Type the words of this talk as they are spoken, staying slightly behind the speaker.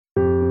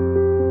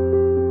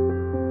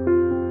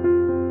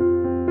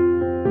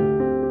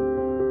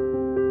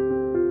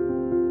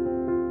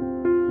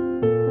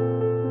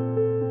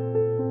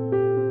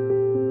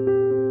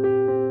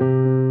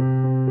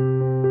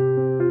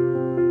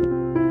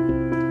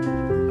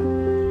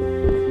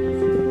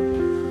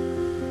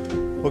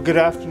Well, good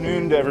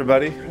afternoon to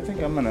everybody. I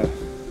think I'm going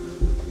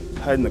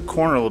to hide in the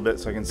corner a little bit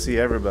so I can see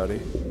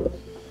everybody.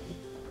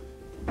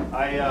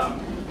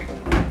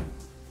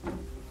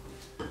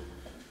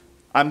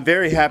 I'm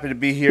very happy to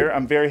be here.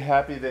 I'm very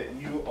happy that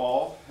you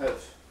all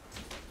have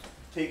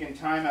taken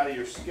time out of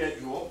your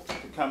schedule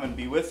to come and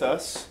be with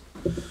us.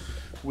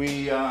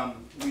 We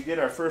did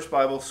our first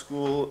Bible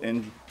school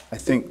in, I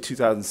think,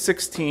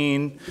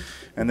 2016,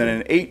 and then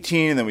in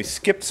 18, and then we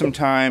skipped some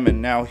time,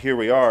 and now here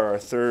we are, our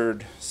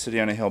third City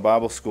on a Hill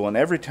Bible School. And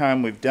every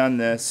time we've done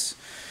this,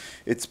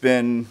 it's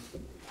been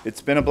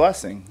a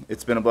blessing.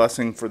 It's been a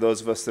blessing for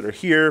those of us that are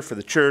here, for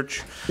the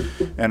church,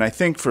 and I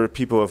think for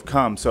people who have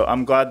come. So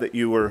I'm glad that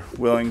you were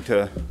willing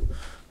to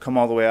come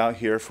all the way out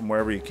here from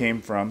wherever you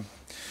came from.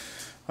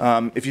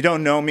 If you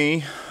don't know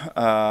me,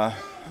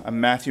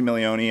 I'm Matthew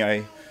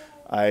Milioni.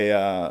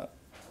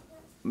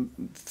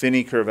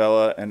 Finney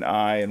Curvella and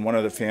I and one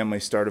other family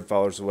started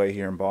Followers of the Way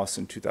here in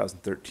Boston in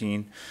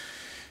 2013.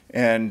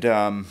 And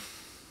I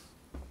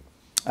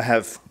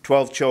have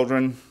 12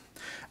 children.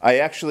 I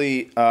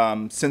actually,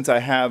 since I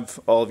have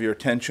all of your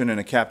attention and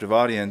a captive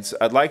audience,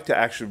 I'd like to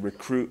actually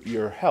recruit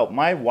your help.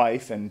 My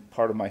wife and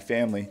part of my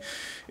family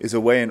is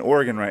away in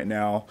Oregon right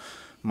now.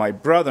 My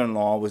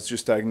brother-in-law was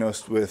just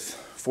diagnosed with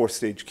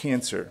fourth-stage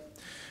cancer.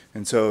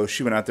 And so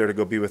she went out there to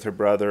go be with her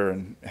brother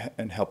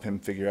and help him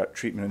figure out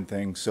treatment and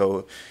things.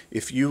 So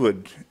if you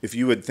would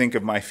think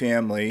of my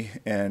family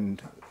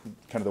and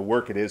kind of the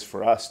work it is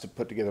for us to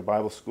put together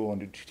Bible school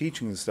and do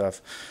teaching and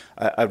stuff,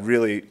 I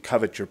really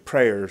covet your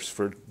prayers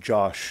for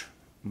Josh,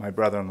 my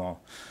brother-in-law,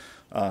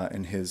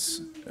 and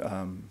his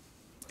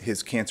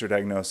cancer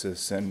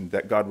diagnosis, and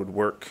that God would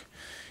work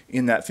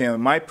in that family.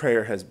 My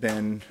prayer has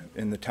been,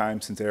 in the time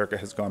since Erica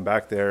has gone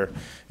back there,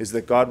 is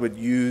that God would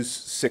use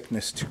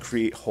sickness to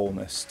create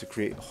wholeness, to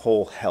create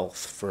whole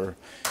health for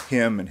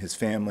him and his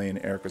family and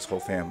Erica's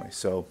whole family.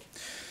 So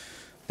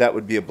that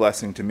would be a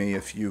blessing to me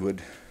if you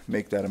would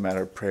make that a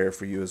matter of prayer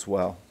for you as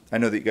well. I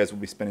know that you guys will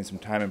be spending some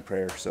time in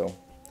prayer. So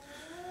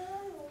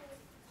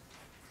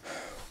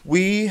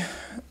we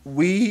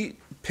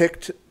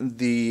picked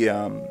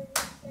the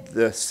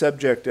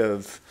subject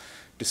of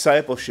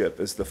discipleship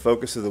is the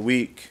focus of the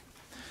week.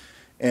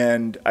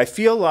 And I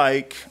feel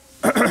like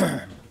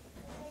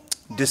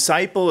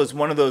disciple is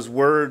one of those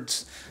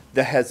words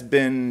that has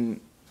been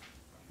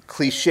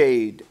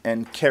cliched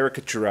and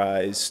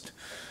caricaturized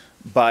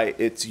by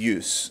its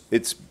use.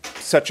 It's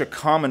such a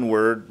common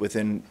word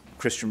within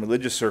Christian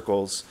religious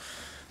circles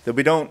that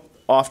we don't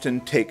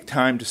often take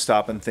time to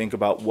stop and think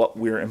about what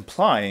we're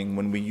implying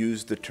when we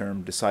use the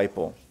term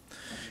disciple.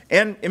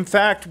 And in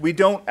fact, we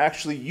don't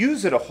actually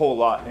use it a whole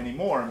lot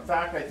anymore. In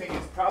fact, I think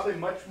it's probably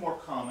much more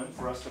common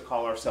for us to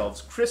call ourselves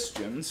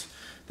Christians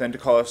than to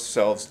call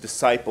ourselves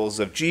disciples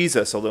of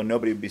Jesus, although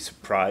nobody would be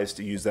surprised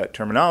to use that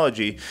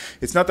terminology.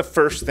 It's not the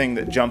first thing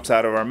that jumps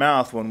out of our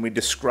mouth when we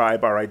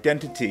describe our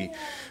identity.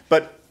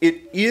 But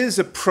it is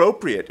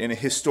appropriate in a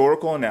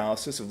historical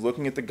analysis of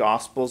looking at the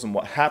Gospels and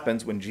what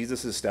happens when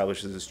Jesus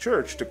establishes his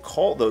church to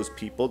call those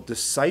people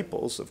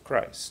disciples of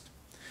Christ.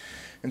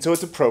 And so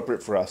it's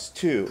appropriate for us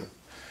too.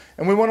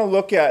 And we want to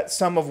look at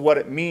some of what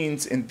it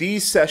means in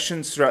these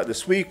sessions throughout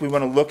this week. We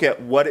want to look at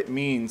what it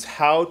means,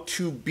 how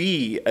to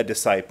be a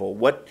disciple.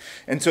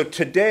 And so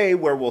today,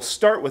 where we'll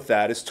start with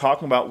that, is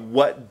talking about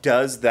what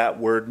does that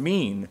word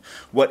mean?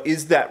 What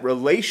is that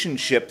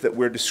relationship that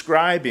we're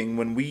describing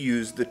when we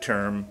use the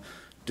term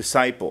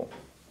disciple?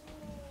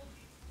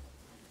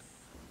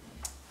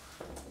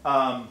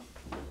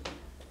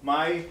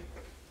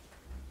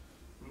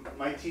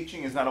 My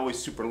teaching is not always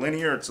super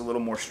linear. It's a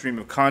little more stream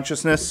of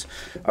consciousness.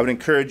 I would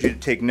encourage you to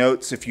take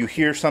notes. If you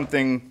hear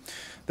something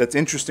that's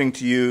interesting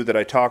to you that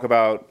I talk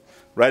about,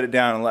 write it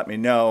down and let me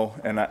know,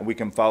 and we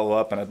can follow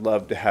up, and I'd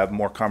love to have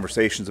more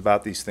conversations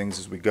about these things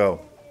as we go.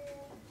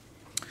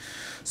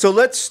 So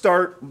let's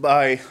start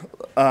by,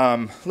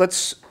 let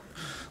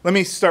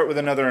me start with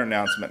another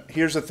announcement.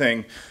 Here's the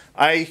thing.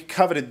 I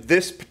coveted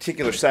this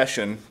particular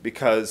session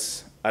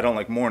because I don't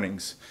like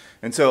mornings.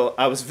 And so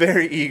I was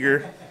very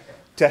eager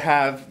to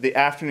have the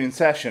afternoon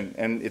session,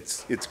 and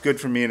it's good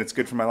for me and it's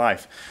good for my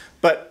life.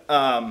 But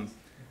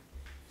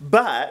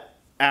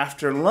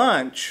after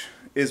lunch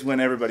is when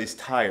everybody's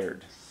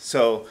tired.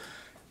 So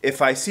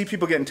if I see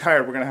people getting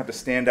tired, we're going to have to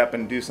stand up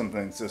and do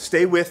something. So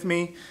stay with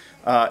me.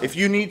 If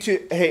you need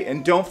to, hey,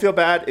 and don't feel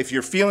bad. If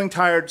you're feeling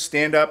tired,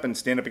 stand up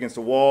against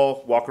the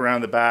wall, walk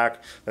around the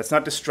back. That's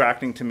not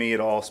distracting to me at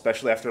all,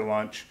 especially after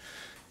lunch.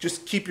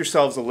 Just keep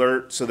yourselves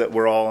alert so that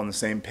we're all on the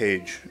same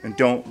page. And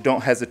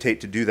don't hesitate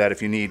to do that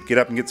if you need. Get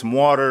up and get some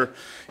water.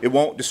 It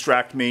won't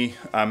distract me.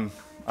 I'm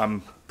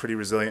pretty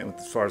resilient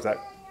as far as that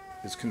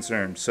is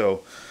concerned.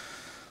 So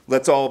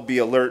let's all be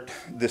alert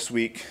this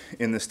week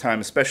in this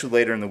time, especially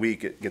later in the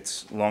week. It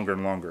gets longer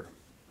and longer.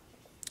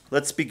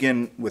 Let's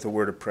begin with a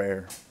word of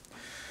prayer.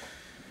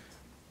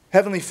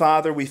 Heavenly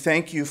Father, we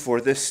thank you for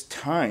this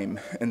time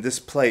and this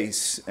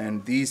place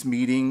and these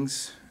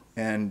meetings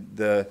and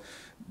the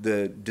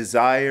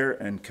desire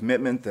and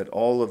commitment that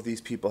all of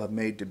these people have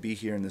made to be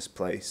here in this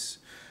place.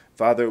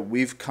 Father,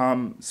 we've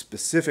come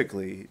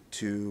specifically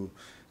to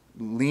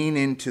lean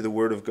into the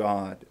Word of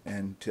God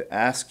and to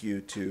ask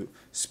you to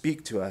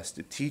speak to us,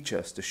 to teach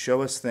us, to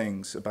show us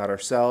things about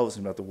ourselves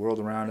and about the world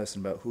around us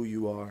and about who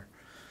you are.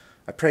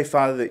 I pray,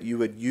 Father, that you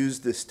would use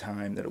this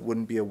time, that it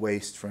wouldn't be a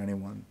waste for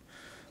anyone,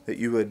 that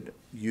you would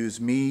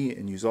use me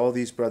and use all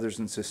these brothers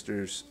and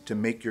sisters to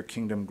make your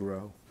kingdom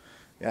grow.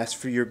 I ask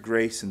for your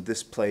grace in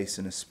this place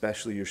and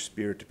especially your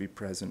Spirit to be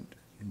present.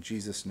 In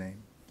Jesus'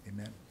 name,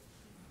 amen.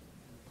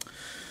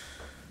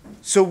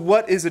 So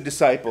what is a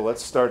disciple?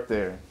 Let's start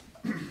there.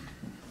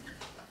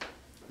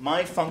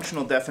 My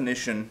functional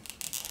definition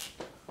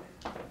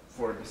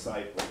for a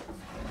disciple.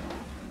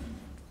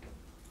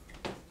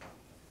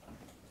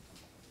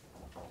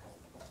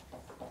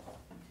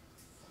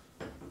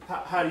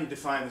 How do you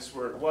define this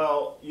word?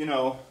 Well,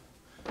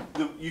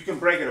 you can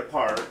break it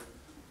apart.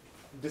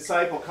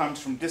 Disciple comes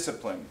from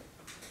discipline,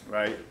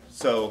 right?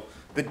 So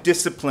the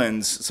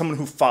disciplines, someone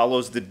who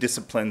follows the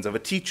disciplines of a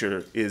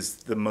teacher is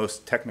the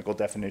most technical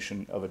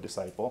definition of a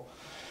disciple.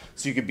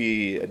 So you could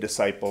be a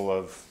disciple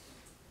of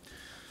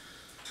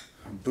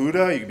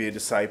Buddha, you could be a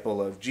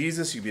disciple of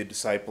Jesus, you could be a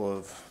disciple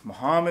of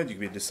Muhammad, you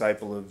could be a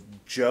disciple of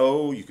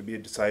Joe, you could be a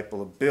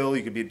disciple of Bill,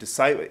 you could be a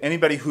disciple,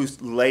 anybody who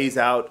lays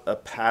out a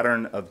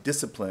pattern of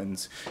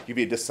disciplines. You could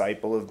be a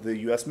disciple of the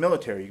U.S.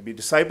 military, you could be a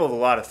disciple of a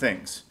lot of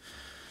things.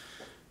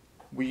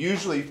 We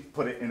usually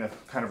put it in a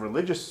kind of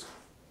religious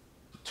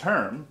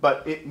term,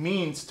 but it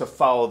means to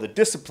follow the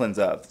disciplines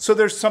of. So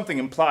there's something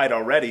implied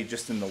already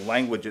just in the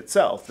language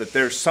itself, that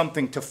there's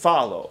something to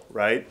follow,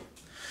 right?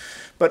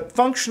 But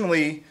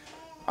functionally,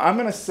 I'm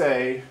going to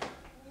say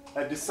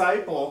a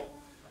disciple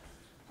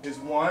is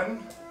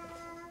one,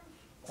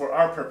 for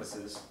our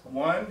purposes,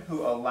 one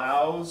who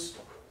allows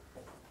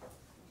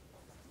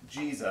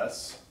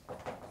Jesus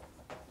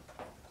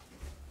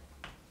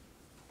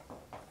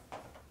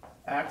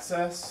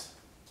access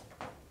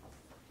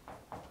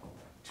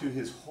to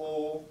his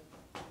whole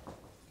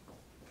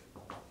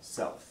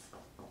self.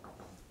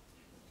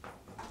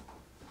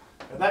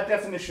 Now that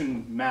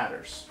definition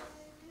matters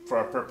for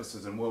our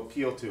purposes, and we'll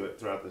appeal to it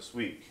throughout this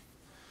week.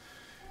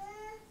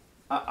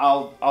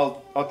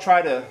 I'll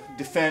try to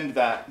defend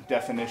that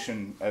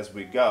definition as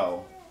we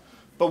go.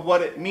 But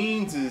what it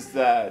means is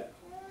that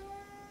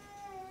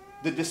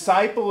the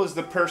disciple is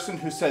the person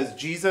who says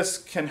Jesus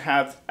can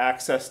have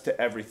access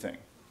to everything.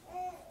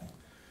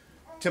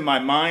 To my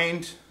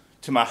mind,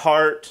 to my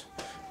heart,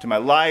 to my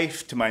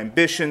life, to my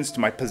ambitions, to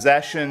my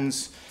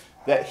possessions,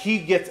 that he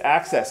gets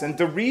access. And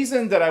the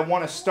reason that I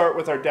want to start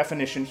with our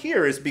definition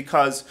here is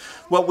because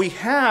what we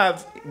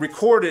have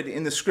recorded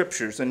in the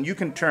scriptures, and you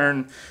can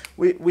turn,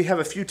 we have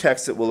a few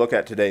texts that we'll look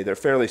at today. They're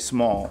fairly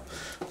small.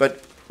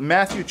 But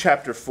Matthew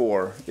chapter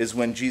 4 is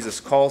when Jesus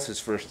calls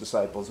his first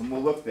disciples, and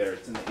we'll look there.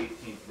 It's in the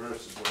 18th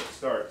verse is where it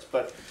starts.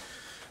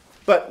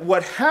 But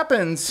what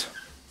happens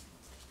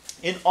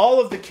in all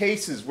of the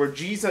cases where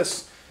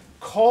Jesus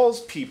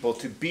calls people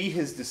to be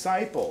his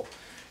disciple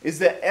is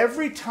that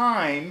every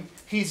time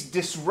he's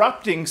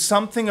disrupting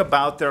something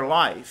about their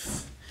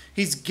life,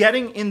 he's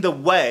getting in the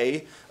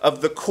way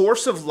of the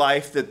course of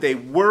life that they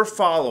were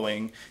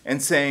following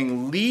and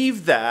saying,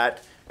 leave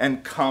that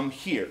and come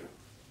here.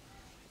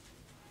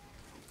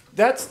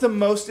 That's the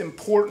most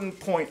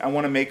important point I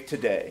want to make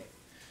today,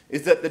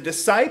 is that the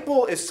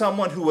disciple is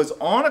someone who was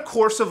on a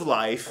course of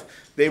life,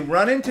 they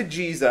run into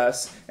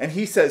Jesus, and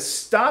he says,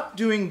 stop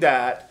doing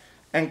that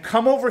and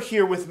come over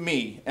here with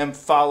me and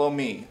follow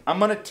me. I'm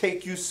going to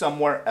take you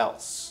somewhere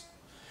else.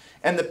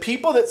 And the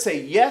people that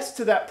say yes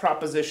to that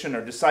proposition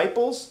are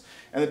disciples,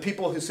 and the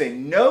people who say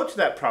no to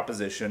that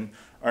proposition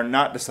are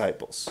not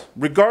disciples.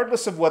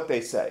 Regardless of what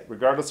they say,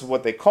 regardless of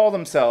what they call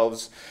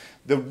themselves,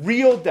 the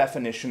real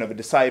definition of a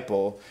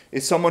disciple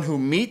is someone who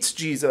meets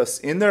Jesus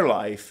in their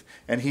life,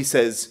 and he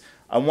says,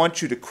 I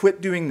want you to quit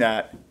doing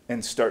that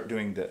and start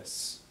doing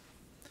this.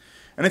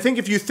 And I think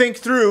if you think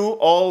through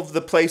all of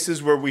the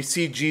places where we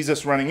see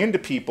Jesus running into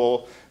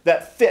people,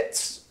 that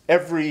fits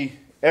every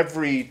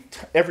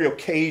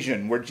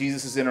occasion where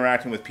Jesus is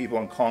interacting with people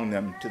and calling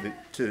them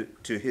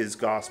to his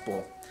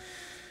gospel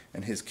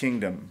and his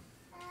kingdom.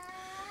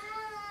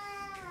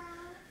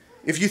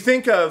 If you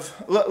think of,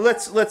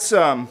 let's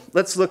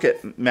look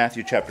at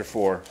Matthew chapter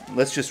 4.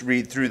 Let's just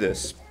read through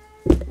this.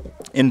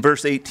 In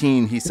verse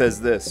 18, he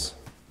says this.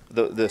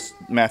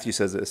 Matthew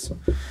says this.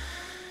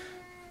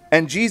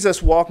 And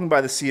Jesus, walking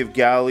by the Sea of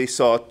Galilee,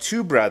 saw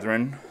two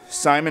brethren,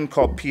 Simon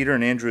called Peter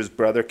and Andrew his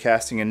brother,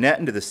 casting a net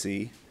into the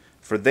sea,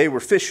 for they were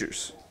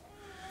fishers.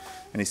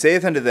 And he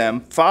saith unto them,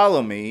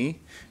 follow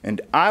me,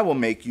 and I will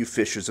make you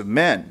fishers of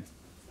men.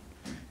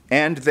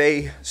 And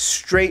they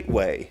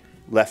straightway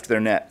left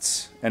their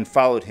nets, and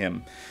followed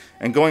him.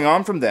 And going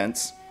on from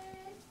thence,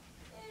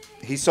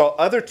 he saw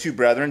other two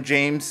brethren,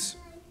 James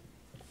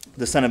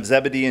the son of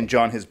Zebedee, and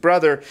John his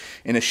brother,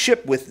 in a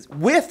ship with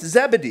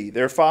Zebedee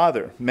their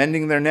father,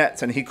 mending their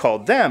nets. And he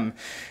called them,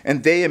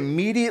 and they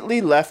immediately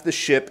left the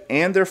ship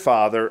and their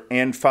father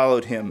and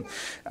followed him.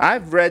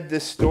 I've read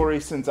this story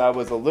since I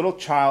was a little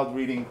child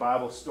reading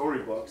Bible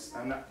storybooks,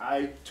 and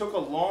I took a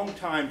long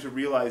time to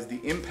realize the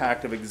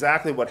impact of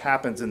exactly what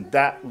happens in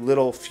that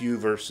little few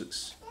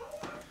verses.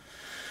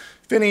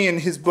 Finney, in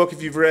his book,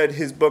 if you've read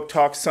his book,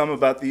 talks some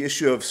about the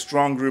issue of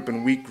strong group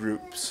and weak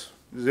groups.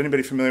 Is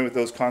anybody familiar with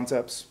those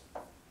concepts?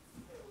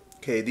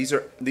 Okay, these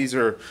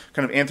are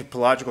kind of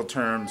anthropological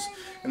terms,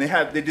 and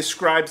they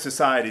describe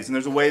societies, and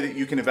there's a way that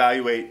you can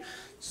evaluate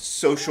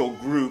social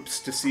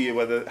groups to see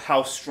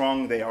how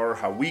strong they are or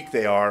how weak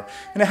they are,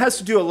 and it has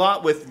to do a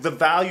lot with the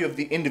value of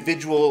the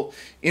individual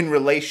in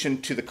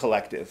relation to the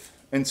collective.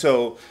 And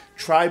so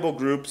tribal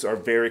groups are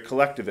very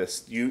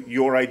collectivist.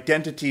 Your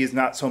identity is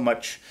not so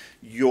much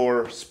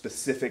your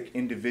specific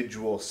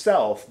individual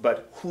self,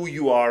 but who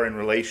you are in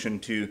relation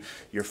to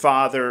your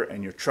father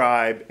and your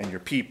tribe and your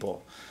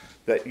people.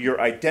 That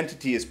your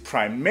identity is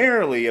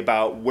primarily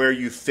about where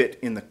you fit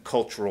in the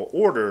cultural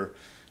order,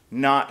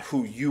 not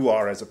who you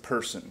are as a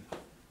person.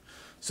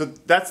 So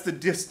that's the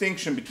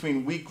distinction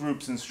between weak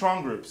groups and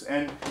strong groups.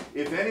 And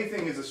if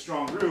anything is a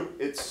strong group,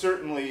 it's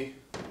certainly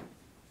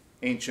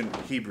ancient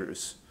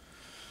Hebrews.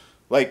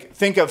 Like,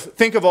 think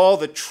of all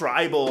the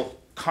tribal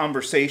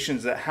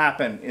conversations that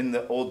happen in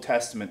the Old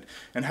Testament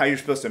and how you're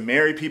supposed to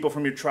marry people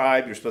from your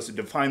tribe, you're supposed to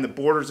define the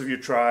borders of your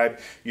tribe,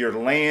 your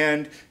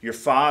land, your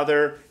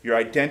father, your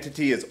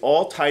identity is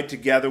all tied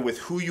together with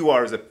who you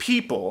are as a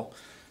people,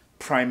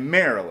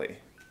 primarily.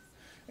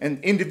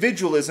 And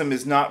individualism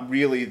is not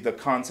really the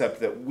concept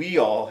that we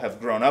all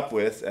have grown up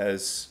with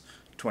as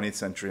 20th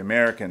century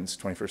Americans,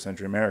 21st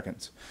century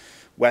Americans.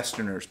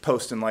 Westerners,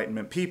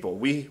 post-Enlightenment people.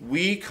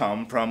 We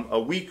come from a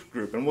weak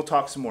group, and we'll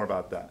talk some more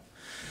about that.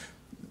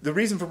 The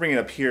reason for bringing it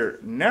up here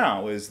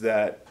now is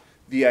that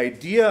the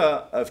idea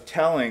of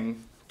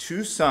telling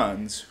two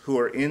sons who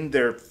are in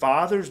their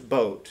father's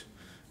boat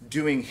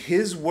doing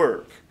his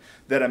work,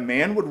 that a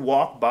man would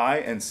walk by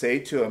and say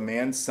to a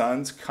man's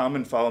sons, come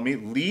and follow me,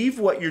 leave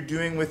what you're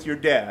doing with your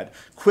dad,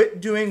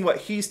 quit doing what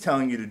he's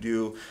telling you to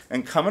do,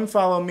 and come and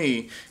follow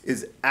me,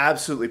 is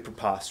absolutely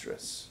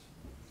preposterous.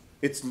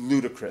 It's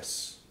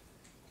ludicrous.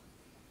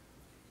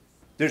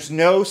 There's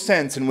no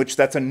sense in which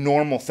that's a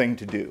normal thing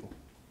to do.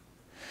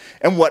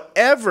 And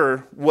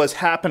whatever was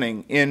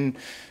happening in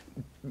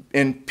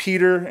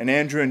Peter and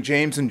Andrew and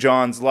James and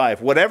John's life,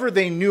 whatever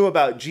they knew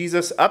about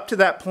Jesus up to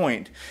that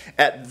point,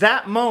 at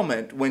that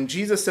moment when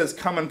Jesus says,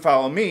 come and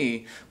follow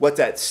me,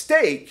 what's at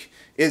stake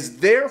is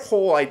their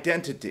whole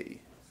identity,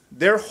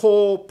 their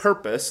whole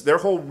purpose, their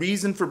whole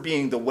reason for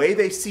being, the way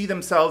they see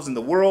themselves in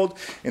the world,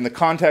 in the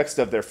context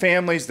of their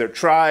families, their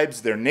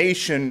tribes, their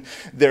nation,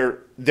 their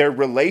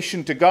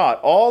relation to God.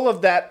 All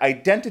of that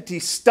identity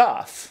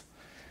stuff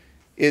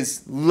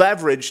is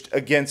leveraged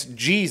against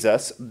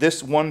Jesus,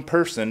 this one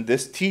person,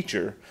 this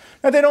teacher.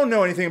 Now, they don't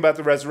know anything about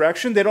the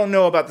resurrection. They don't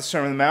know about the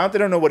Sermon on the Mount. They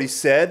don't know what he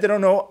said. They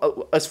don't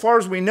know, as far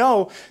as we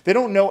know, they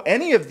don't know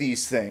any of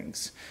these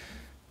things.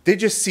 They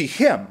just see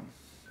him.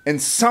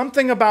 And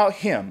something about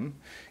him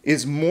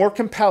is more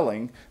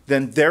compelling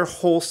than their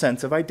whole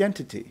sense of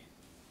identity.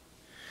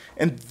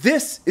 And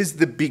this is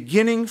the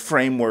beginning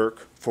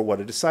framework for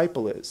what a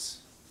disciple is.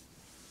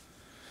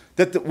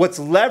 That what's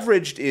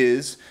leveraged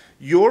is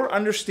your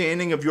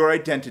understanding of your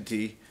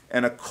identity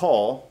and a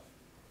call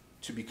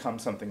to become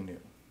something new.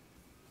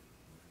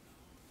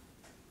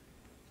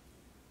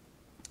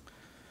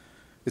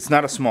 It's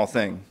not a small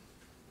thing.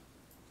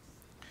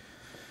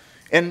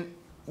 And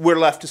we're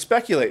left to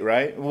speculate,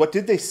 right? What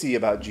did they see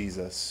about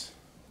Jesus?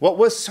 What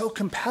was so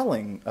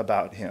compelling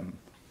about him?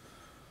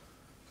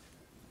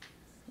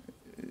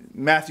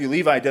 Matthew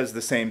Levi does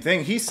the same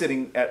thing. He's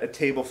sitting at a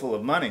table full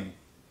of money.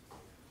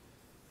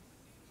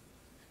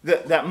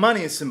 That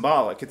money is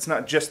symbolic. It's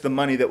not just the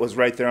money that was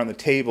right there on the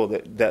table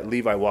that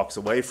Levi walks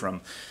away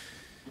from.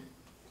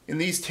 In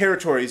these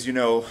territories,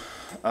 the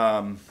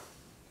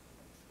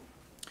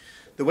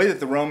way that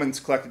the Romans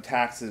collected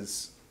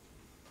taxes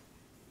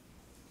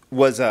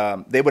was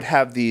they would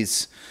have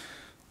these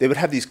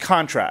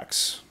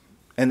contracts,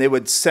 and they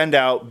would send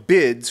out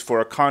bids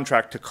for a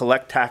contract to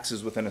collect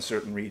taxes within a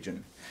certain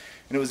region.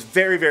 And it was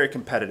very, very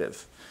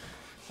competitive.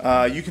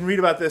 You can read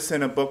about this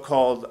in a book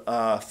called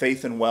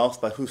Faith and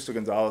Wealth by Justo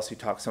Gonzalez. He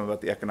talks some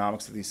about the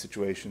economics of these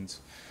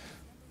situations.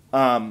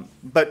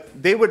 But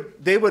they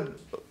would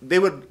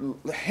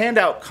hand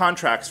out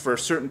contracts for a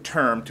certain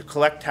term to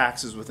collect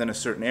taxes within a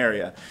certain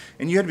area,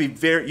 and you had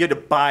to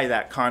buy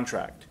that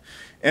contract,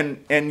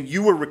 and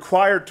you were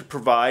required to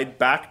provide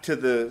back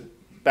to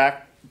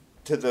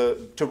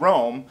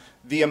Rome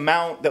the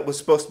amount that was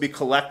supposed to be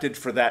collected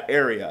for that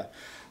area.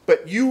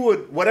 But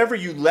whatever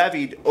you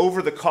levied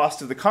over the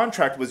cost of the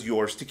contract was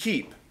yours to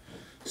keep.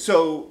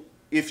 So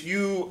if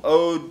you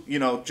owed,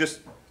 just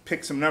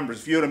pick some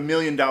numbers, if you owed $1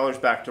 million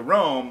back to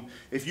Rome,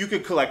 if you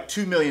could collect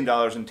 $2 million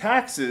in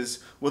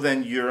taxes, well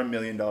then you're $1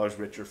 million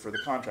richer for the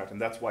contract.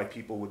 And that's why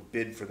people would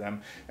bid for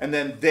them. And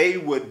then they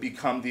would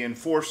become the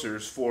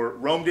enforcers for,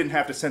 Rome didn't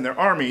have to send their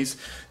armies.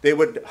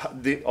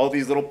 All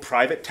these little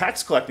private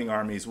tax collecting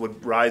armies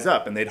would rise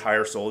up, and they'd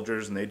hire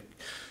soldiers, and they'd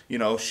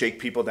shake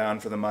people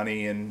down for the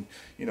money, and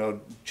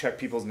check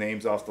people's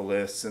names off the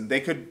lists, and they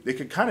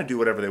could kind of do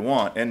whatever they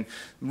want. And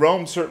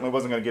Rome certainly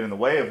wasn't going to get in the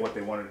way of what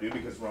they wanted to do,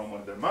 because Rome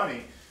wanted their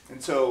money.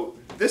 And so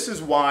this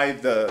is why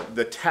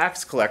the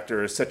tax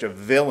collector is such a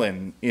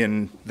villain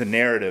in the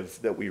narrative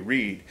that we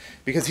read,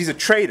 because he's a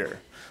traitor.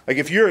 Like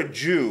if you're a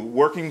Jew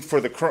working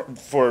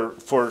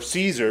for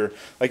Caesar,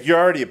 like you're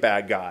already a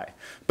bad guy.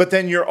 But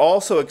then you're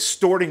also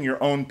extorting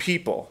your own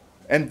people.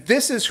 And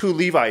this is who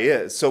Levi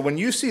is. So when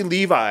you see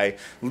Levi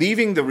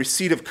leaving the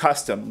receipt of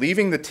custom,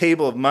 leaving the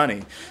table of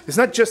money, it's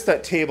not just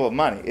that table of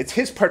money. It's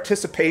his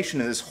participation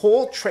in this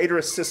whole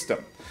traitorous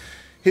system.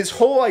 His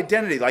whole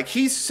identity, like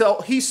he's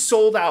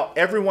sold out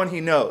everyone he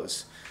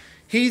knows.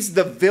 He's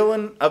the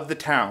villain of the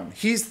town.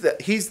 He's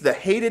the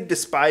hated,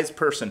 despised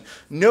person.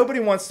 Nobody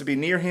wants to be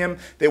near him.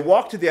 They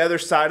walk to the other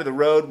side of the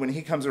road when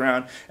he comes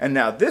around. And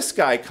now this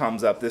guy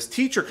comes up, this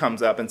teacher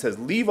comes up and says,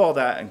 leave all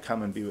that and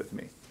come and be with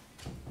me.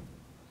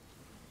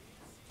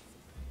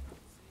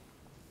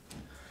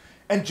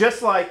 And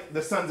just like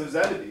the sons of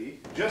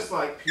Zebedee, just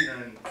like Peter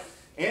and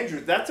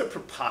Andrew, that's a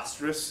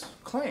preposterous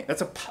claim.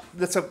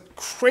 That's a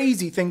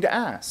crazy thing to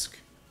ask.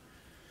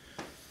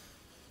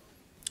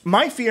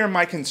 My fear and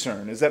my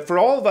concern is that for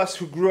all of us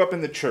who grew up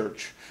in the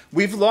church,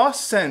 we've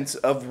lost sense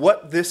of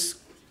what this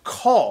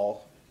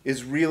call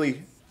is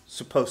really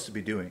supposed to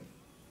be doing.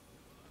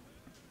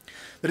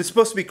 That it's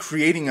supposed to be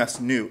creating us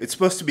new. It's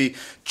supposed to be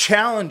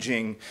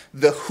challenging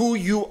the who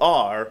you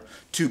are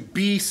to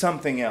be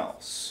something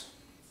else.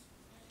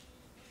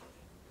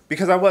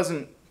 Because that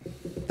wasn't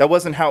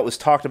how it was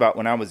talked about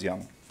when I was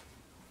young.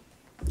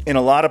 In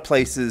a lot of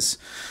places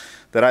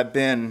that I've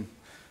been,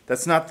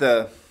 that's not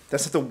the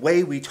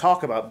way we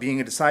talk about being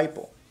a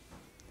disciple.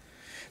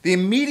 The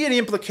immediate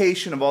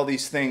implication of all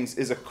these things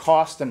is a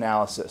cost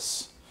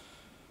analysis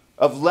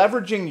of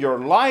leveraging your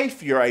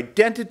life, your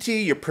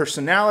identity, your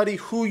personality,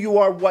 who you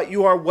are, what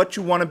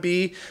you want to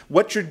be,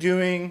 what you're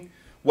doing,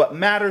 what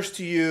matters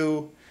to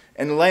you,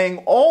 and laying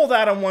all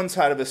that on one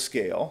side of a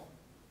scale,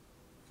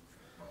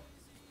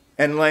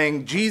 and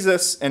laying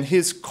Jesus and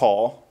his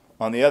call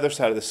on the other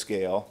side of the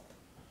scale,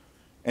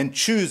 and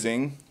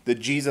choosing the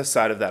Jesus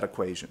side of that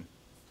equation.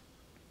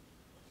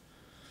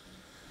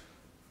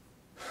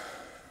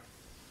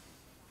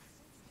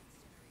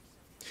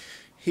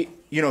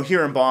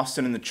 Here in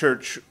Boston in the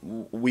church,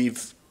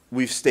 we've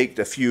staked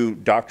a few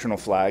doctrinal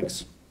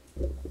flags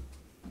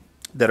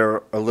that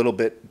are a little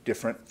bit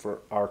different for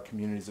our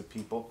communities of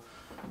people.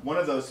 One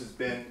of those has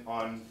been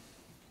on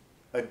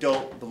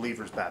adult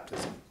believers'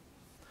 baptism.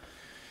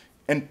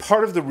 And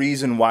part of the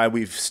reason why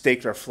we've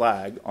staked our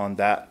flag on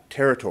that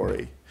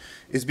territory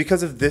is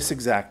because of this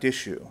exact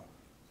issue.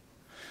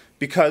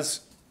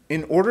 Because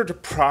in order to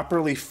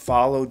properly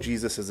follow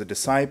Jesus as a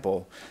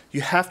disciple,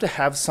 you have to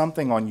have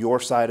something on your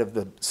side of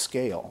the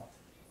scale.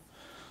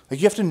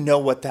 Like you have to know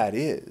what that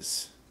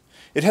is.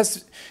 It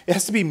has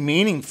to be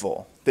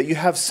meaningful, that you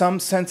have some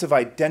sense of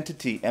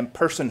identity and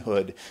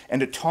personhood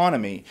and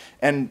autonomy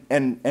and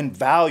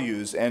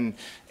values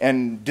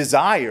and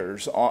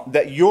desires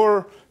that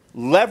you're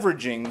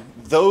leveraging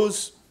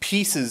those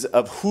pieces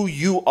of who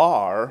you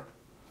are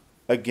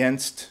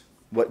against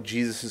what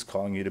Jesus is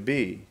calling you to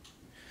be.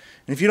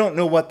 And if you don't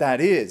know what that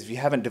is, if you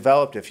haven't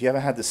developed it, if you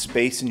haven't had the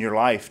space in your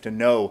life to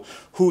know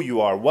who you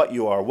are, what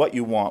you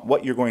want,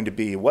 what you're going to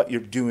be, what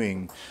you're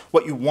doing,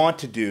 what you want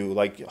to do,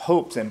 like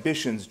hopes,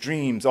 ambitions,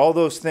 dreams, all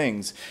those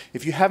things,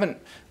 if you haven't,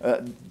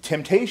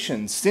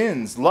 temptations,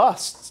 sins,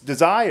 lusts,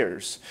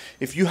 desires,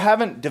 if you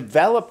haven't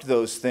developed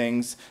those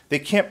things, they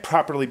can't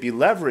properly be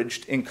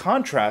leveraged in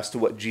contrast to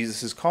what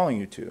Jesus is calling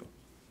you to.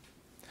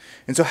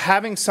 And so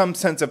having some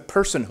sense of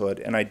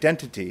personhood and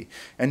identity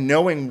and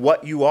knowing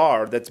what you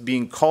are that's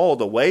being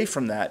called away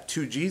from that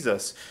to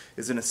Jesus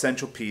is an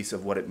essential piece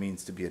of what it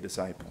means to be a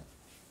disciple.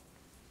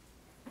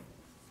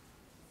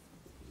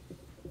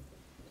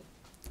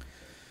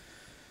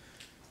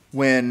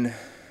 When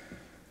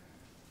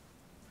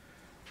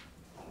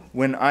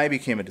I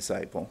became a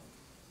disciple,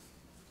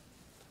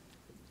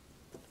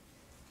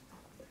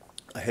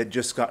 I had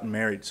just gotten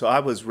married. So I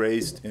was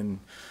raised in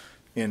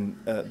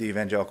the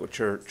evangelical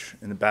church,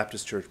 in the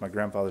Baptist church. My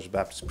grandfather's a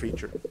Baptist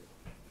preacher.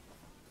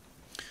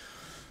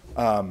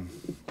 And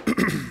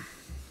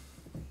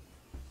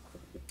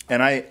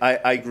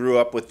I grew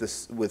up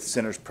with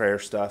sinner's prayer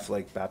stuff,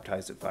 like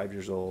baptized at 5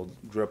 years old,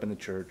 grew up in the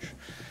church,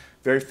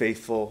 very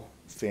faithful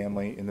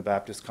family in the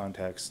Baptist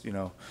context,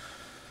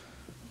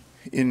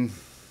 in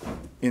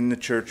the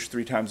church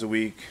 3 times a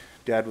week.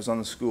 Dad was on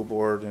the school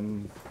board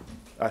and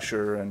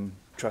usher and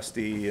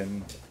trustee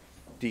and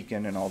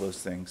deacon and all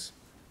those things.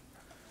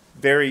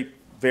 Very,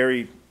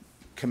 very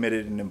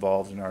committed and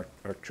involved in our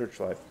church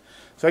life.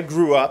 So I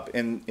grew up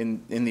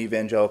in the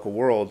evangelical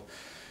world.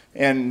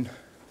 And,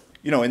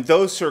 in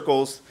those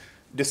circles,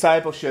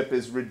 discipleship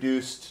is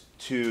reduced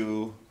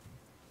to,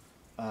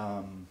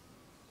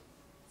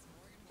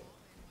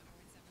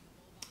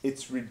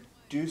 it's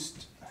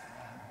reduced,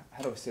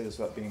 how do I say this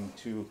without being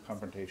too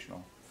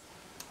confrontational?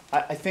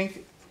 I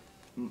think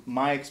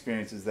my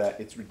experience is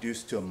that it's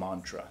reduced to a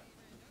mantra.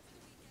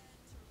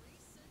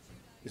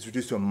 is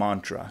reduced to a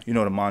mantra. You know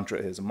what a mantra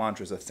is? A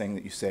mantra is a thing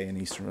that you say in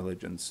Eastern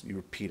religions. You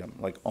repeat them,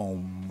 like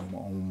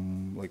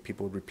om, like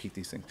people would repeat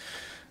these things.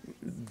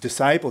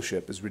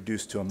 Discipleship is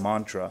reduced to a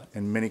mantra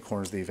in many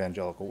corners of the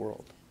evangelical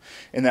world.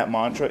 And that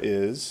mantra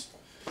is,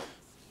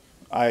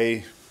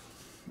 I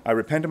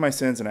repent of my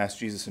sins and ask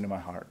Jesus into my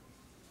heart.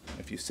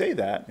 If you say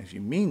that, if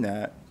you mean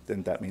that,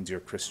 then that means you're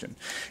a Christian.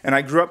 And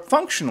I grew up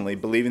functionally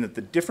believing that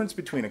the difference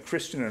between a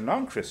Christian and a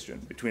non-Christian,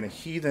 between a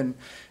heathen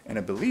and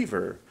a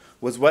believer,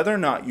 was whether or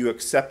not you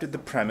accepted the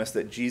premise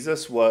that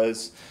Jesus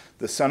was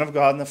the Son of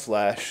God in the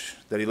flesh,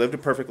 that he lived a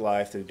perfect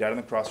life, that he died on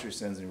the cross for your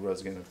sins, and he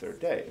rose again the third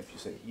day. If you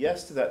said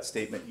yes to that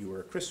statement, you were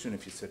a Christian.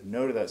 If you said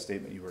no to that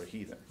statement, you were a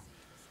heathen.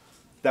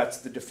 That's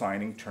the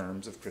defining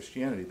terms of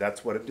Christianity.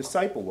 That's what a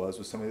disciple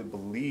was somebody that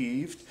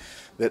believed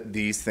that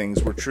these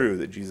things were true,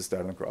 that Jesus died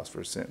on the cross for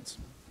his sins.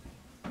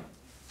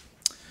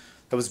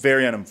 That was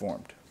very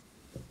uninformed.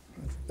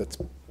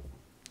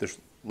 There's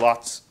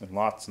lots and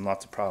lots and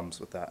lots of problems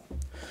with that.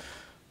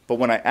 But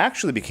when I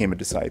actually became a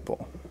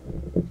disciple,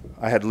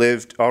 I had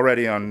lived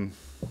already on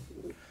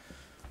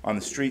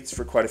the streets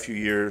for quite a few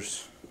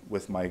years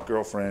with my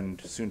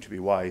girlfriend, soon-to-be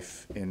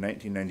wife, in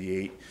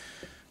 1998.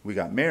 We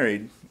got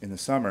married in the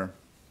summer.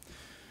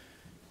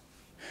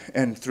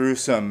 And through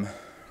some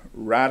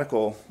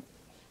radical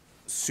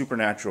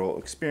supernatural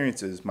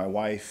experiences, my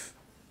wife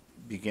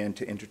began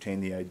to entertain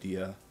the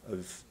idea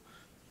of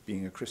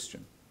being a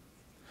Christian.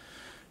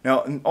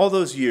 Now, in all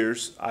those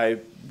years, I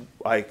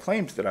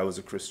claimed that I was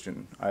a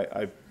Christian.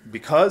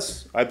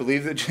 Because I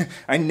believed that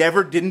I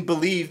never didn't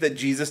believe that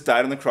Jesus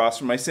died on the cross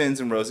for my sins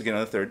and rose again on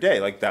the third day.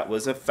 Like, that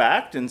was a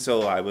fact, and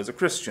so I was a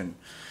Christian.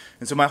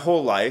 And so my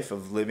whole life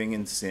of living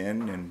in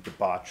sin and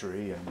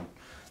debauchery and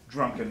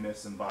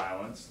drunkenness and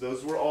violence,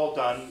 those were all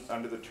done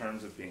under the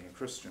terms of being a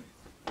Christian.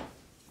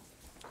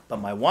 But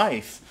my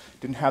wife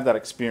didn't have that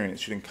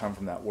experience. She didn't come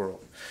from that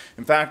world.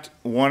 In fact,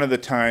 one of the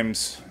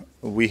times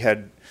we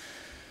had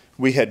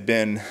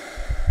been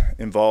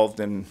involved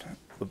in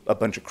a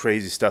bunch of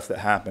crazy stuff that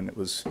happened. It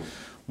was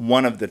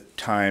one of the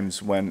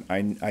times when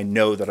I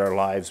know that our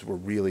lives were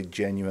really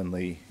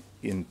genuinely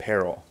in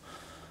peril.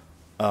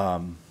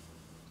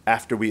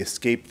 After we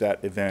escaped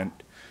that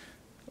event,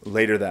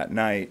 later that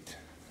night,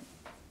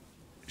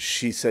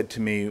 she said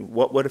to me,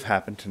 "What would have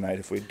happened tonight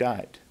if we'd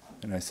died?"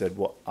 And I said,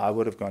 "Well, I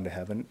would have gone to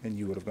heaven and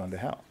you would have gone to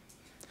hell."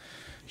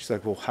 She's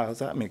like, "Well, how does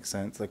that make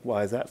sense? Like,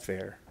 why is that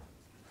fair?"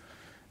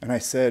 And I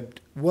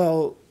said,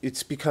 "Well,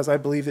 it's because I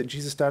believe that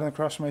Jesus died on the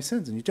cross for my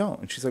sins and you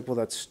don't." And she's like, "Well,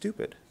 that's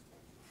stupid.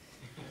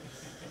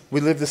 We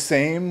live the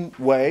same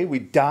way. We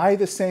die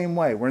the same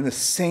way. We're in the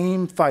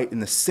same fight, in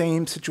the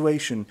same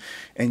situation.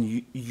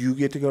 And you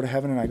get to go to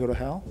heaven and I go to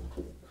hell?"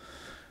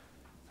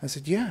 I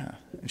said, "Yeah."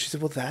 And she said,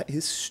 "Well, that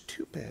is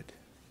stupid."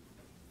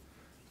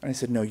 And I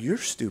said, "No, you're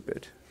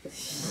stupid.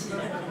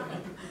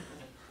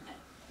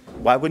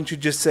 Why wouldn't you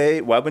just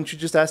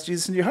ask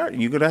Jesus into your heart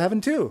and you go to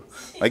heaven too?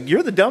 Like,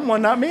 you're the dumb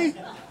one, not me."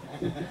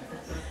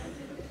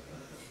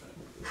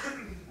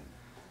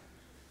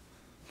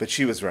 But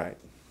she was right.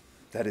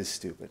 That is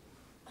stupid.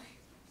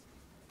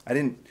 I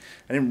didn't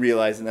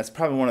realize, and that's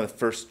probably one of the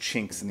first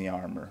chinks in the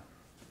armor,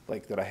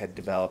 like, that I had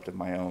developed of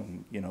my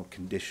own,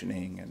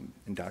 conditioning and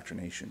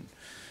indoctrination.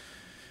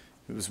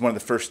 It was one of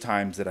the first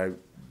times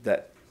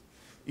that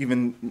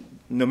even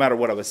no matter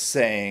what I was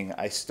saying,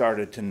 I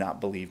started to not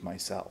believe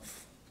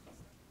myself.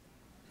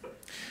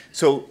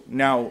 So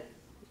now,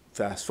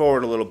 fast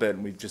forward a little bit,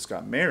 and we've just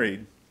got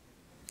married.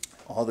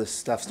 All this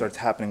stuff starts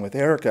happening with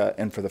Erica,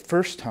 and for the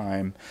first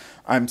time,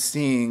 I'm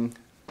seeing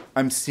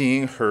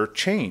her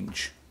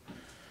change.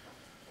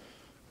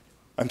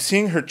 I'm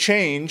seeing her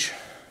change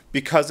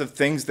because of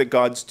things that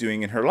God's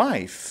doing in her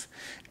life.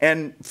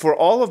 And for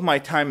all of my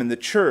time in the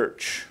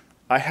church,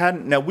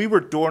 now we were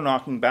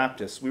door-knocking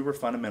Baptists. We were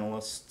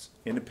fundamentalists,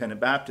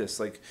 independent Baptists.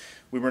 Like,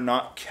 we were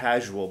not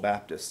casual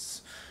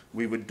Baptists.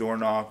 We would door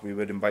knock, we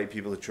would invite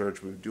people to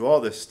church, we would do all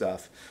this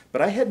stuff.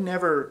 But I had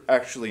never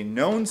actually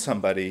known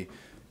somebody.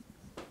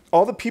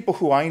 All the people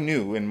who I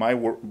knew in my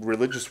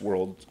religious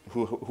world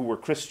who were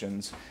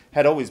Christians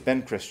had always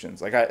been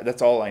Christians. Like,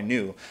 that's all I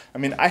knew. I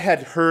mean, I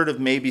had heard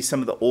of maybe some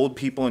of the old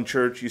people in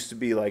church used to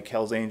be like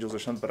Hell's Angels or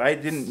something, but I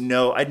didn't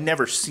know, I'd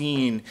never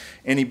seen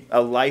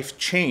a life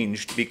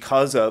changed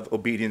because of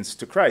obedience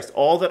to Christ.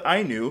 All that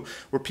I knew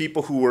were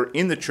people who were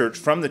in the church,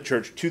 from the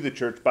church, to the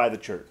church, by the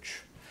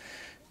church.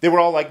 They were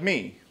all like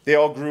me. They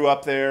all grew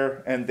up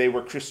there, and they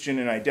were Christian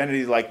in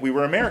identity, like we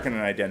were American in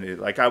identity,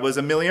 like I was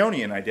a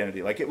Millionian in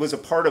identity. Like, it was a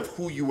part of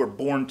who you were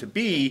born to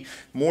be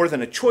more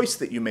than a choice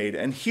that you made.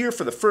 And here,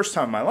 for the first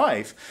time in my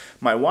life,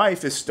 my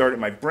wife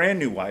my brand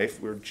new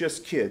wife, we were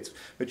just kids,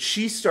 but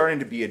she's starting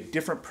to be a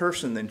different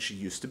person than she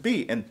used to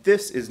be. And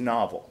this is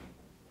novel.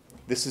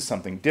 This is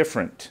something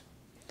different.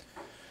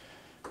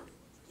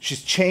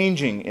 She's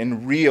changing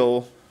in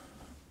real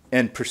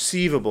and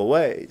perceivable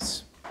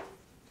ways.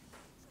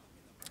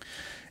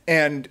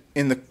 And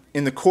in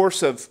the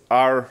course of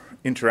our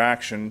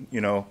interaction,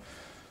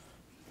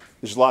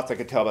 there's lots I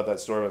could tell about that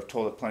story. I've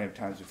told it plenty of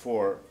times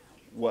before.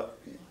 What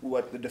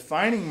the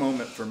defining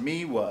moment for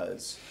me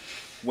was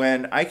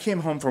When I came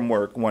home from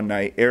work one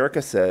night,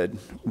 Erica said,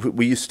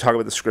 we used to talk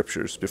about the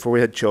scriptures. Before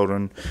we had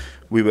children,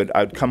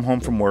 I'd come home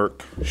from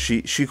work.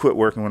 She quit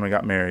working when we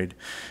got married.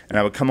 And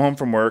I would come home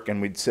from work,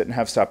 and we'd sit and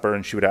have supper,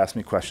 and she would ask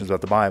me questions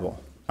about the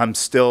Bible. I'm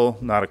still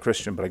not a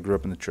Christian, but I grew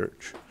up in the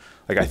church.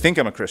 Like, I think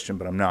I'm a Christian,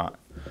 but I'm not.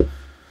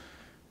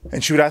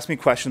 And she would ask me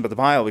questions about the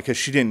Bible because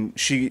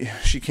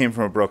she came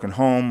from a broken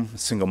home, a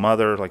single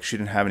mother. Like, she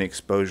didn't have any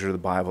exposure to the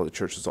Bible. The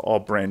church was all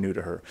brand new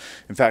to her.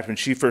 In fact, when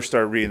she first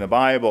started reading the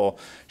Bible,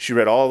 she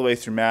read all the way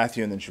through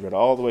Matthew, and then she read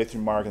all the way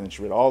through Mark, and then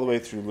she read all the way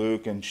through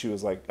Luke. And she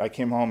was like, I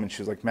came home and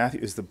she was like, Matthew,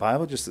 is the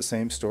Bible just the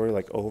same story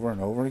like over and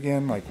over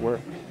again? Like,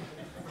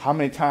 how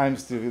many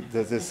times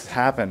does this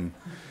happen?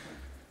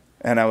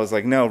 And I was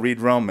like, no, read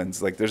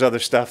Romans. Like, there's other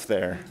stuff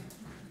there.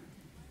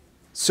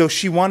 So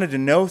she wanted to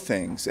know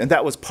things, and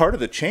that was part of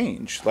the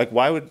change. Like,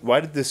 why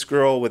did this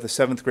girl with a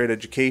 7th grade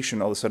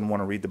education all of a sudden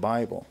want to read the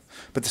Bible?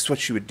 But this is what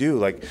she would do.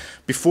 Like,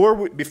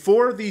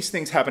 before these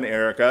things happened to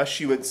Erica,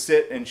 she would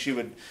sit and she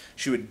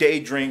would day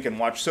drink and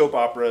watch soap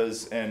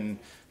operas and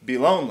be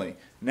lonely.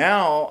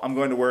 Now I'm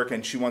going to work,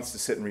 and she wants to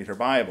sit and read her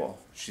Bible.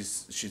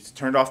 She's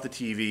turned off the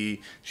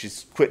TV.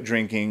 She's quit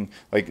drinking.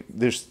 Like,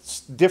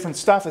 there's different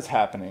stuff is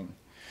happening,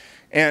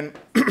 and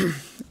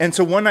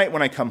so one night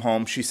when I come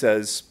home, she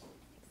says,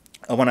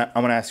 I want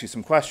to ask you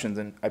some questions.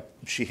 And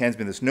she hands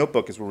me this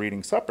notebook as we're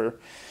reading supper.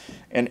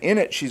 And in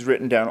it, she's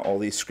written down all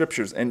these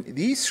scriptures. And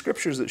these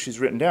scriptures that she's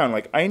written down,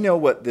 like, I know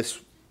what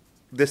this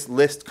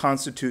list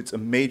constitutes a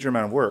major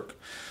amount of work.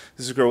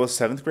 This is a girl with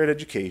a 7th grade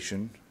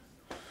education.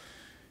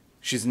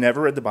 She's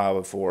never read the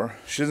Bible before.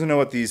 She doesn't know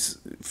what these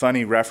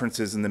funny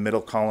references in the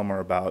middle column are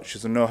about. She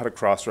doesn't know how to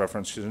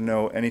cross-reference. She doesn't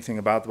know anything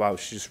about the Bible.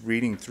 She's just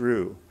reading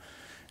through.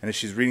 And as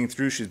she's reading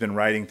through, she's been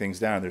writing things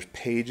down. There's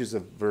pages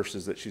of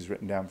verses that she's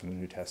written down from the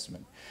New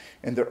Testament.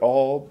 And they're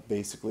all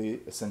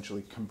basically,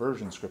 essentially,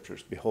 conversion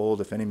scriptures.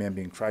 Behold, if any man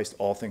be in Christ,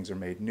 all things are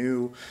made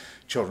new.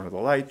 Children of the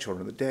light,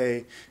 children of the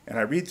day. And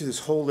I read through this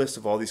whole list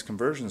of all these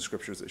conversion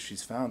scriptures that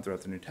she's found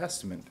throughout the New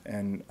Testament.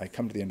 And I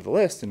come to the end of the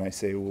list, and I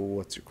say, well,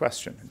 what's your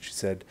question? And she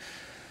said,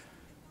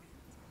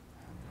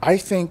 I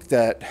think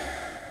that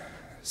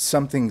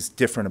something's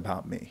different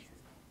about me.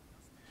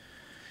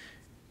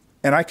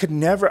 And I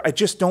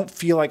just don't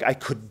feel like I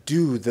could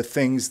do the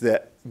things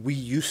that we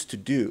used to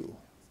do.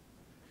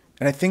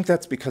 And I think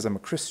that's because I'm a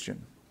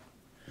Christian.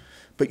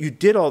 But you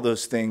did all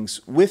those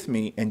things with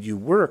me, and you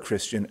were a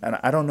Christian, and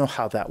I don't know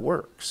how that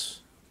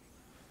works.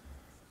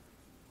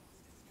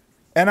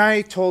 And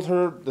I told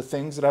her the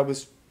things that I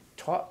was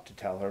taught to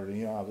tell her.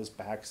 You know, I was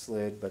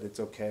backslid, but it's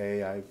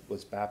okay. I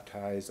was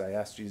baptized. I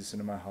asked Jesus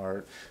into my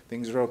heart.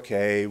 Things are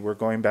okay. We're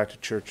going back to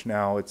church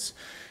now. It's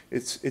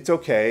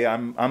okay.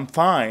 I'm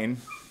fine.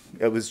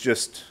 It was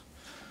just,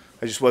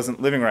 I just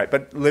wasn't living right.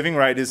 But living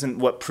right isn't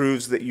what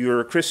proves that you're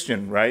a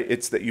Christian, right?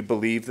 It's that you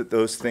believe that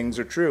those things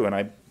are true. And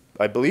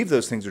I believe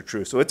those things are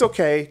true. So it's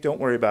okay. Don't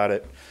worry about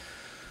it.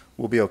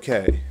 We'll be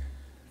okay.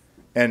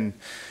 And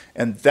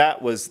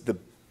that was the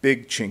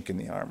big chink in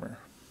the armor.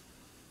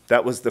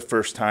 That was the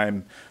first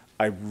time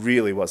I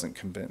really wasn't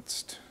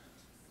convinced.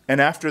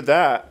 And after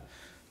that,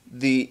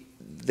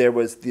 there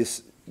was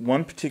this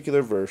one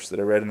particular verse that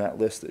I read in that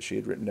list that she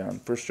had written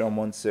down, 1 John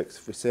 1:6.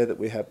 If we say that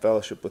we have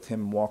fellowship with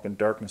him and walk in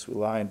darkness, we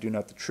lie and do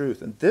not the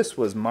truth. And this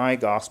was my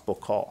gospel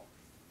call.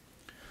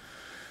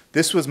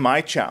 This was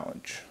my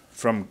challenge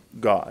from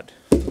God.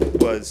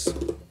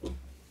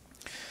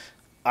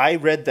 I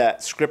read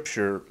that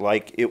scripture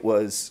like it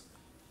was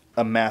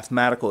a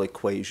mathematical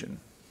equation.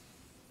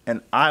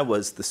 And I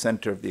was the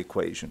center of the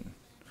equation.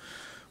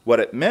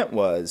 What it meant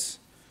was,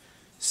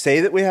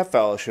 say that we have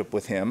fellowship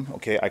with him.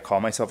 Okay, I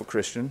call myself a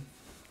Christian.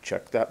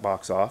 Check that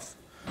box off.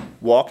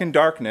 Walk in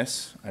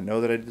darkness. I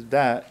know that I did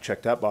that.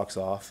 Check that box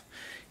off.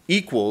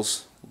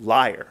 Equals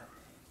liar.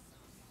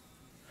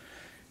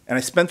 And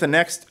I spent the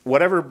next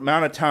whatever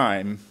amount of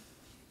time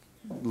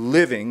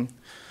living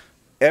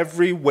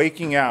every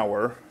waking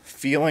hour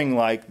feeling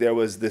like there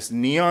was this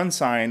neon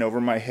sign over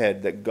my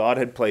head that God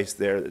had placed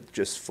there that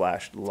just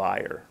flashed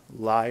liar,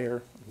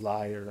 liar,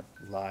 liar,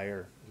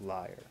 liar,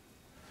 liar.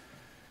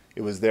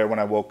 It was there when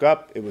I woke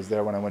up. It was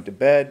there when I went to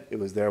bed. It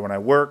was there when I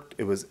worked.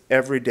 It was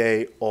every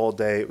day, all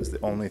day. It was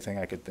the only thing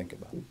I could think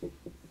about.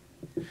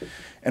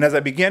 And as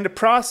I began to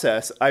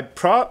process,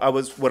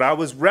 what I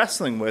was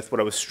wrestling with, what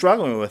I was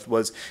struggling with,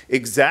 was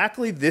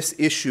exactly this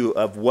issue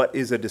of what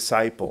is a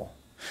disciple.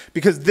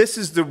 Because this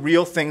is the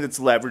real thing that's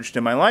leveraged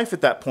in my life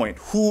at that point.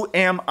 Who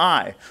am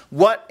I?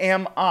 What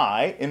am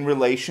I in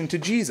relation to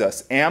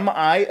Jesus? Am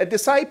I a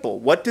disciple?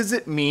 What does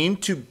it mean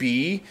to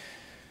be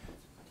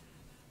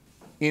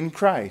in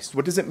Christ?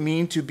 What does it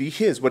mean to be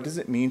his? What does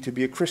it mean to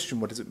be a Christian?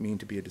 What does it mean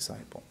to be a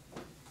disciple?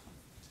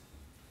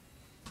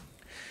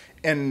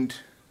 And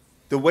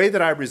the way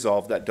that I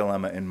resolved that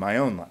dilemma in my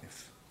own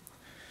life,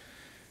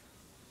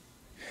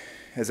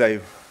 as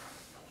I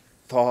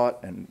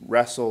thought and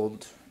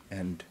wrestled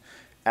and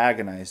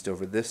agonized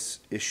over this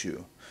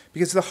issue,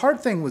 because the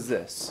hard thing was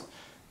this: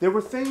 there were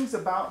things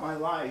about my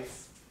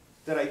life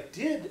that I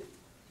did,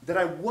 that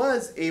I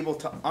was able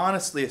to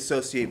honestly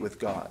associate with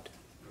God.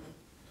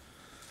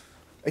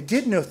 I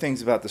did know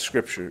things about the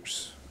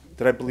scriptures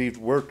that I believed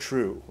were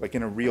true, like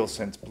in a real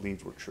sense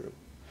believed were true.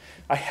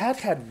 I had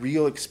had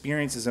real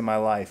experiences in my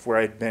life where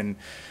I'd been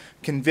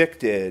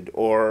convicted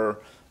or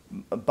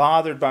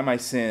bothered by my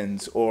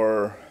sins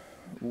or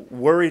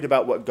worried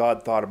about what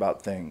God thought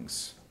about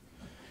things.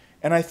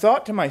 And I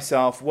thought to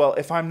myself, well,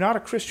 if I'm not a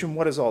Christian,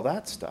 what is all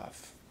that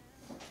stuff?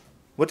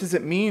 What does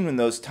it mean in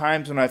those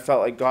times when I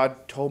felt like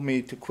God told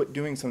me to quit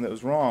doing something that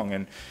was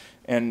wrong?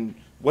 And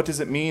what does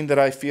it mean that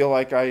I feel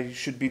like I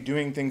should be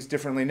doing things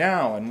differently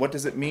now? And what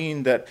does it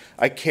mean that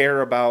I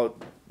care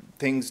about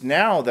things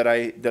now that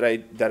I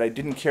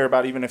didn't care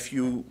about even a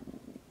few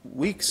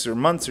weeks or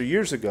months or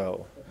years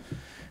ago?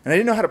 And I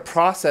didn't know how to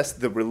process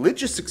the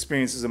religious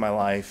experiences of my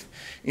life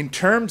in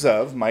terms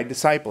of my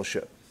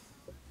discipleship.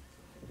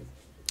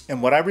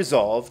 And what I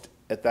resolved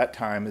at that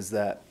time is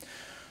that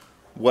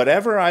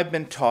whatever I've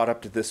been taught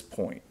up to this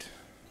point,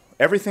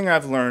 everything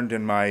I've learned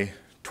in my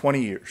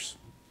 20 years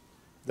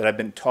that I've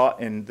been taught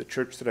in the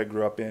church that I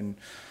grew up in,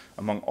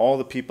 among all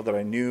the people that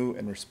I knew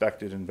and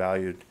respected and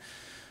valued,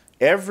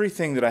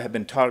 everything that I had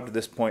been taught up to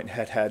this point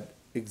had had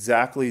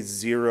exactly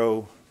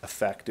zero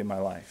effect in my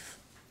life.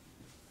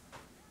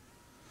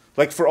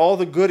 Like, for all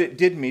the good it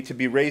did me to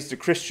be raised a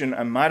Christian,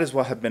 I might as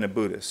well have been a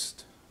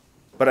Buddhist.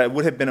 But I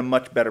would have been a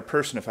much better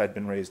person if I'd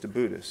been raised a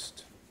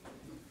Buddhist.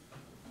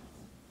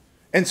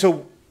 And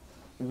so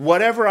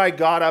whatever I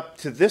got up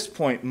to this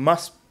point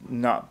must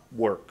not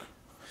work.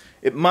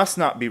 It must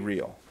not be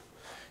real.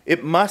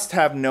 It must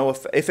have no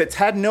effect. If it's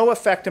had no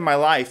effect in my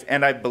life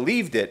and I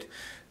believed it,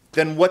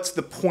 then what's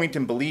the point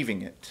in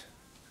believing it?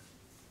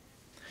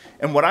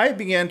 And what I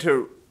began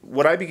to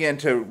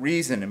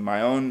reason in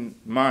my own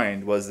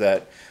mind was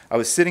that I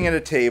was sitting at a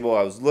table,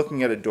 I was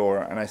looking at a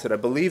door, and I said, I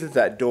believe that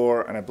that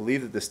door and I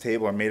believe that this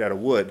table are made out of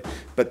wood,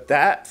 but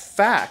that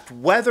fact,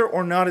 whether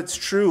or not it's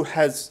true,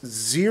 has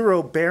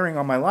zero bearing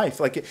on my life.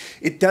 Like,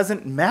 it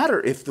doesn't matter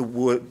if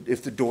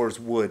the door is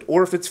wood,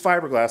 or if it's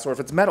fiberglass, or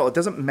if it's metal. It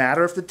doesn't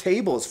matter if the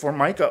table is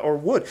formica or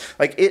wood.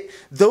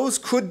 Those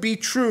could be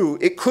true.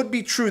 It could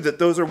be true that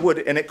those are wood,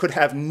 and it could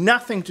have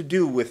nothing to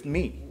do with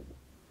me.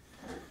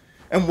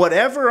 And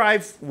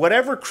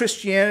whatever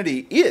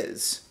Christianity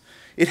is,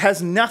 it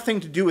has nothing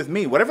to do with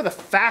me. Whatever the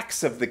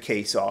facts of the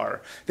case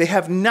are, they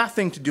have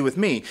nothing to do with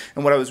me.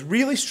 And what I was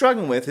really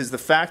struggling with is the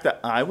fact that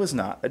I was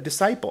not a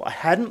disciple. I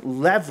hadn't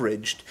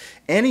leveraged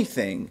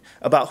anything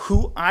about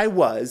who I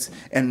was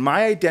and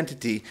my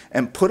identity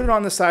and put it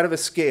on the side of a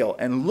scale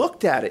and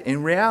looked at it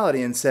in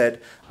reality and said,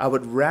 I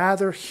would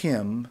rather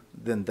him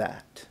than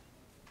that.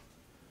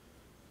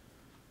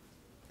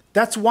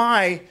 That's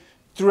why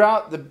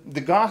throughout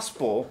the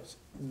gospel,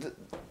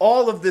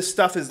 all of this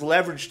stuff is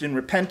leveraged in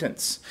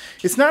repentance.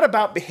 It's not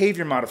about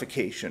behavior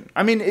modification.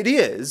 I mean, it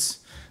is.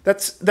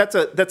 That's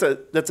an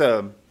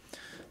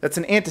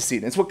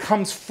antecedent. It's what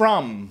comes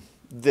from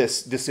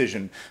this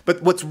decision.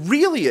 But what's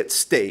really at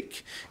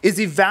stake is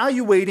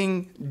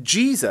evaluating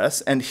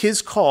Jesus and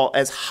his call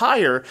as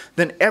higher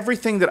than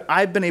everything that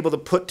I've been able to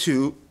put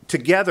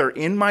together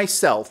in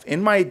myself,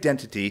 in my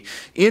identity,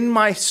 in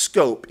my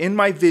scope, in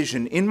my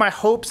vision, in my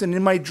hopes and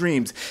in my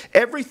dreams.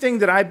 Everything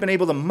that I've been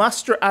able to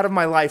muster out of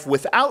my life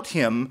without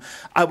him,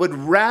 I would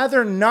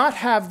rather not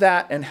have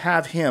that and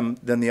have him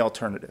than the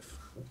alternative.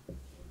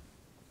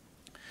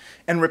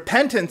 And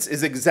repentance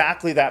is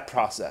exactly that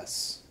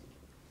process.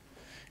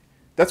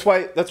 That's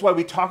why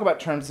we talk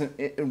about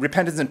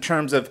repentance in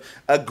terms of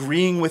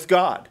agreeing with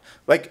God.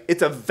 Like,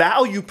 it's a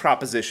value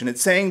proposition.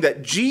 It's saying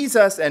that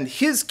Jesus and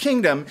his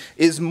kingdom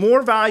is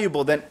more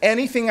valuable than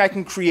anything I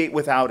can create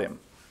without him.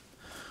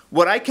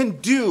 What I can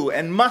do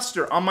and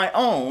muster on my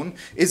own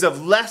is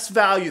of less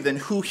value than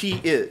who he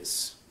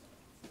is.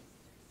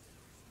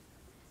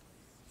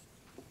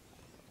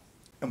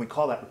 And we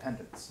call that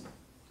repentance.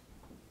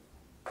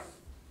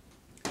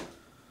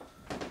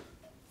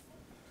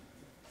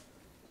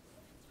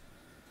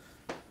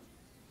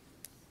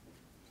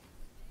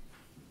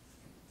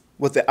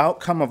 What the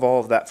outcome of all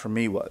of that for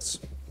me was,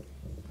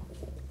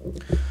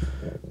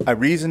 I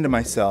reasoned to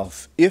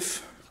myself,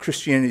 if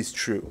Christianity is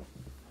true,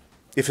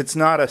 if it's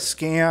not a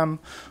scam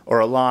or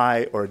a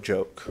lie or a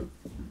joke,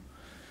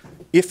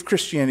 if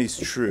Christianity is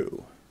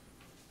true,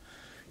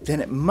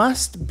 then it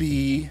must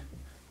be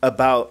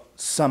about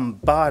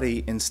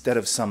somebody instead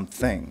of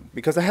something.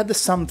 Because I had the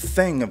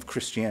something of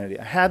Christianity.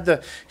 I had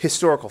the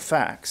historical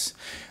facts.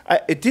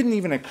 It didn't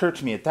even occur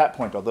to me at that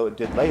point, although it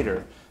did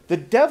later. The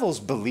devils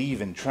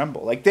believe and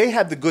tremble. Like, they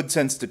had the good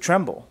sense to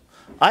tremble.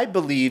 I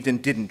believed and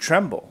didn't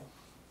tremble.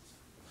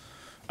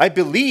 I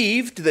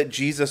believed that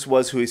Jesus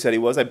was who he said he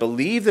was. I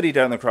believed that he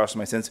died on the cross for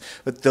my sins.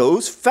 But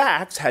those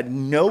facts had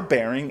no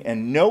bearing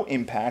and no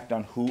impact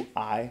on who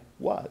I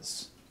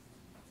was.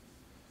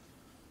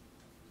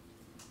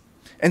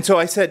 And so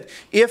I said,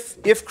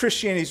 if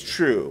Christianity is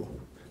true,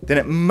 then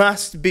it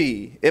must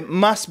be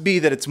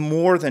that it's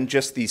more than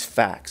just these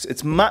facts.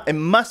 It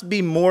must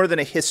be more than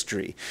a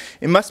history.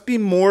 It must be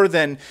more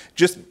than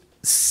just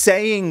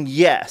saying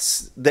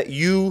yes, that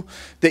you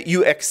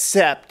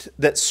accept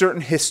that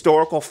certain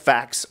historical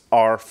facts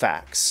are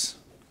facts.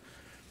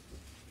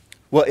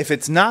 Well, if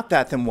it's not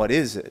that, then what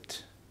is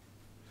it?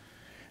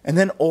 And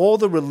then all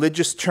the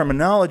religious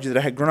terminology that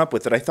I had grown up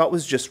with that I thought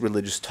was just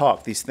religious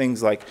talk, these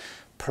things like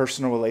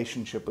personal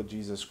relationship with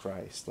Jesus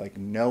Christ, like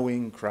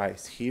knowing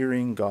Christ,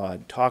 hearing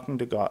God, talking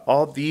to God,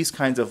 all these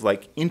kinds of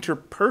like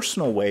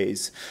interpersonal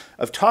ways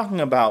of talking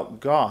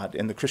about God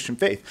in the Christian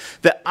faith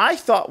that I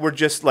thought were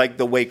just like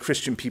the way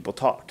Christian people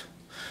talked.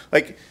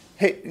 Like,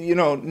 hey,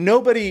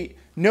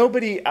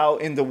 nobody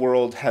out in the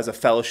world has a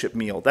fellowship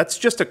meal. That's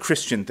just a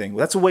Christian thing.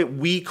 That's the way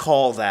we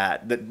call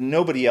that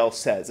nobody else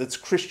says. It's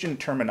Christian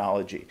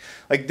terminology.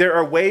 Like, there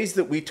are ways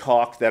that we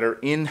talk that are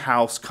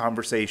in-house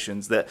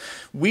conversations that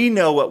we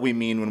know what we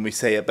mean when we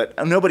say it, but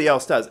nobody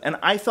else does. And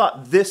I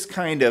thought this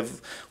kind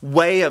of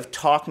way of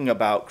talking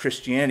about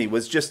Christianity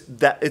was just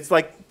that. It's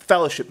like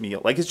fellowship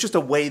meal. Like, it's just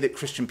a way that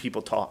Christian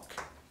people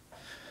talk.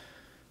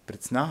 But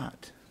it's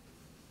not.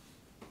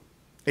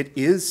 It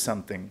is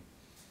something.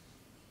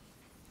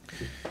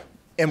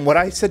 And what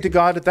I said to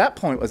God at that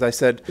point was, I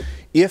said,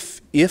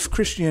 if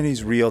Christianity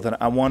is real, then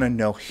I want to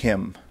know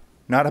him,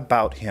 not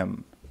about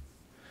him.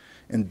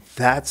 And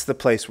that's the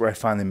place where I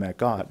finally met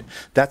God.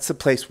 That's the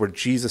place where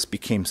Jesus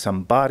became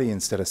somebody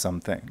instead of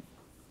something.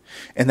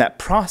 And that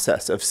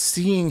process of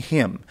seeing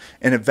him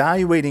and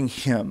evaluating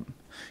him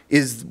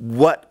is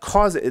what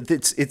caused it.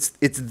 It's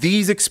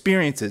these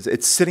experiences.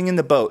 It's sitting in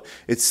the boat.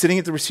 It's sitting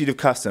at the receipt of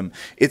custom.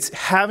 It's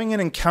having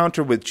an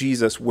encounter with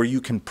Jesus where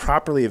you can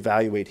properly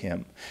evaluate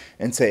him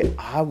and say,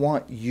 I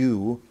want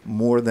you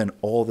more than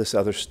all this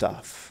other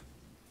stuff.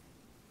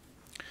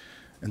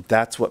 And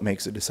that's what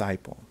makes a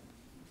disciple.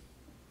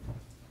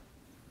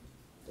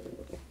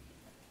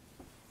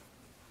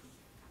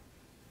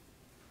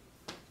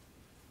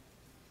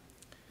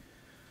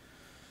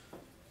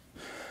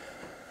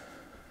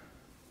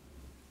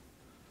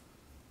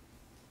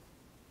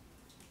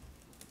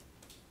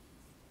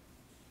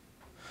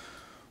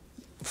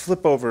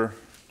 Flip over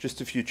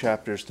just a few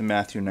chapters to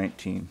Matthew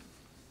 19.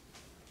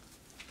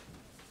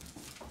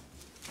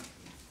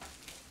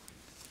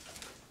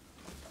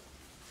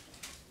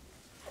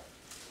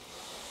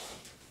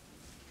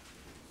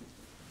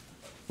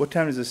 What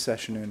time does this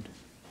session end?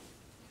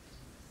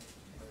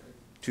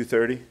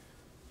 2:30?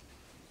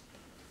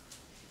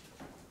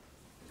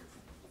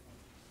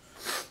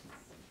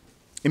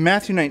 In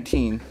Matthew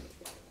 19,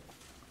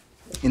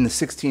 in the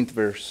 16th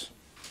verse,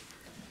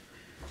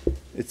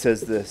 it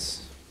says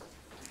this.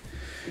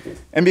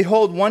 And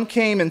behold, one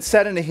came and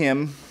said unto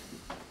him,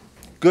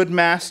 Good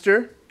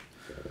master,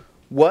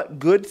 what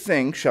good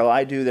thing shall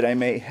I do that I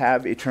may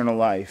have eternal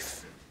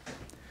life?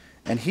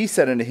 And he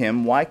said unto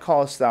him, Why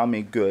callest thou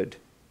me good?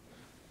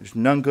 There's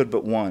none good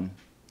but one,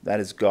 that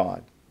is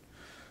God.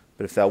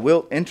 But if thou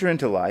wilt enter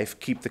into life,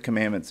 keep the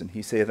commandments. And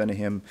he saith unto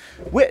him,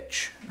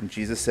 Which? And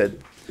Jesus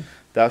said,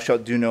 Thou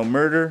shalt do no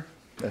murder,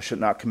 thou shalt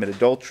not commit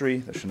adultery,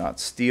 thou shalt not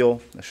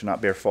steal, thou shalt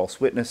not bear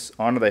false witness,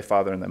 honor thy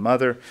father and thy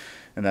mother,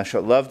 and thou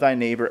shalt love thy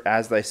neighbor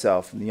as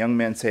thyself. And the young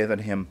man saith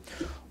unto him,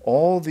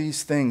 All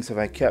these things have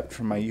I kept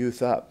from my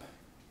youth up.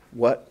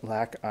 What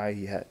lack I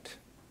yet?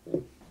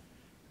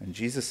 And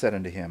Jesus said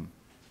unto him,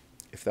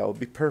 If thou wilt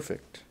be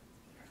perfect,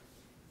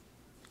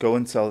 go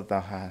and sell that thou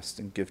hast,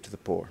 and give to the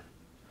poor.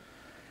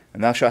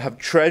 And thou shalt have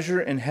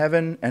treasure in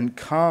heaven, and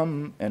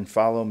come and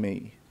follow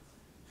me.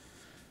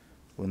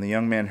 When the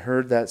young man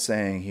heard that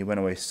saying, he went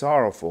away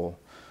sorrowful,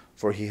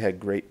 for he had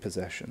great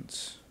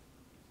possessions.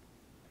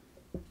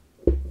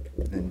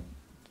 Then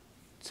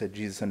said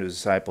Jesus unto his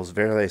disciples,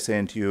 Verily I say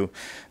unto you,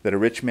 that a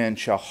rich man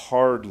shall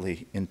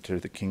hardly enter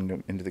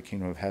into the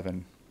kingdom of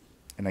heaven.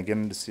 And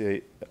again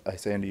I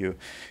say unto you,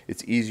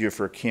 it's easier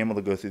for a camel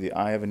to go through the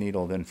eye of a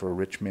needle than for a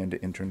rich man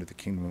to enter into the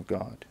kingdom of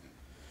God.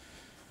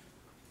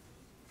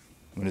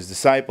 When his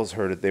disciples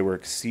heard it, they were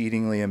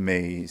exceedingly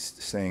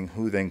amazed, saying,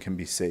 Who then can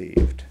be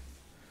saved?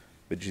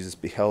 But Jesus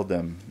beheld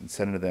them and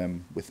said unto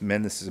them, With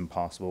men this is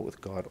impossible,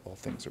 with God all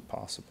things are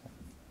possible.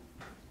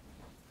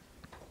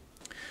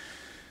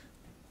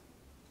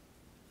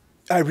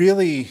 I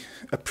really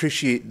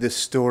appreciate this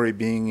story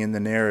being in the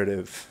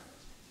narrative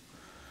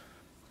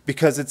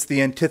because it's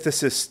the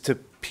antithesis to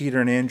Peter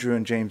and Andrew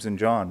and James and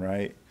John,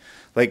 right?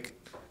 Like,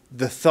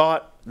 the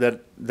thought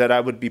that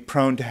I would be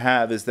prone to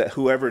have is that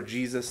whoever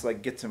Jesus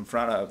like gets in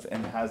front of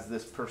and has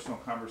this personal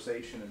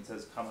conversation and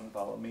says, Come and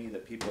follow me,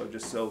 that people are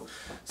just so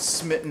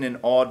smitten and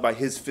awed by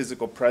his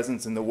physical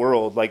presence in the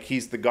world, like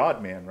he's the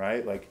God-man,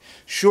 right? Like,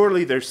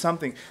 surely there's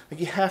something,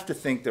 like you have to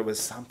think there was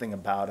something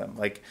about him.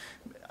 Like,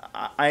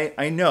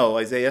 I know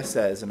Isaiah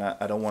says, and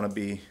I don't want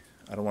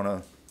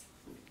to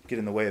get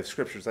in the way of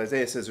scriptures.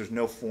 Isaiah says there's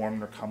no form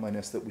nor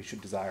comeliness that we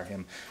should desire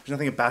him. There's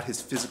nothing about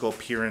his physical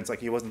appearance, like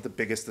he wasn't the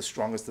biggest, the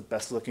strongest, the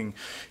best looking.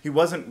 He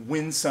wasn't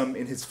winsome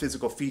in his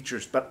physical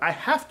features. But I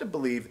have to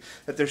believe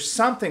that there's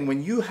something,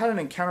 when you had an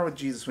encounter with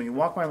Jesus, when you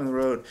walked by him on the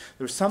road,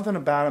 there was something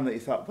about him that you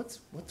thought, what's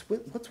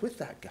with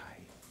that guy?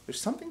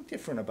 There's something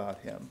different about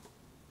him.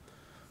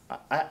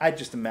 I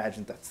just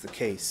imagine that's the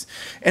case.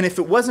 And if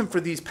it wasn't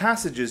for these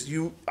passages,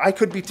 I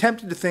could be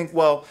tempted to think,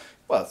 well,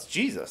 it's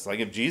Jesus. Like,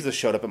 if Jesus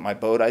showed up at my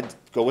boat, I'd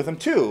go with him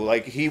too.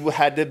 Like, he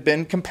had to have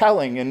been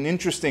compelling and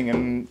interesting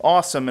and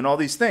awesome and all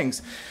these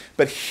things.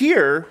 But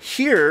here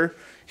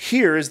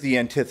is the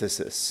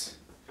antithesis.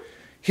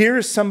 Here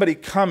is somebody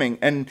coming,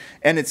 and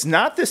it's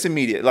not this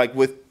immediate. Like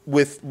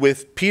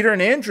with Peter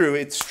and Andrew,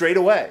 it's straight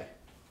away.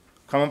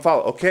 Come and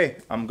follow. Okay,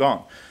 I'm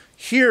gone.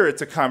 Here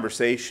it's a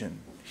conversation.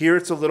 Here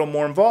it's a little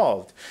more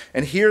involved.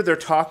 And here they're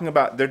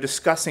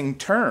discussing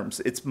terms.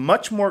 It's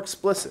much more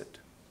explicit.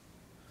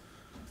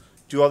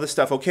 Do all this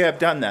stuff. Okay, I've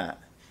done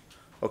that.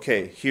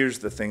 Okay, here's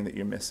the thing that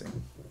you're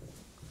missing.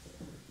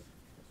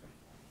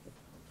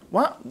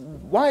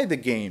 Why the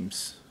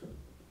games?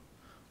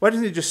 Why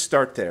doesn't he just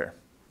start there?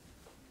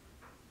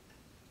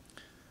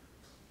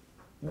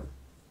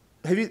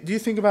 Do you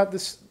think about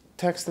this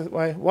text that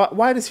way?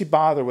 Why does he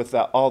bother with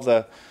all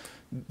the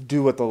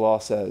do what the law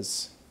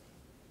says?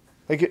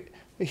 Like,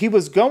 he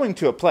was going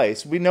to a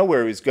place. We know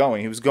where he was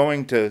going. He was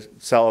going to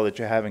sell all that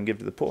you have and give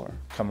to the poor.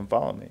 Come and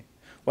follow me.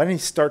 Why didn't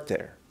he start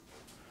there?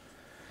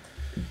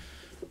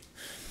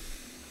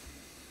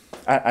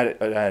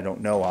 I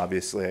don't know,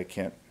 obviously. I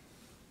can't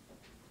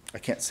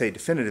say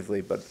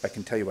definitively, but I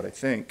can tell you what I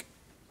think.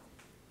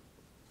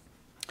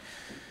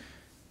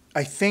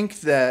 I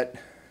think that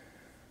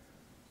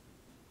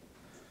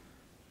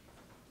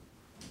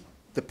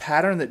the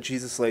pattern that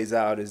Jesus lays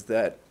out is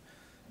that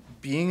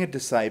being a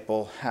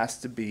disciple has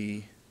to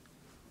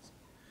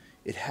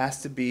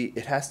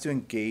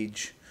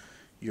engage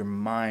your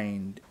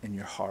mind and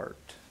your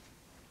heart.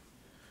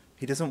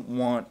 He doesn't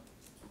want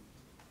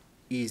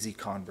easy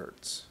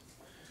converts.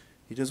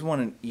 He doesn't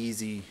want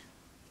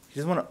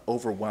to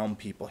overwhelm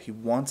people. He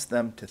wants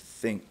them to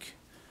think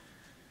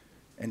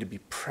and to be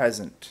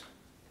present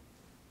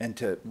and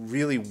to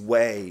really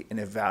weigh and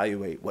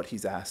evaluate what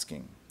he's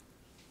asking.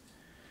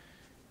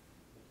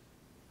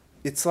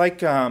 It's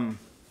like a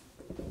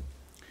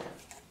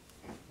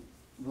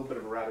little bit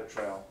of a rabbit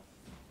trail.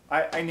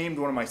 I named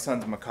one of my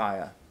sons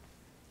Micaiah.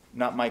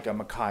 Not Micah,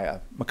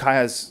 Micaiah.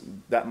 Micaiah's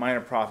that minor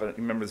prophet.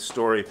 You remember the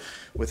story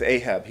with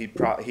Ahab.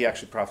 He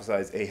actually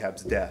prophesied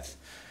Ahab's death.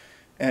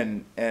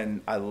 And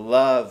I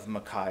love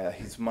Micaiah.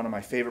 He's one of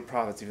my favorite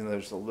prophets, even though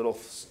there's a little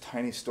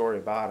tiny story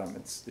about him.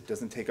 It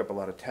doesn't take up a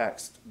lot of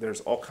text.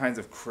 There's all kinds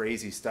of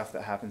crazy stuff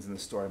that happens in the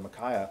story of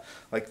Micaiah.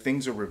 Like,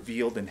 things are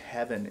revealed in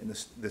heaven in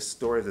this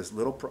story of this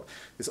little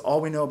this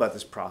all we know about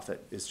this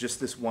prophet is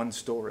just this one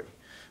story.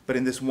 But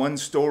in this one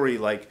story,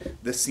 like,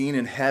 the scene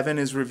in heaven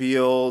is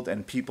revealed,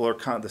 and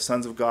the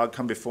sons of God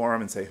come before him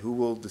and say, "Who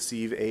will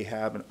deceive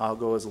Ahab? And I'll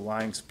go as a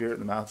lying spirit in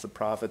the mouth of the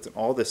prophets." And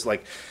all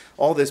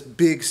this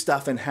big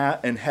stuff in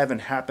heaven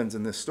happens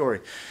in this story.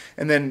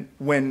 And then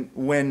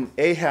when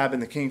Ahab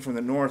and the king from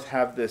the north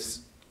have this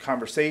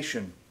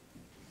conversation,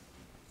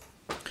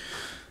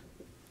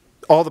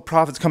 all the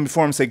prophets come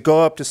before him and say,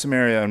 "Go up to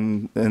Samaria."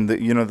 And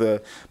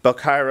the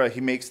Balkira,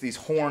 he makes these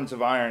horns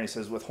of iron. He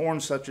says, "With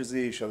horns such as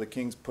these shall the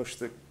kings push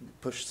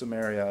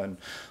Samaria," and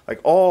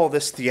like all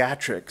this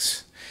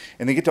theatrics.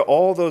 And they get to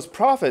all those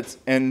prophets,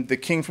 and the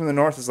king from the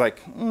north is like,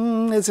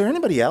 "Is there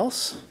anybody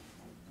else?"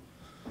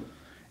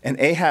 And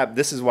Ahab,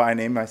 this is why I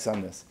named my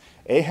son this.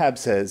 Ahab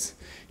says,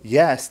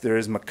 "Yes, there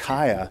is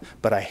Micaiah,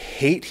 but I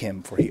hate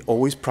him, for he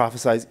always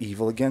prophesies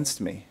evil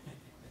against me."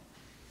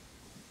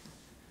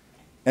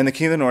 And the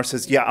king of the north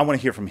says, "Yeah, I want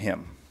to hear from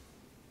him."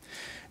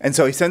 And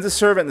so he sends a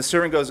servant, and the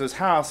servant goes to his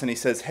house, and he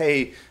says,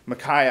 "Hey,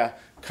 Micaiah,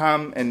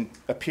 come and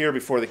appear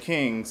before the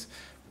kings.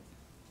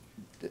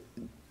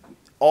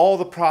 All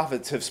the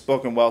prophets have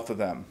spoken well to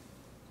them."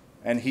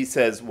 And he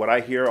says, "What I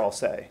hear, I'll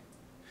say."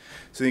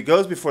 So he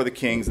goes before the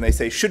kings, and they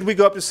say, "Should we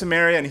go up to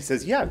Samaria?" And he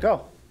says, "Yeah,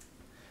 go."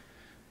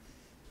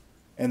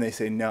 And they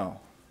say, "No,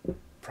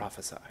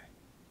 prophesy."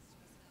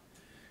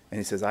 And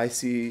he says, "I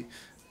see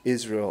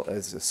Israel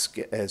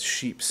as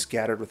sheep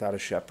scattered without a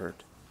shepherd."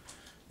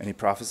 And he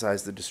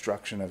prophesies the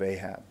destruction of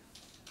Ahab.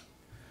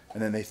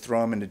 And then they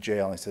throw him into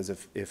jail. And he says,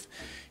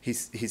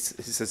 he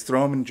says,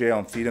 "Throw him in jail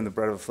and feed him the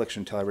bread of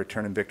affliction until I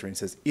return in victory." And he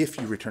says, "If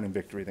you return in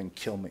victory, then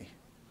kill me."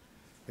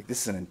 Like,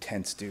 this is an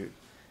intense dude.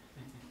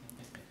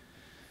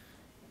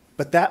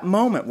 But that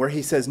moment where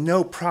he says,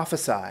 "No,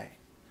 prophesy,"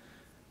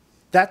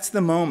 that's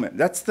the moment.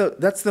 That's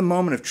the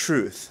moment of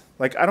truth.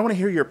 Like, I don't want to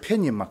hear your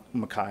opinion,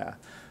 Micaiah.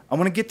 I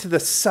want to get to the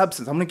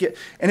substance.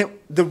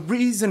 The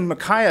reason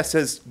Micaiah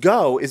says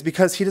go is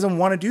because he doesn't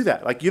want to do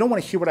that. Like, you don't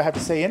want to hear what I have to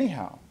say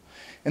anyhow.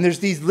 And there's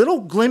these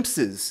little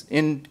glimpses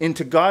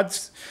into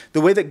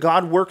the way that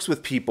God works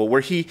with people,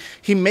 where he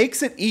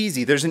makes it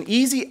easy. There's an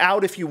easy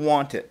out if you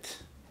want it.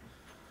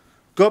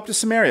 Go up to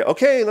Samaria.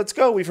 Okay, let's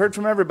go. We've heard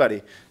from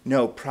everybody.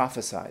 No,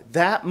 prophesy.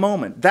 That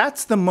moment,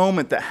 that's the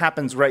moment that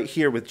happens right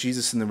here with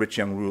Jesus and the rich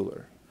young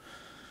ruler.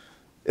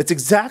 It's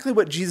exactly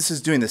what Jesus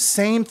is doing, the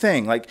same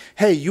thing. Like,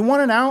 hey, you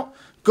want an out?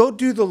 Go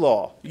do the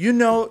law. You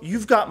know,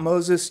 you've got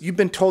Moses. You've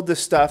been told this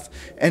stuff.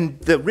 And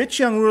the rich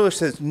young ruler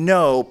says,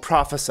 no,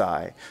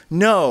 prophesy.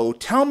 No,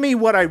 tell me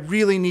what I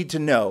really need to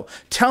know.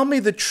 Tell me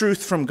the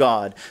truth from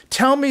God.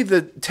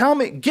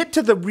 Get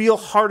to the real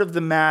heart of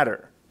the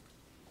matter.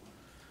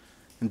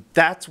 And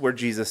that's where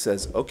Jesus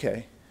says,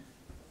 okay,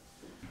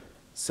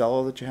 sell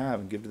all that you have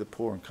and give to the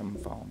poor and come and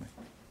follow me.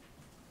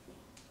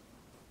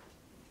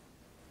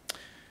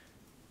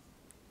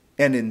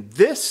 And in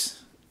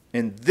this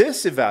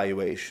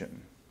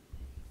evaluation,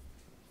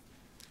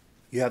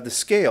 you have the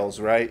scales,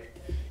 right?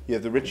 You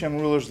have the rich young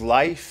ruler's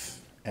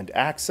life and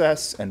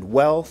access and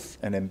wealth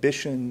and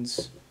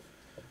ambitions.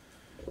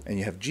 And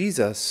you have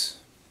Jesus,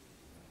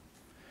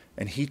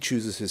 and he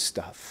chooses his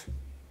stuff.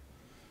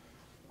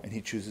 And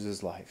he chooses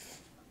his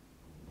life.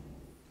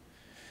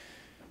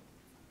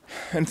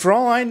 And for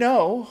all I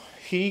know,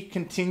 he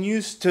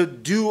continues to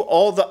do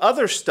all the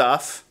other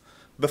stuff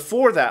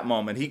before that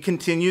moment. He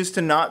continues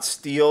to not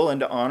steal and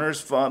to honor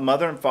his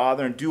mother and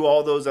father and do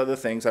all those other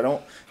things. I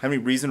don't have any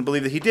reason to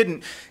believe that he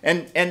didn't.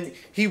 And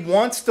he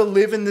wants to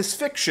live in this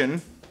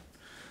fiction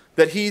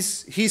that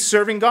he's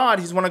serving God.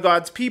 He's one of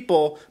God's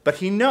people, but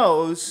he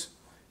knows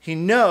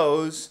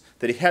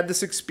that he had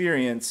this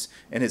experience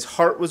and his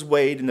heart was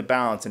weighed in the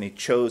balance and he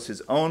chose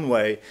his own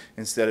way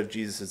instead of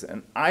Jesus's.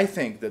 And I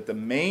think that the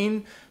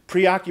main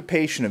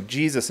preoccupation of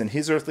Jesus in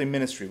his earthly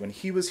ministry, when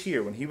he was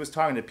here, when he was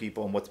talking to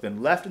people, and what's been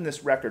left in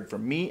this record for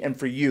me and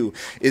for you,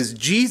 is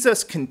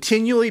Jesus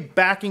continually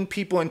backing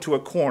people into a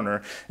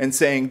corner and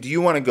saying, do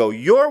you want to go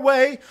your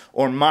way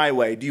or my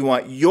way? Do you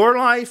want your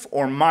life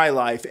or my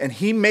life? And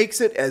he makes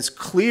it as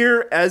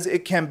clear as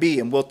it can be.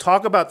 And we'll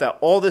talk about that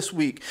all this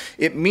week.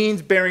 It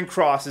means bearing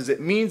crosses.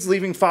 It means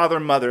leaving father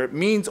and mother. It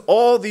means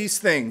all these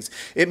things.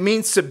 It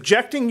means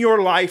subjecting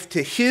your life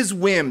to his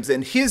whims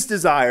and his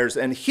desires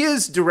and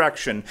his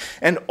direction.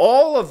 And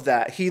all of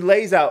that he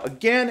lays out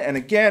again and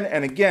again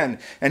and again.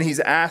 And he's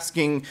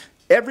asking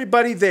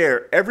everybody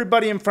there,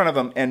 everybody in front of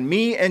him, and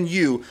me and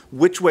you,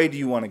 which way do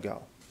you want to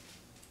go?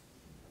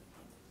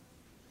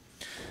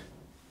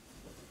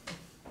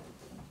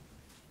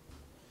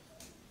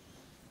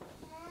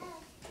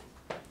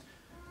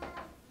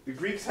 The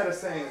Greeks had a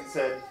saying that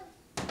said,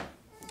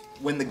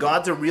 when the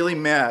gods are really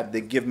mad,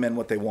 they give men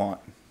what they want.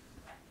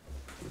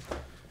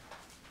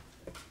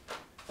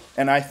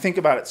 And I think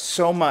about it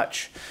so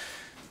much.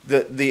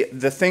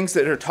 The things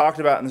that are talked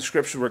about in the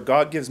scripture where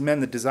God gives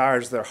men the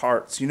desires of their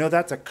hearts, you know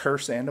that's a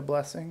curse and a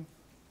blessing.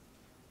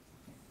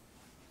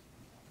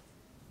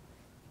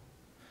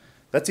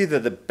 That's either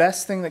the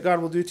best thing that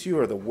God will do to you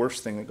or the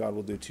worst thing that God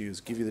will do to you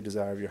is give you the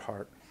desire of your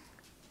heart.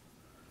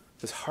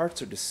 Because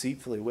hearts are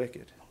deceitfully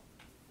wicked.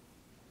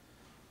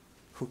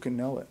 Who can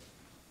know it?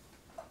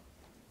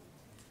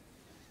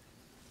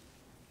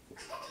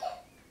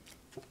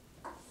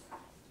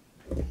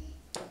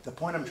 The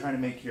point I'm trying to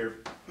make here,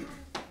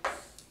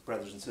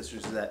 brothers and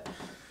sisters, is that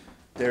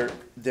there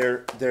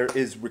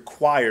is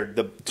required,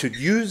 to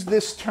use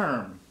this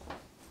term,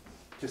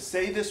 to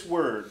say this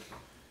word,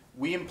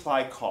 we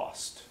imply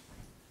cost.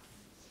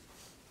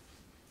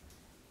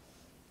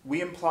 We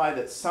imply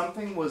that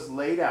something was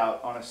laid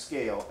out on a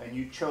scale and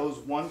you chose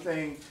one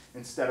thing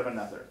instead of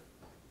another.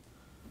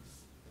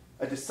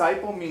 A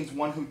disciple means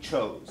one who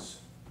chose.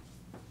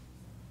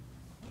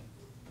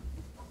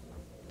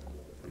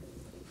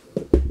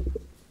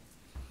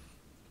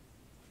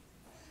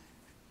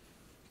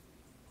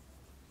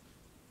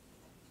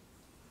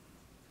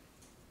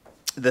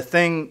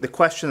 The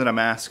question that I'm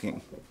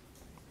asking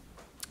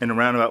in a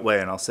roundabout way,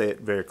 and I'll say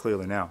it very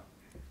clearly now.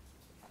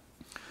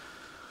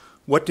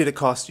 What did it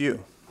cost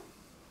you?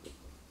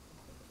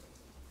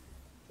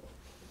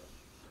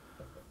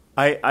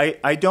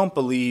 I don't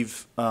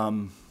believe,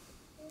 I'm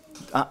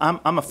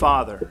a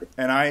father,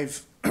 and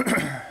I've,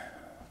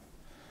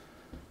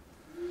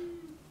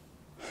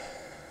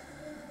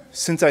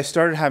 since I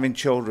started having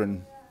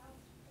children,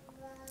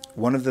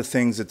 one of the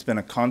things that's been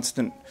a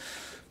constant,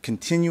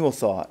 continual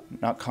thought,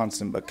 not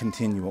constant, but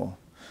continual,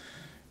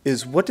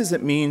 is what does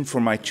it mean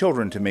for my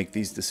children to make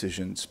these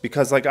decisions?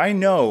 Because I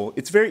know,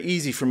 it's very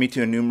easy for me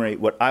to enumerate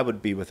what I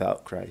would be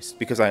without Christ,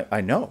 because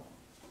I know.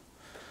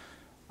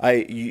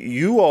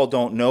 You all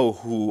don't know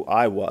who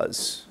I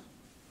was.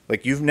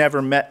 You've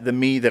never met the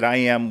me that I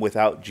am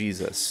without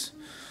Jesus.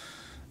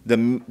 The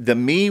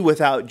me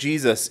without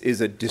Jesus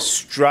is a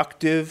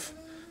destructive,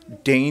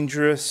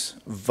 dangerous,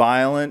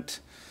 violent,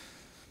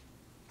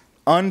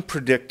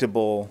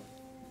 unpredictable,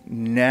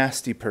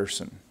 nasty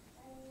person.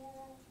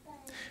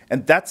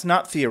 And that's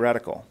not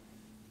theoretical.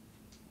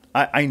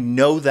 I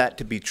know that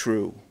to be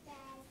true.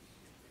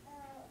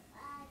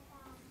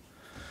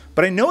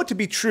 But I know it to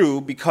be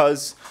true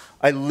because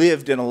I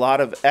lived in a lot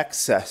of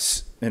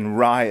excess and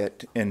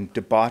riot and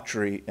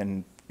debauchery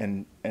and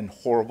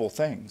horrible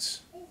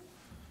things.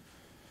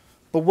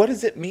 But what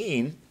does it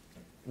mean?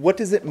 What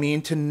does it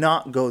mean to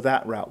not go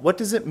that route? What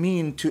does it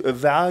mean to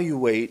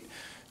evaluate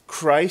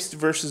Christ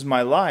versus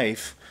my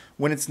life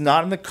when it's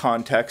not in the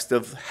context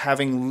of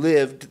having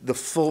lived the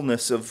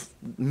fullness of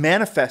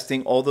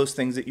manifesting all those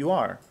things that you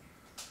are?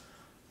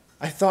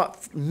 I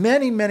thought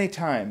many, many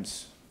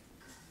times,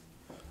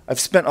 I've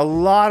spent a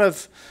lot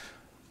of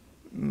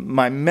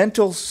my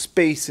mental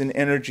space and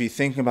energy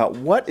thinking about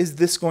what is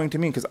this going to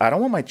mean? Because I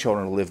don't want my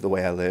children to live the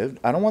way I lived.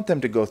 I don't want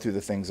them to go through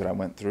the things that I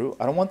went through.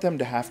 I don't want them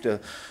to have to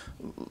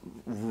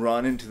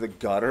run into the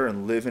gutter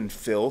and live in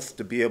filth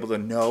to be able to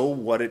know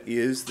what it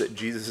is that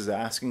Jesus is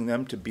asking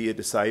them to be a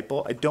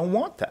disciple. I don't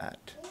want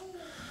that.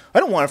 I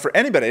don't want it for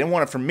anybody. I didn't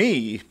want it for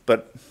me,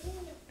 but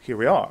here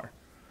we are.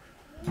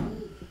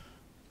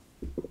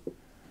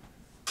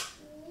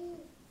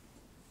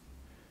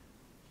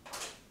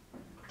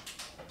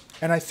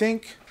 And I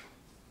think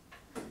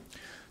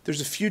there's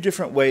a few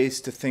different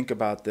ways to think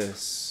about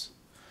this.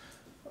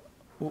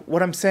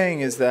 What I'm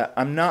saying is that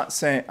I'm not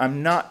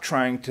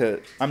trying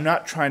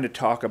to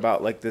talk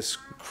about like this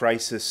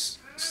crisis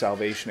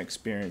salvation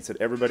experience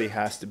that everybody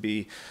has to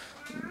be,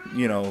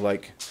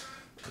 like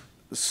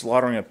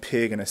slaughtering a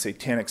pig in a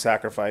satanic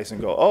sacrifice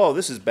and go, oh,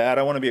 this is bad,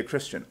 I want to be a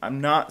Christian.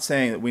 I'm not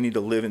saying that we need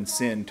to live in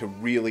sin to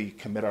really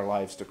commit our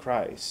lives to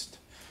Christ.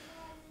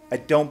 I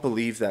don't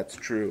believe that's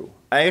true.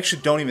 I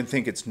actually don't even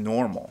think it's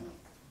normal.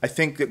 I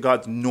think that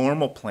God's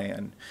normal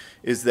plan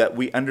is that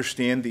we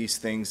understand these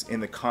things in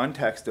the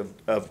context of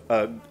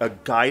a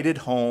guided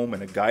home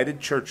and a guided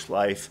church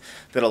life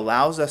that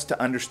allows us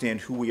to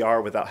understand who we are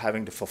without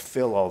having to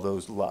fulfill all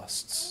those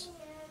lusts.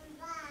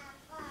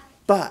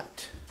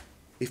 But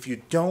if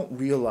you don't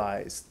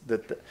realize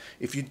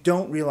if you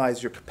don't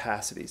realize your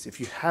capacities, if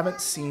you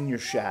haven't seen your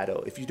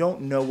shadow, if you don't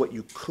know what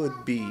you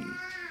could be,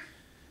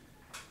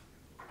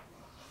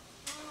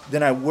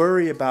 then I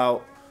worry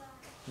about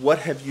what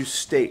have you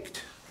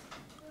staked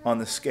on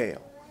the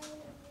scale.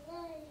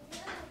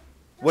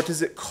 What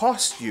does it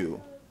cost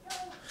you?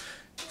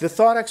 The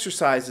thought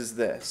exercise is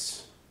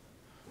this.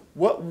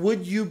 What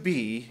would you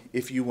be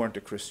if you weren't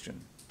a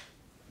Christian?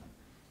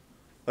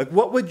 Like,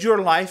 what would your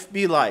life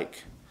be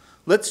like?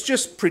 Let's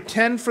just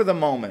pretend for the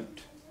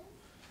moment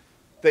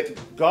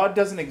that God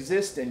doesn't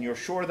exist and you're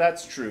sure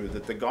that's true,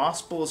 that the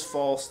gospel is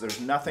false, there's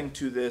nothing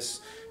to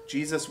this,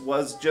 Jesus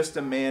was just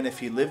a man if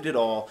he lived at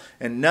all,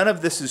 and none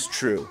of this is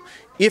true.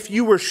 If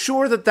you were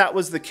sure that that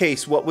was the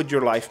case, what would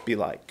your life be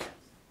like?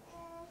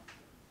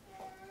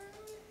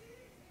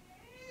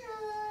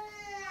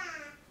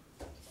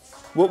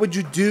 What would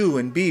you do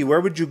and be? Where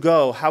would you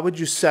go? How would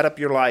you set up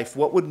your life?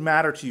 What would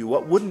matter to you?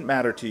 What wouldn't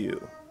matter to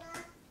you?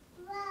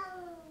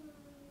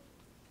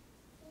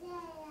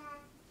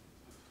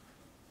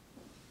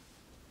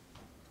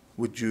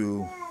 Would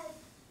you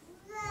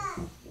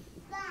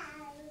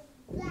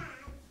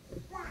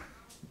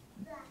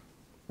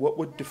what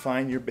would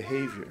define your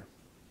behavior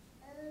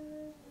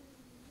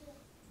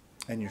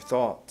and your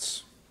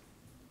thoughts?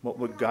 What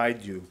would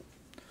guide you?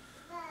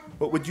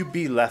 What would you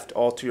be left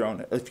all to your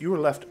own? If you were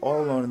left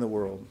all alone in the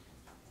world,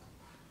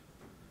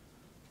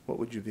 what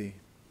would you be?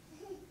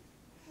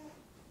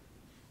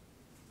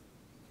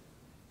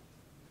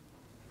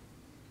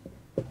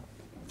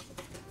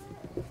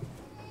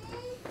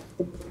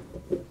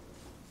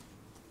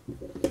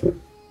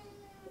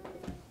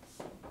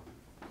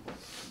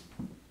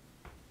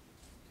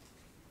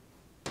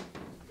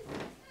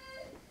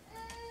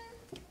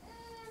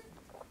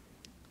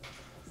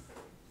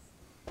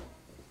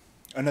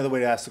 Another way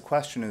to ask the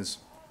question is,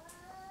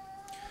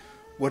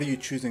 what are you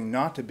choosing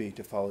not to be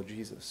to follow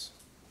Jesus?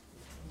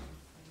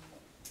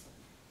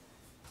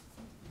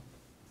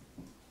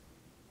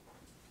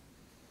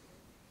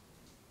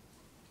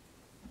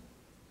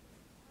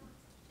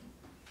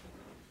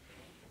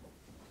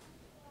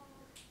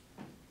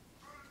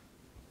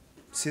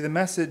 See, the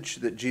message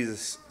that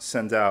Jesus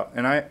sends out,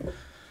 and I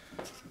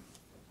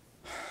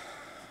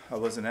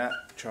wasn't at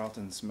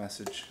Charlton's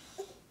message.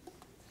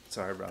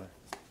 Sorry, brother.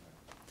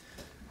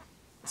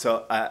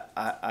 So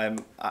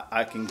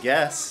I can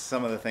guess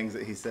some of the things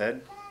that he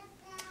said,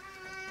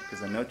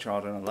 because I know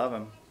Charlton, I love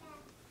him.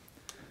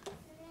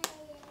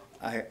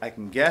 I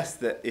can guess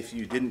that if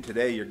you didn't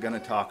today, you're going to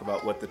talk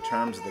about what the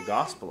terms of the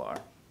gospel are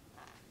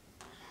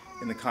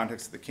in the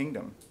context of the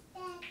kingdom.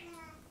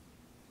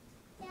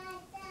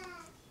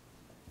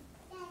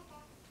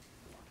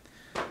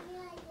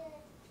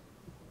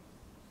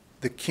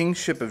 The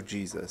kingship of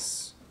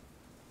Jesus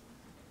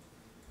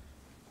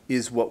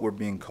is what we're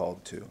being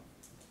called to.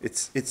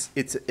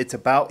 It's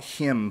about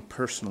him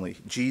personally,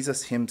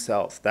 Jesus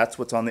himself. That's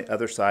what's on the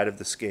other side of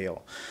the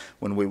scale.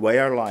 When we weigh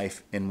our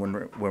life and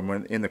when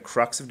we're in the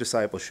crux of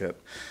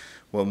discipleship,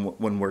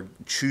 when we're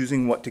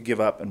choosing what to give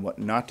up and what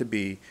not to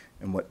be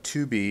and what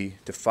to be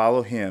to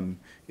follow him,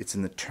 it's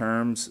in the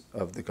terms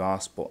of the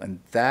gospel.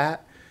 And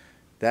that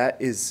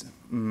is...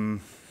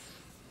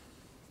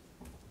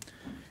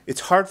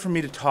 It's hard for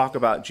me to talk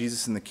about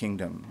Jesus in the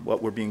kingdom,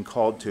 what we're being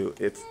called to,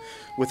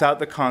 without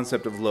the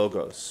concept of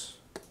logos.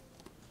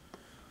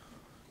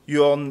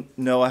 You all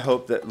know, I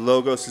hope, that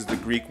logos is the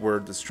Greek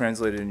word that's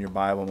translated in your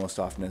Bible most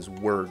often as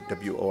word,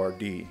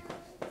 W-O-R-D.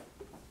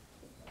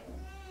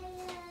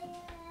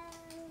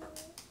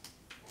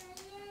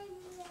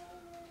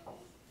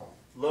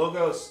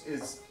 Logos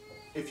is,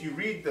 if you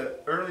read the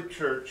early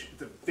church,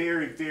 it's a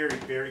very, very,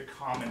 very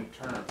common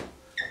term.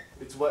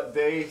 It's what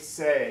they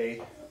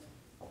say.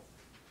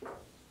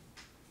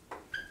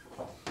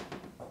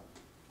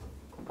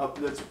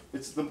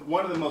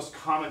 One of the most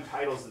common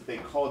titles that they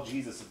call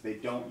Jesus if they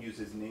don't use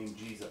his name,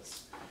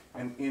 Jesus.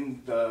 And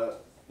in the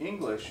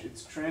English,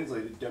 it's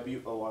translated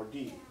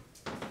W-O-R-D.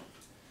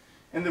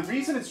 And the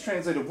reason it's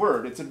translated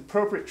word, it's an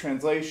appropriate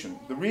translation.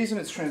 The reason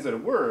it's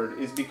translated word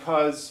is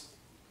because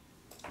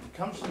it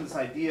comes from this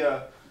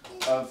idea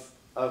of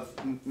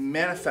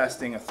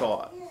manifesting a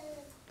thought.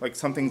 Like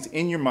something's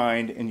in your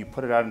mind and you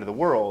put it out into the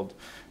world,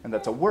 and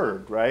that's a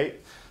word, right?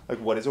 Like,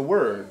 what is a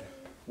word?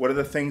 What are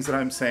the things that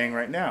I'm saying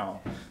right now?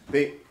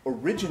 They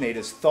originate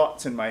as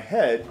thoughts in my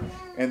head,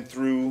 and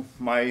through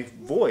my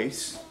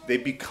voice, they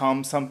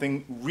become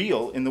something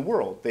real in the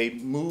world. They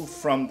move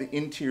from the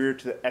interior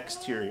to the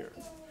exterior.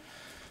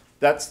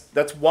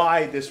 That's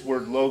why this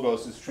word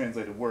logos is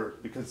translated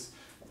word, because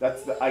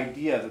that's the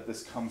idea that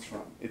this comes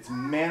from. It's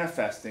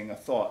manifesting a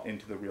thought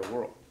into the real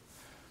world.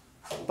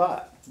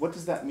 But what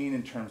does that mean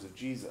in terms of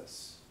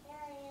Jesus?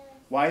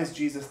 Why is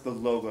Jesus the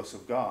logos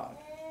of God?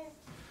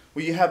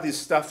 Well, you have this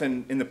stuff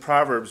in the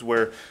Proverbs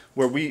where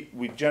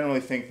we generally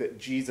think that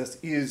Jesus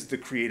is the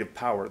creative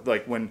power.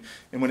 Like when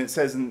it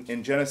says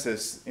in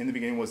Genesis, in the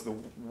beginning was the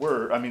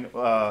Word,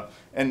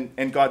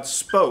 and God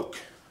spoke.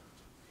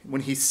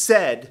 When he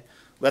said,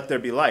 let there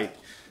be light,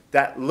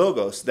 that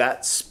logos,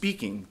 that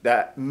speaking,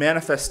 that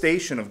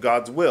manifestation of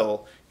God's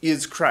will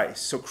is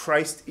Christ. So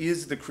Christ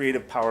is the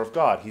creative power of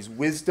God. He's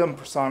wisdom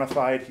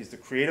personified. He's the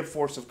creative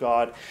force of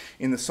God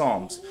in the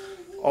Psalms.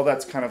 All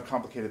that's kind of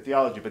complicated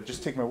theology, but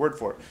just take my word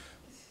for it.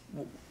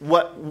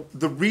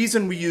 The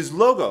reason we use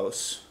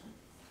logos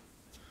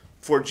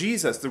for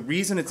Jesus, the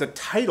reason it's a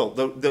title,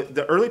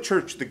 the early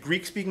church, the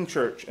Greek-speaking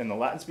church and the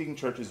Latin-speaking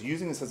church is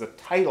using this as a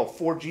title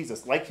for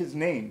Jesus, like his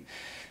name,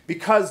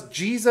 because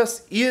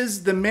Jesus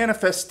is the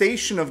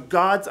manifestation of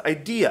God's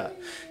idea.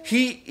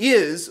 He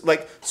is,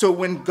 so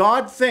when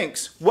God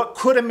thinks, what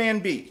could a man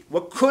be?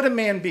 What could a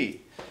man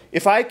be?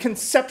 If I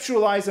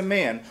conceptualize a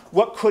man,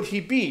 what could he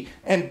be?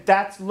 And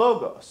that's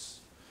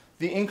logos.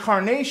 The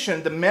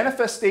incarnation, the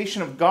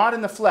manifestation of God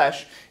in the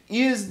flesh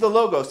is the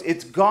logos.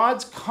 It's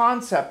God's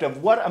concept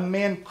of what a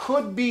man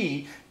could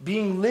be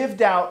being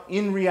lived out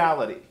in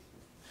reality.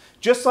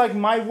 Just like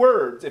my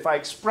words, if I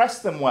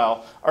express them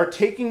well, are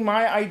taking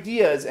my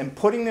ideas and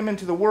putting them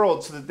into the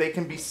world so that they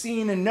can be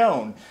seen and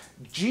known.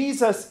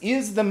 Jesus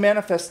is the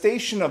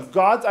manifestation of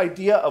God's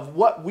idea of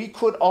what we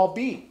could all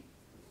be.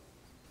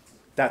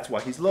 That's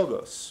why he's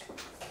logos.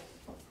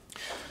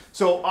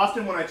 So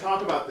often when I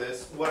talk about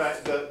this,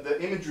 the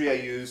imagery I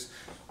use,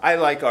 I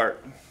like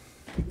art.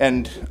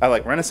 And I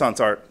like Renaissance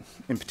art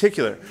in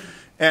particular.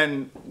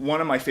 And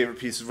one of my favorite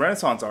pieces of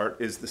Renaissance art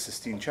is the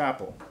Sistine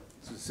Chapel.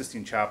 So the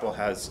Sistine Chapel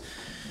has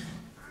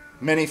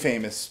many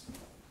famous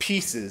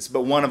pieces,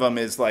 but one of them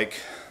is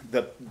like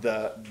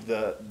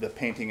the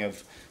painting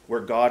of where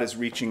God is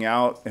reaching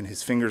out and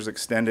his fingers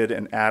extended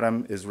and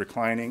Adam is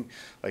reclining,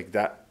 like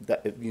that.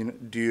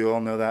 Do you all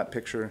know that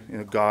picture?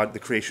 God, the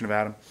creation of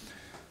Adam.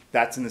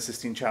 That's in the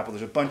Sistine Chapel.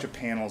 There's a bunch of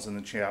panels in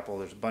the chapel.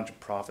 There's a bunch of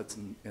prophets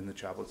in the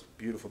chapel. It's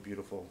beautiful,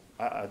 beautiful.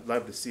 I'd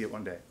love to see it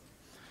one day,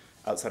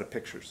 outside of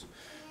pictures.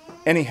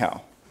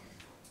 Anyhow,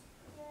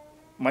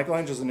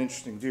 Michelangelo's an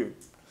interesting dude.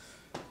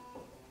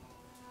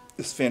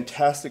 This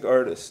fantastic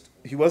artist.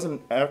 He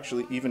wasn't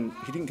actually he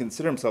didn't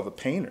consider himself a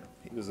painter.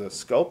 He was a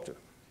sculptor.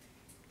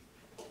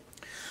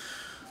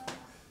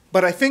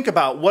 But I think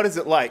about what is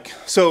it like.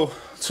 So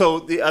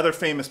the other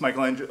famous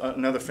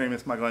another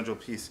famous Michelangelo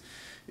piece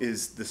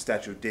is the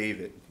statue of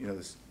David.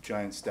 This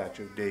giant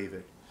statue of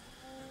David.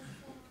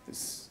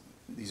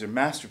 These are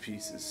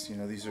masterpieces.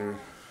 These are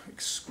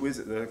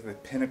exquisite. They're like the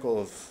pinnacle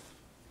of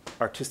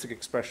artistic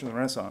expression of the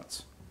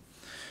Renaissance.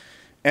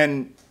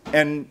 And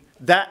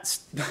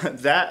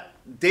that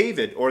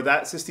David or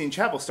that Sistine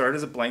Chapel started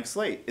as a blank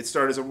slate. It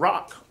started as a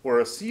rock or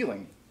a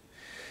ceiling.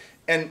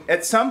 And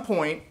at some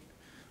point,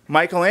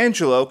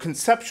 Michelangelo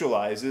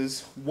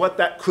conceptualizes what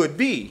that could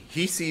be.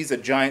 He sees a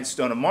giant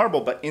stone of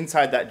marble, but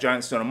inside that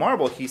giant stone of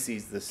marble, he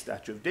sees the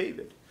statue of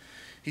David.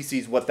 He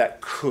sees what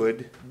that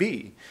could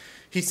be.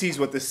 He sees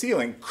what the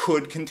ceiling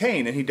could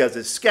contain, and he does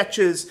his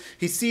sketches.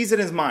 He sees it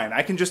in his mind.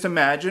 I can just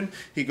imagine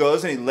he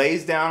goes and he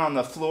lays down on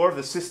the floor of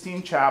the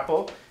Sistine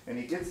Chapel, and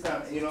he gets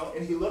down,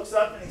 and he looks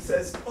up and he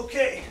says,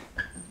 okay,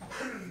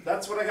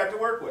 that's what I got to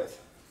work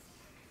with.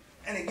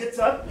 And he gets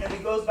up and he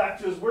goes back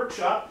to his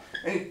workshop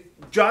and he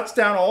jots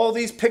down all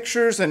these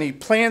pictures and he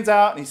plans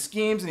out and he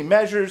schemes and he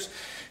measures,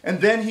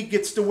 and then he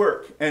gets to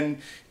work. And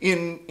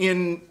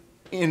in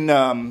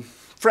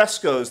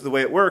frescoes, the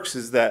way it works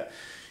is that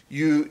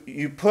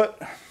you put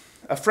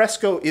a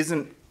fresco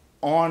isn't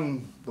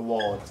on the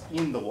wall, it's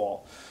in the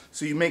wall.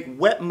 So you make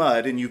wet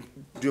mud and you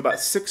do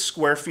about 6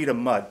 square feet of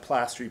mud,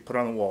 plaster you put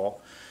on the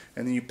wall,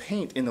 and then you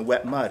paint in the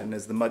wet mud. And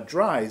as the mud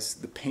dries,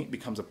 the paint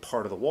becomes a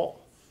part of the wall.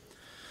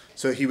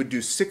 So he would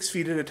do 6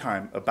 feet at a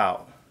time,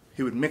 about.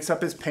 He would mix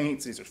up his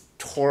paints. These are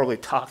totally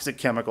toxic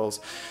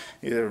chemicals.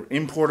 They're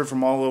imported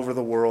from all over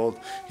the world.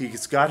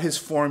 He's got his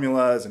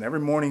formulas, and every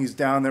morning he's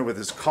down there with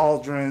his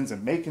cauldrons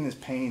and making his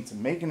paints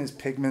and making his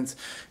pigments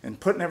and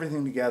putting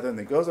everything together. And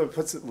he goes up,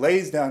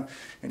 lays down,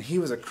 and he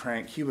was a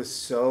crank. He was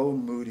so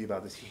moody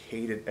about this. He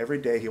hated every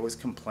day. He always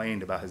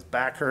complained about his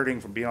back hurting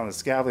from being on the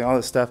scaffolding, all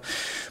this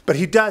stuff. But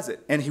he does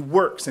it, and he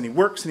works, and he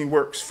works, and he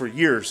works for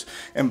years.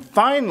 And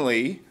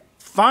finally,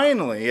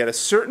 at a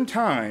certain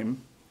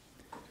time,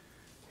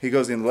 he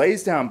goes and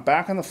lays down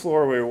back on the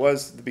floor where he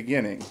was at the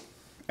beginning,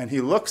 and he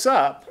looks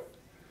up,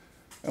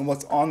 and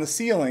what's on the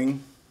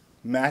ceiling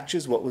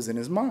matches what was in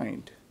his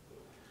mind.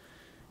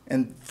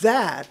 And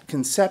that,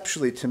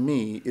 conceptually to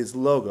me, is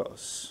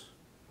logos.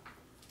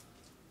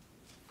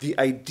 The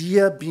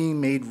idea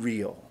being made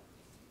real.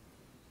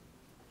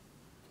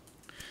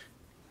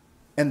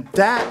 And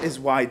that is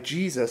why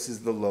Jesus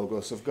is the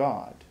logos of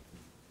God.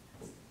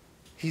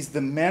 He's the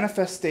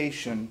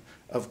manifestation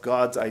of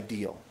God's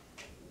ideal.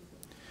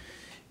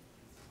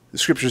 The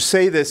scriptures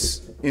say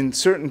this in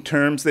certain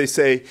terms. They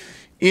say,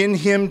 in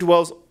him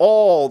dwells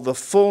all the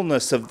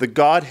fullness of the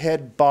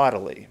Godhead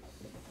bodily.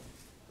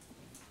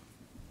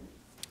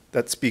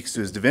 That speaks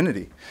to his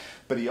divinity.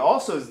 But he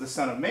also is the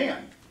Son of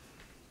Man.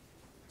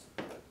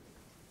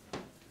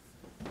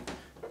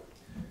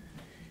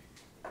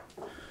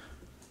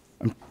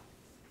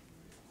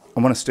 I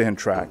want to stay on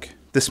track.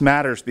 This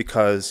matters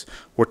because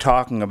we're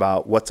talking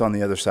about what's on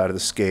the other side of the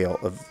scale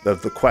of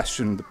the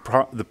question,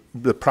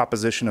 the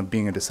proposition of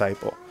being a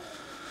disciple.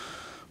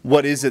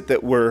 What is it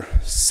that we're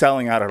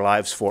selling out our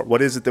lives for?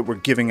 What is it that we're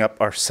giving up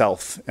our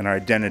self and our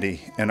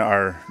identity and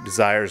our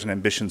desires and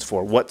ambitions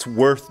for? What's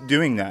worth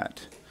doing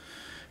that?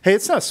 Hey,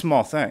 it's not a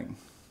small thing.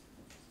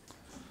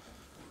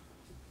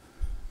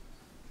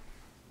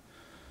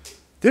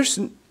 There's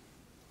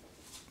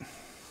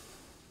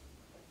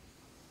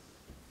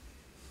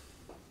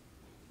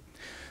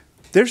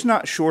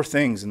not sure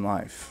things in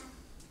life.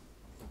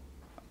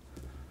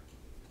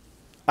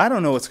 I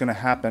don't know what's going to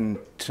happen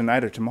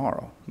tonight or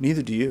tomorrow.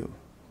 Neither do you.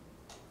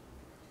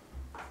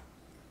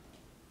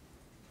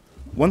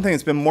 One thing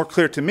that's been more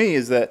clear to me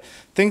is that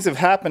things have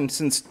happened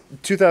since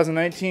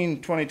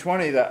 2019,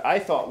 2020 that I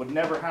thought would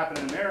never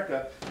happen in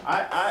America.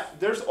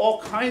 There's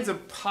all kinds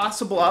of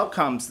possible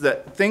outcomes,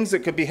 that things that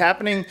could be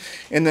happening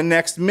in the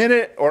next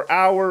minute or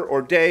hour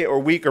or day or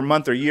week or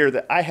month or year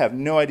that I have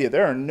no idea.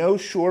 There are no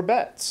sure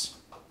bets.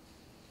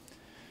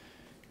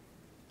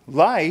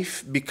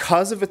 Life,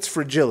 because of its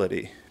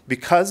fragility,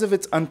 because of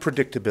its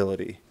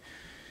unpredictability,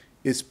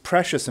 is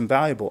precious and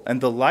valuable.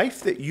 And the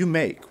life that you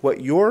make,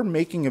 what you're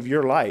making of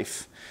your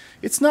life,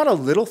 it's not a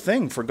little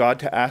thing for God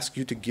to ask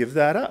you to give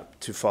that up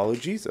to follow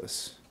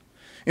Jesus.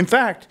 In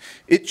fact,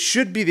 it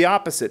should be the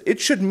opposite.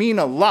 It should mean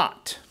a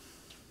lot.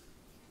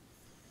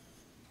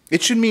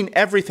 It should mean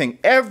everything.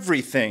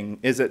 Everything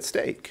is at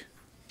stake.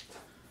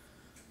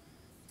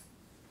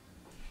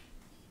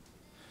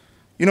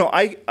 You know,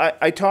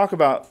 I talk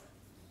about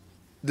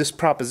this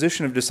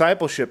proposition of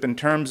discipleship in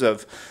terms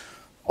of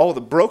all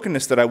the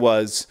brokenness that I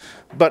was,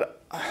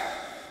 but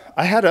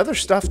I had other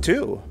stuff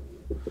too.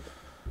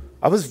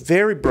 I was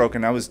very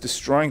broken. I was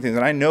destroying things,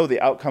 and I know the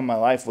outcome of my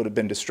life would have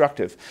been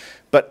destructive,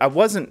 but I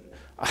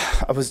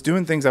was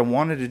doing things I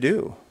wanted to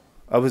do.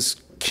 I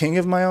was king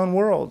of my own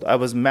world. I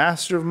was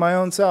master of my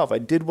own self. I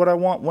did what I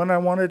want, when I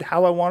wanted,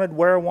 how I wanted,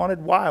 where I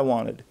wanted, why I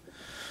wanted.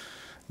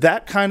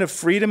 That kind of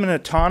freedom and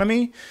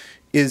autonomy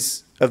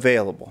is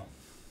available.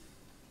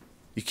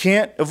 You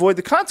can't avoid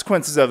the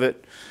consequences of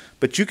it,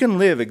 but you can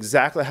live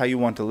exactly how you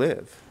want to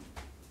live.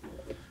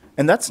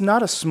 And that's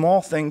not a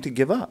small thing to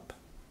give up.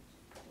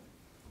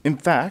 In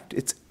fact,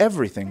 it's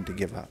everything to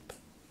give up.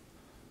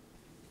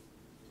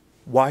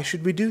 Why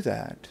should we do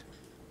that?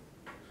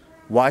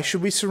 Why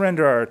should we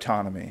surrender our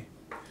autonomy?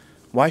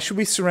 Why should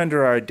we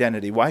surrender our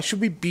identity? Why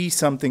should we be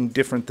something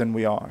different than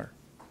we are?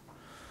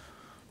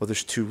 Well,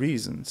 there's two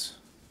reasons.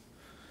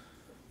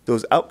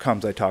 Those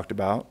outcomes I talked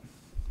about,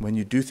 when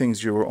you do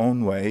things your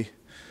own way,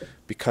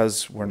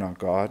 because we're not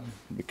God,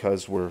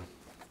 because we're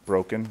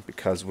broken,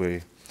 because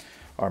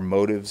our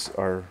motives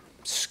are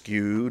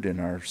skewed and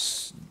our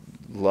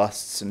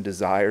lusts and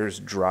desires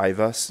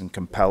drive us and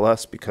compel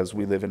us, because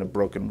we live in a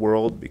broken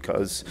world,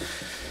 because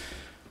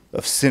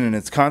of sin and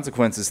its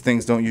consequences,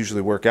 things don't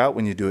usually work out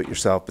when you do it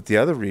yourself. But the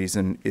other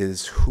reason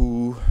is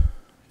who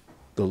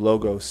the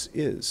Logos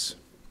is.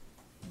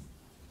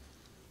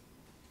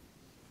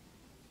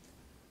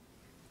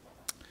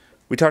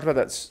 We talked about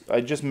that. I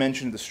just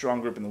mentioned the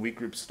strong group and the weak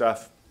group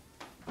stuff.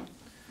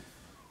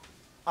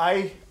 What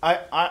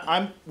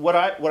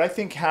I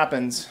think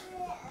happens.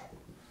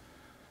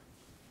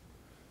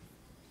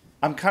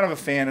 I'm kind of a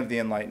fan of the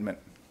Enlightenment.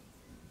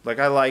 Like,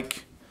 I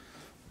like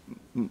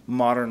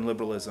modern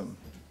liberalism,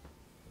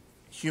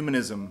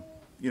 humanism.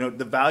 You know,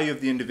 the value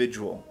of the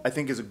individual, I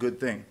think, is a good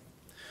thing.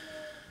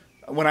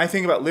 When I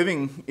think about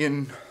living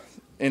in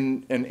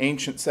an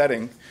ancient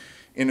setting,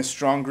 in a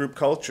strong group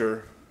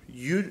culture,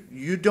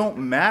 you don't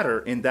matter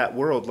in that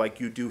world like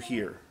you do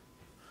here.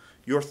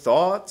 Your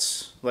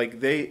thoughts,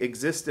 like, they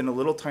exist in a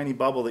little tiny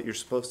bubble that you're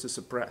supposed to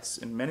suppress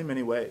in many,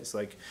 many ways.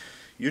 Like,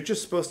 you're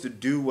just supposed to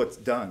do what's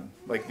done.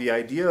 Like, the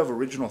idea of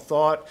original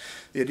thought,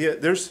 the idea,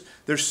 there's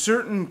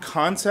certain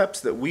concepts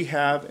that we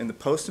have in the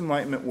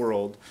post-Enlightenment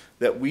world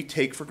that we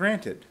take for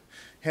granted.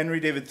 Henry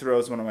David Thoreau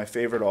is one of my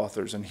favorite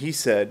authors, and he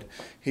said,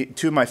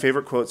 two of my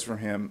favorite quotes from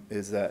him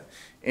is that,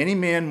 any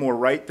man more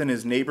right than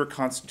his neighbor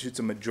constitutes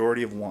a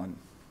majority of one.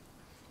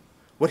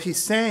 What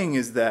he's saying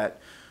is that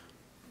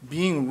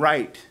being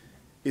right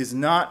is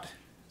not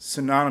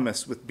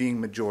synonymous with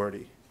being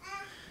majority.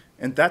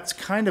 And that's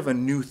kind of a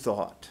new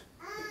thought.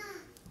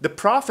 The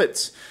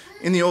prophets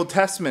in the Old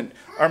Testament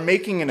are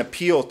making an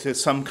appeal to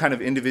some kind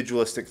of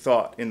individualistic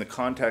thought in the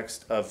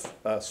context of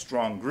a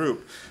strong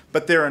group.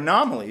 But they're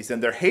anomalies,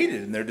 and they're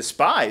hated, and they're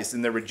despised,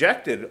 and they're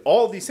rejected,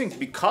 all these things,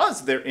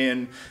 because they're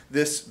in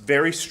this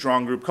very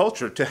strong group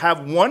culture. To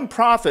have one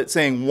prophet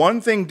saying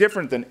one thing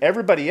different than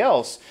everybody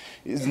else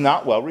is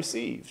not well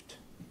received.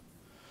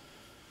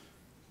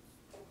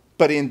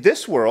 But in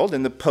this world,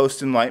 in the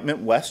post-Enlightenment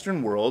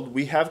Western world,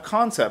 we have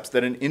concepts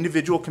that an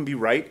individual can be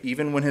right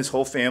even when his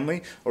whole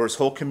family or his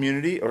whole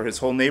community or his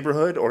whole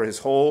neighborhood or his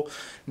whole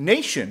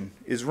nation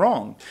is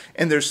wrong.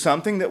 And there's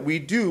something that we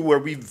do where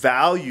we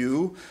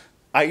value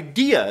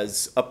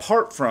ideas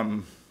apart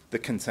from the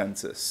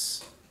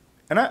consensus.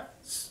 And that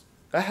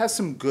has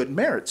some good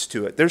merits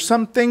to it. There's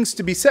some things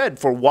to be said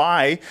for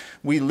why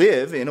we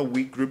live in a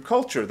weak group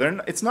culture.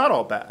 It's not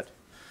all bad.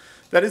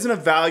 That isn't a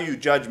value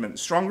judgment.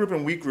 Strong group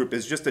and weak group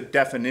is just a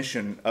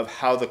definition of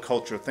how the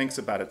culture thinks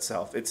about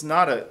itself. It's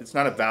not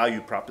a value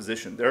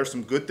proposition. There are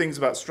some good things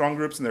about strong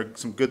groups, and there are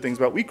some good things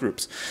about weak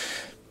groups.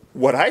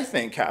 What I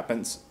think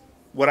happens,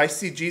 what I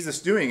see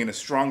Jesus doing in a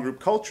strong group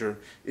culture,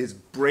 is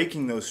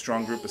breaking those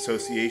strong group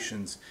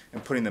associations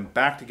and putting them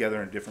back together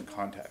in a different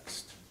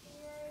context.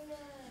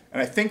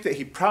 And I think that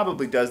he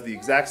probably does the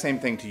exact same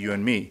thing to you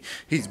and me.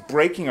 He's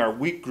breaking our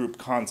weak group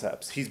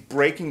concepts. He's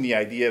breaking the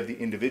idea of the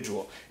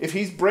individual. If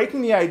he's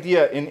breaking the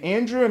idea in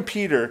Andrew and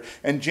Peter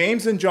and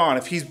James and John,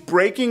 if he's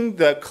breaking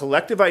the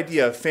collective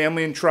idea of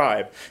family and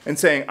tribe and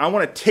saying, I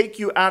want to take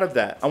you out of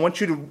that. I want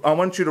you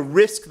to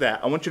risk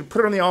that. I want you to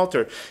put it on the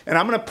altar. And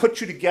I'm going to put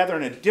you together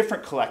in a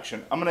different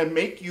collection. I'm going to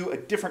make you a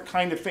different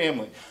kind of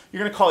family. You're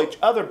going to call each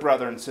other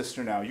brother and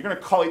sister now. You're going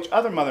to call each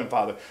other mother and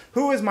father.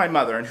 Who is my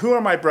mother and who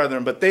are my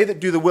brethren but they that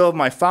do the will of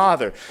my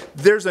Father?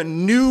 There's a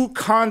new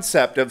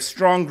concept of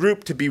strong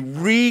group to be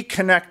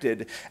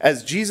reconnected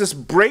as Jesus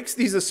breaks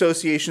these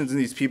associations in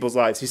these people's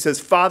lives. He says,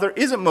 Father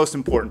isn't most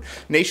important.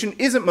 Nation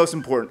isn't most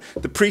important.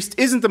 The priest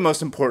isn't the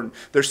most important.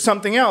 There's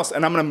something else,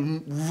 and I'm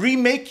going to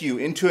remake you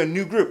into a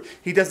new group.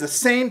 He does the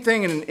same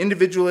thing in an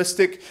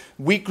individualistic,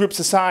 weak group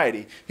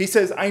society. He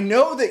says, I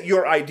know that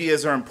your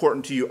ideas are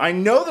important to you. I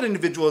know that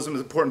individualism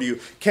is important to you.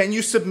 Can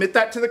you submit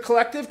that to the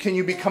collective? Can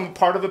you become a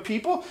part of a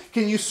people?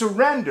 Can you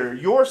surrender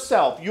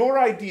yourself, your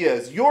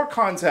ideas, your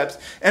concepts,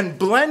 and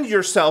blend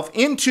yourself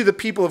into the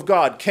people of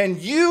God? Can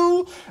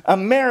you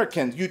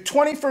Americans, you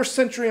 21st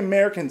century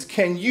Americans,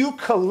 can you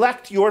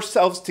collect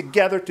yourselves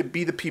together to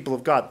be the people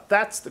of God?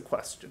 That's the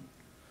question.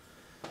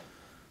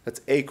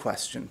 That's a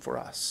question for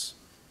us.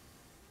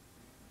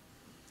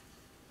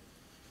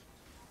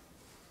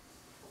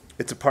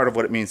 It's a part of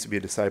what it means to be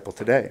a disciple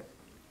today.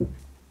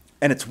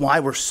 And it's why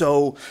we're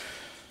so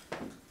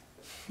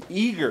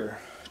eager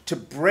to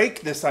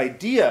break this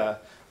idea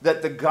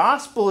that the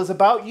gospel is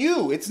about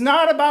you. It's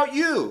not about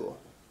you.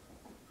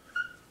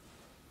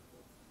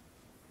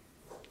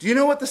 Do you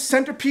know what the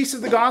centerpiece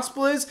of the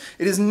gospel is?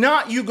 It is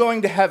not you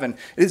going to heaven.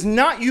 It is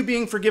not you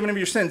being forgiven of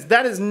your sins.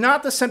 That is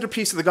not the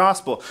centerpiece of the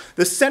gospel.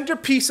 The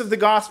centerpiece of the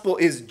gospel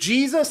is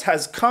Jesus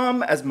has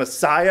come as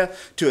Messiah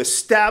to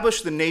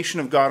establish the nation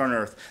of God on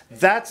earth.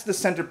 That's the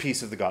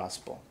centerpiece of the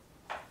gospel.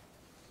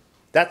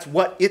 That's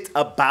what it's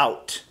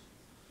about.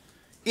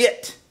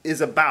 It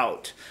is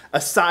about,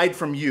 aside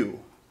from you.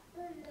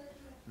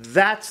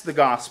 That's the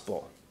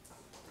gospel.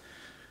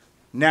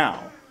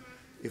 Now,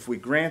 if we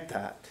grant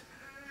that,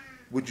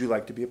 would you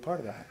like to be a part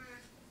of that?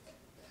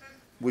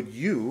 Would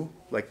you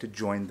like to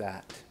join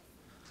that?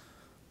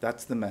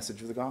 That's the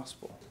message of the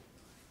gospel.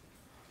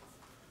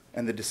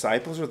 And the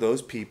disciples are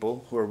those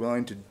people who are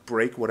willing to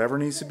break whatever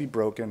needs to be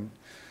broken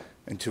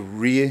and to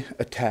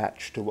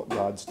reattach to what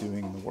God's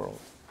doing in the world.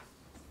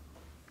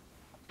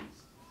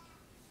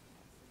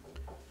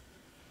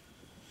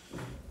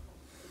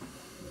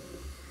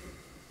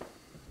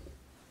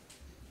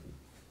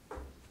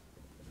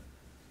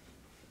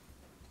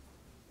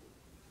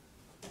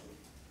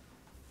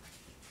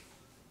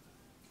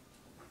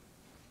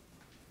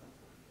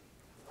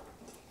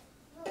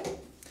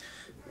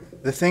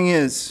 The thing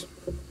is,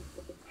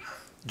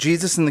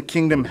 Jesus and the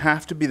kingdom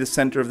have to be the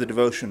center of the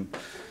devotion.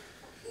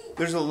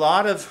 There's a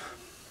lot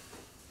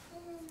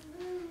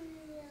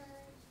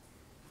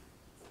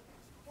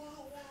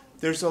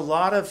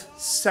of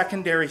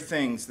secondary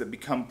things that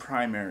become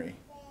primary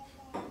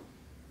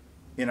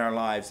in our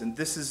lives, and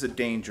this is a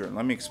danger.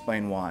 Let me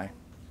explain why.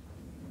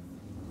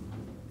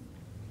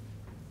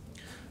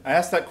 I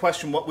asked that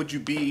question, what would you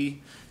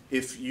be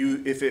if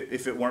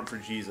it weren't for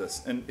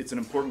Jesus? And it's an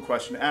important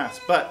question to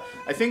ask. But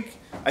I think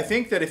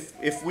that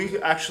if we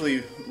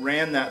actually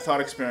ran that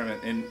thought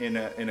experiment in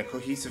a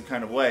cohesive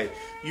kind of way,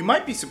 you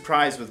might be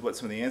surprised with what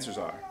some of the answers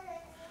are.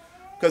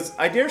 Because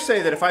I dare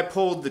say that if I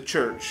polled the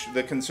church,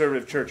 the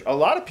conservative church, a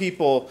lot of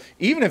people,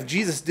 even if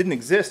Jesus didn't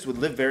exist, would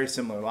live very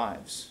similar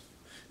lives.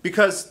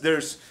 Because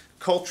there's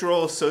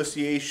cultural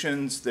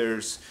associations,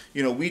 there's,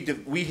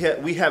 we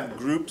have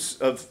groups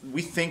of,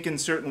 we think in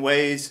certain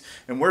ways,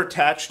 and we're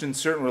attached in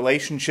certain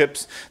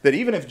relationships that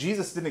even if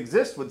Jesus didn't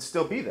exist would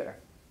still be there.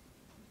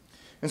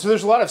 And so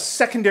there's a lot of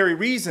secondary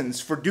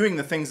reasons for doing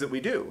the things that we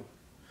do.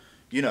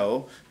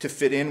 To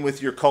fit in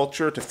with your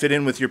culture, to fit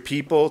in with your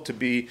people, to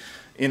be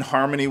in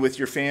harmony with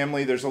your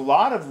family. There's a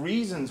lot of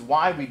reasons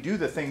why we do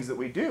the things that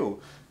we do.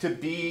 To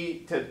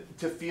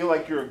feel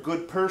like you're a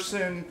good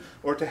person,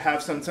 or to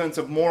have some sense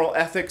of moral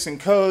ethics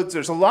and codes.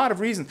 There's a lot of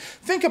reasons.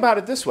 Think about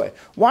it this way.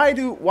 Why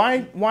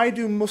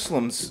do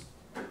Muslims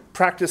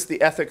practice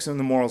the ethics and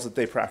the morals that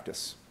they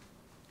practice?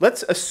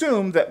 Let's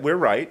assume that we're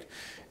right,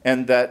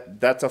 and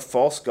that's a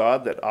false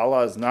God, that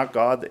Allah is not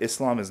God, that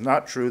Islam is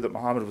not true, that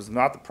Muhammad was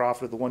not the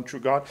prophet of the one true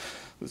God.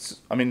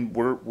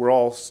 We're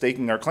all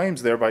staking our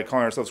claims there by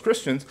calling ourselves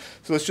Christians,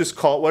 so let's just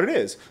call it what it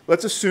is.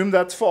 Let's assume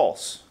that's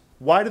false.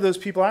 Why do those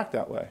people act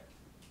that way?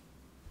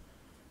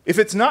 If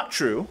it's not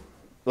true,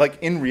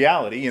 like in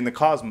reality, in the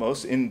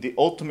cosmos, in the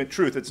ultimate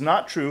truth, it's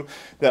not true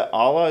that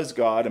Allah is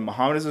God and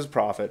Muhammad is his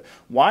prophet,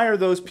 why are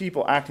those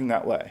people acting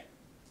that way?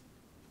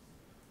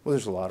 Well,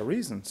 there's a lot of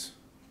reasons.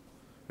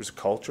 There's a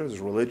culture,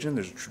 there's a religion,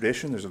 there's a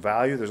tradition, there's a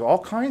value, there's all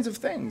kinds of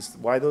things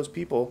why those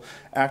people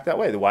act that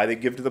way, why they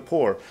give to the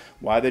poor,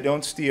 why they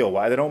don't steal,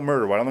 why they don't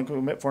murder, why they don't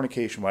commit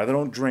fornication, why they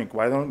don't drink,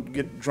 why they don't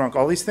get drunk,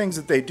 all these things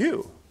that they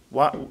do.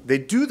 They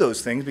do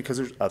those things because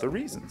there's other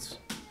reasons.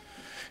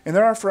 And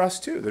there are for us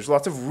too. There's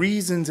lots of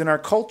reasons in our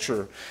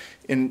culture,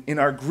 in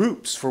our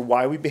groups, for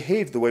why we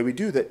behave the way we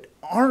do that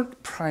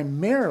aren't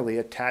primarily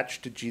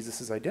attached to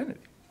Jesus'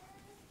 identity.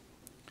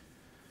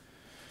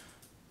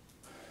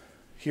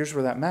 Here's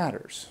where that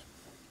matters.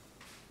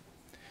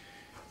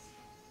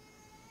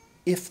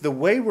 If the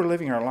way we're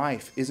living our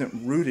life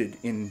isn't rooted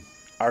in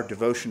our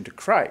devotion to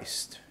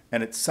Christ,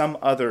 and it's some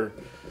other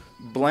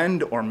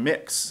blend or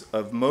mix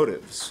of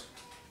motives,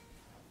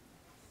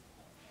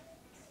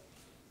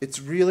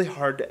 it's really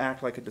hard to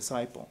act like a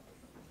disciple.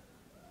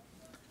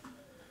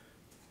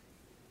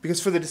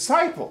 Because for the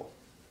disciple,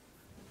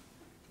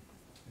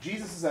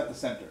 Jesus is at the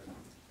center.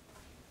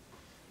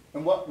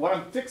 And what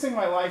I'm fixing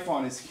my life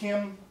on is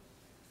him,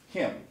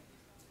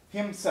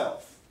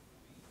 himself,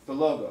 the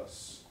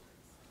Logos.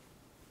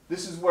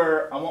 This is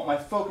where I want my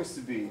focus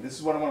to be. This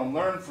is what I want to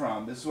learn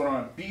from. This is what I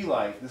want to be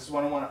like. This is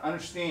what I want to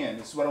understand.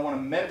 This is what I want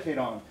to meditate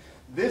on.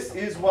 This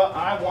is what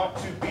I want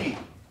to be.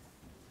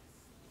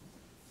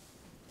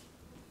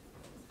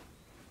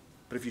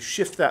 But if you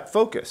shift that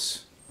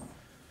focus,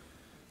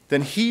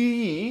 then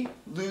he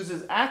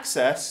loses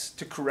access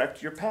to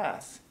correct your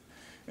path.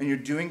 And you're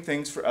doing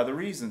things for other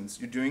reasons.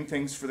 You're doing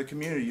things for the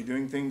community. You're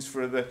doing things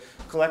for the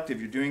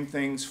collective. You're doing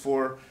things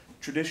for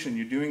tradition.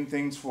 You're doing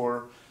things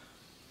for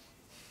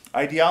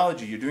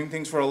ideology. You're doing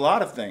things for a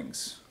lot of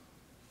things.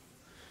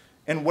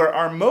 And where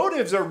our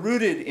motives are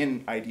rooted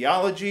in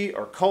ideology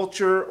or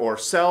culture or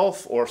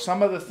self or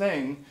some other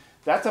thing,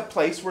 that's a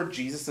place where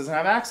Jesus doesn't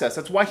have access.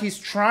 That's why he's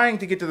trying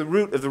to get to the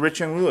root of the rich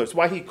young ruler. It's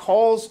why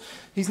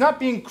he's not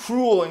being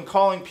cruel in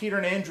calling Peter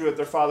and Andrew at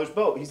their father's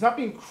boat. He's not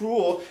being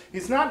cruel.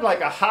 He's not like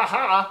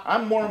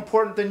I'm more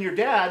important than your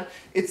dad.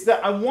 It's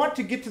that I want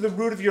to get to the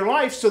root of your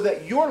life so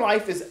that your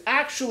life is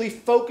actually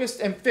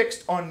focused and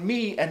fixed on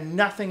me and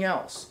nothing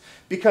else.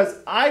 Because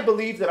I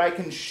believe that I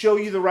can show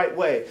you the right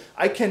way.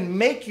 I can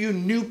make you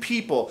new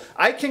people.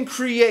 I can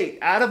create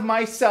out of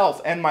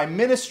myself and my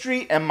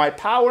ministry and my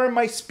power and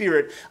my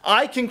spirit,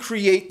 I can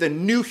create the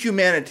new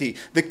humanity,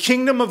 the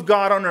kingdom of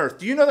God on earth.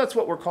 Do you know that's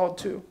what we're called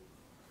to?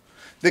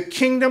 The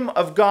kingdom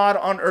of God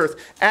on earth.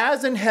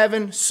 As in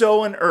heaven,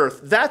 so in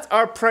earth. That's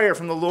our prayer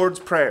from the Lord's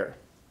Prayer.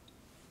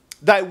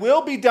 Thy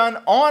will be done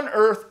on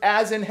earth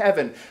as in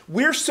heaven.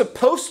 We're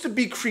supposed to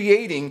be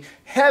creating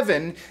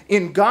heaven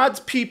in God's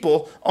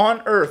people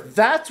on earth.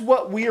 That's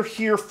what we're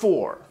here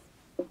for.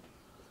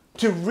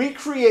 To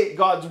recreate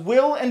God's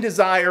will and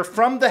desire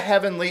from the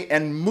heavenly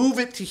and move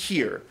it to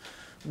here.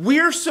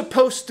 We're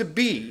supposed to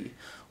be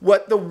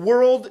what the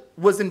world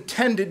was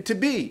intended to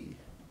be.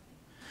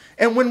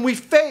 And when we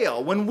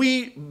fail, when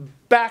we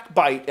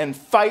backbite and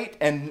fight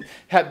and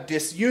have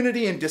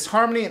disunity and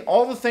disharmony and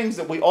all the things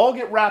that we all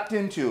get wrapped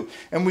into,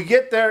 and we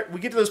get there, we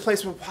get to those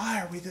places where,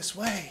 why are we this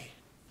way?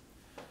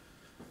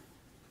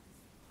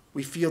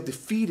 We feel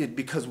defeated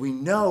because we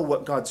know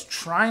what God's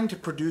trying to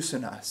produce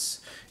in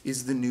us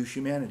is the new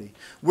humanity.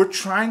 We're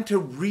trying to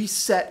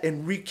reset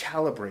and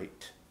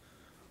recalibrate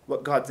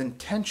what God's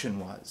intention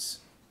was.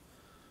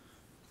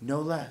 No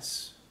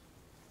less.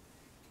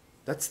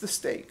 That's the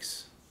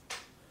stakes.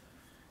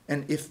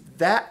 And if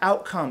that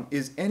outcome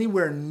is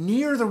anywhere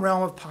near the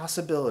realm of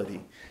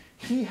possibility,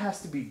 he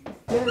has to be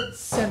dead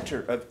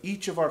center of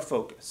each of our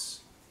focus.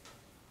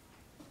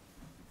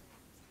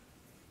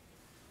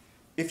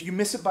 if you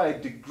miss it by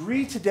a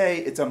degree today,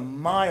 it's a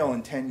mile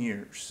in 10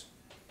 years.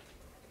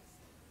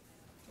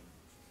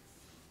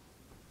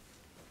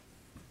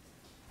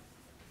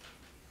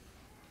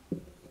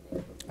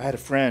 I had a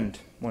friend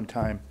one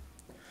time.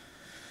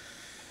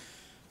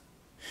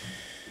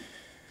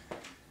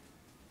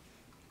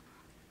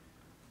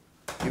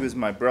 He was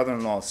my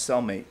brother-in-law's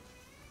cellmate.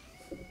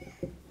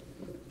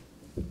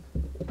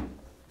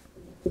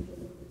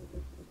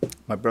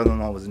 My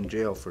brother-in-law was in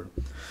jail for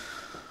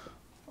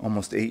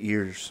almost 8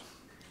 years.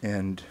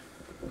 And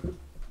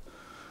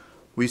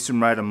we used to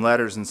write him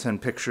letters and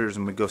send pictures,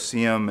 and we'd go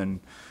see him. And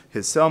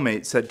his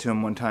cellmate said to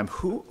him one time,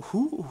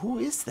 who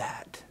is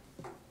that?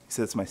 He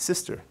said, it's my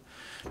sister.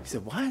 He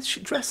said, why is she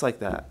dressed like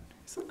that?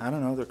 He said, I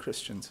don't know, they're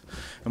Christians.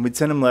 And we'd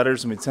send him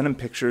letters, and we'd send him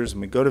pictures, and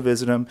we'd go to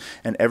visit him.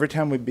 And every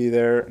time we'd be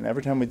there, and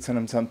every time we'd send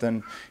him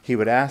something, he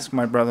would ask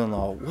my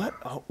brother-in-law,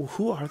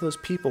 who are those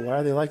people? Why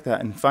are they like that?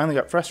 And finally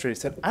got frustrated.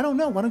 He said, I don't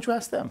know. Why don't you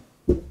ask them?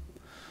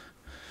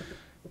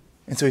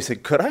 And so he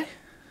said, could I? He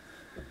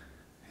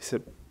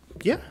said,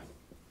 yeah,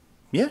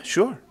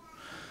 sure.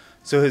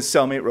 So his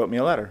cellmate wrote me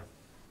a letter.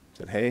 He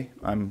said, hey,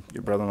 I'm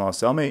your brother-in-law's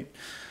cellmate.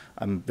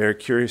 I'm very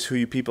curious who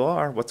you people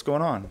are. What's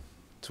going on?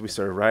 So we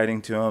started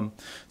writing to him,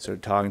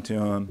 started talking to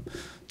him.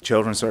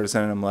 Children started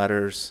sending him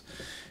letters.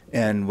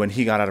 And when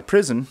he got out of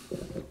prison,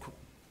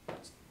 a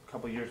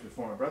couple of years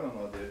before my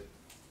brother-in-law did,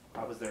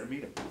 I was there to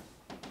meet him.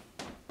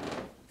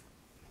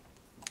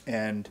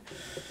 And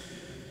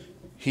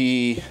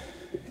he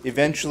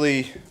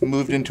eventually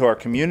moved into our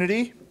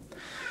community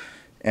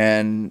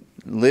and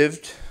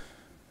lived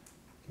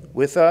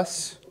with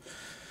us.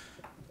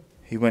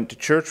 He went to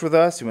church with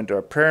us. He went to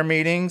our prayer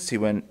meetings. He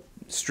went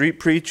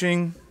street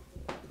preaching.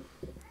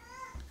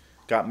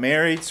 Got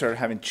married, started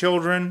having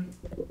children.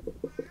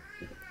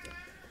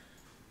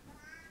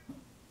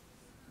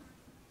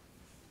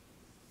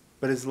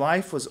 But his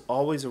life was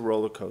always a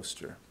roller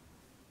coaster.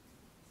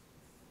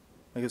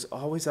 Like it was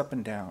always up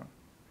and down.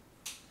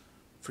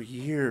 For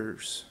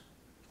years.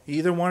 He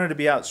either wanted to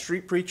be out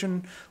street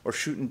preaching or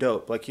shooting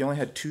dope. Like he only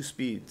had 2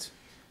 speeds.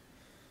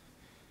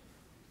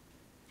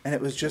 And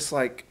it was just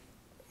like,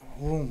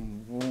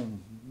 boom,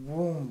 boom,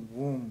 boom,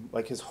 boom.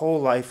 Like his whole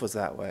life was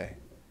that way.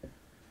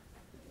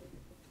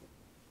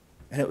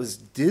 And it was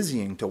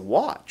dizzying to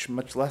watch,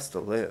 much less to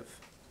live.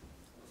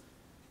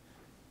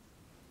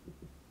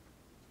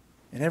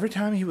 And every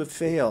time he would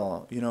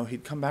fail,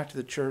 he'd come back to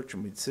the church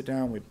and we'd sit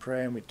down, we'd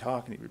pray and we'd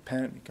talk and he'd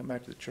repent and he'd come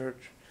back to the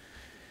church.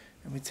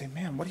 And we'd say,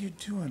 man, what are you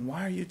doing?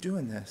 Why are you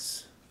doing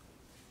this?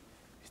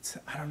 He'd say,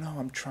 I don't know,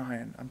 I'm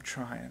trying.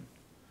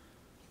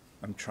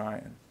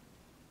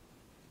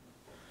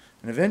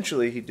 And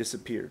eventually he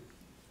disappeared.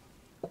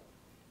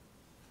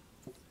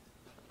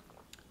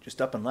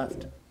 Just up and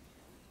left.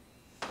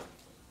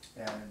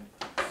 And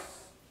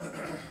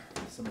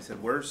somebody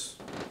said, where's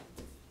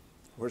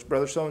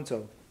brother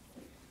so-and-so?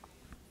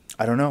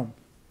 I don't know.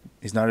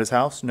 He's not at his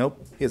house?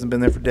 Nope. He hasn't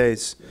been there for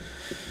days.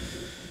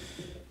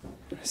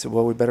 I said,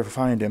 well, we better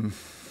find him.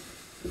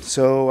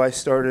 So I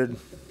started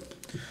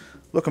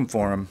looking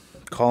for him,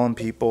 calling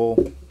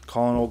people,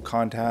 calling old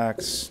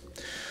contacts,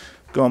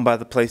 going by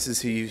the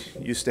places he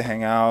used to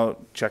hang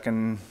out,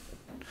 driving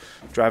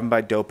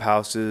by dope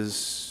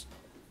houses,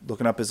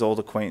 looking up his old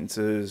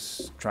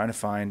acquaintances, trying to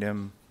find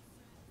him.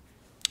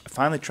 I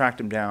finally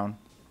tracked him down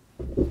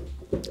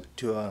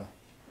to a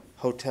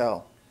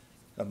hotel,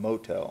 a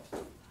motel.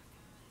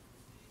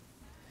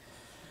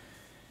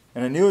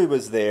 And I knew he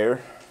was there.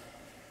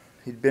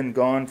 He'd been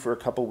gone for a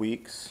couple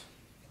weeks,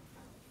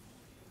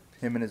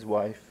 him and his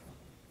wife.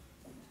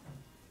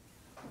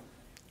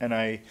 And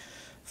I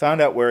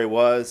found out where he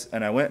was,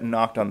 and I went and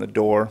knocked on the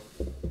door,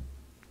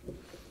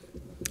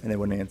 and they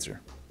wouldn't answer.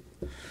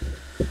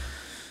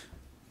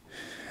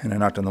 And I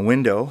knocked on the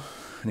window,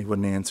 and he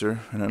wouldn't answer.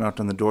 And I knocked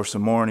on the door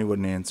some more, and he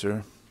wouldn't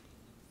answer.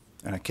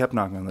 And I kept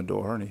knocking on the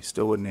door, and he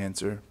still wouldn't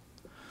answer.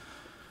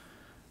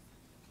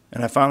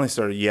 And I finally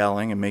started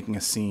yelling and making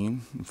a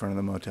scene in front of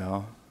the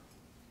motel.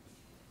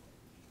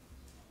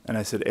 And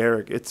I said,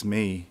 Eric, it's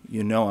me.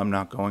 You know I'm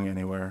not going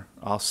anywhere.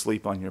 I'll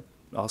sleep in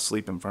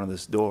front of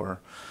this door.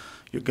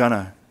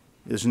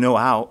 There's no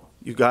out.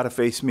 You got to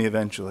face me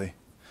eventually.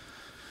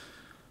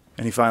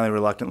 And he finally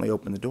reluctantly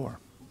opened the door.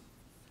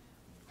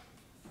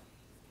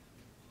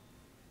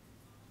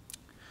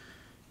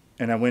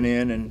 And I went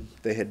in, and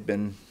they'd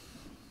been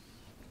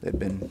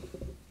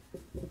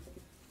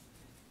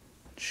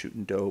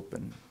shooting dope,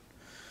 and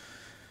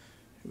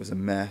it was a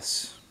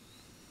mess.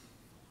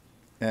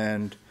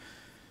 And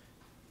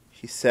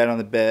he sat on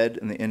the bed,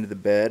 on the end of the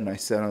bed, and I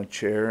sat on a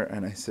chair,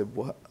 and I said,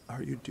 what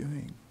are you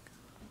doing?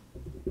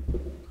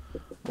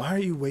 Why are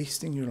you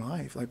wasting your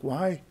life? Like,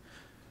 why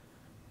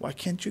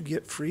can't you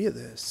get free of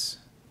this?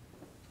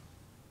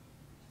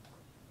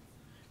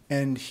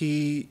 And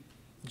he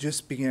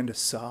just began to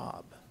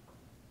sob.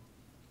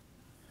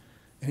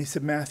 And he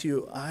said,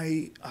 Matthew,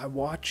 I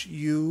watch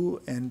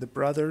you and the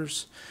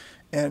brothers,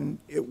 and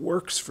it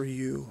works for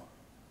you,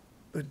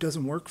 but it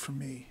doesn't work for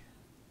me.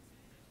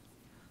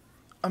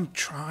 I'm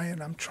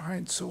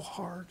trying so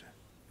hard.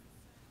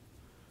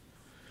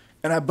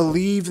 And I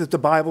believe that the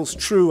Bible's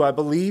true. I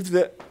believe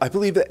that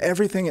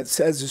everything it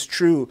says is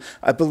true.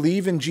 I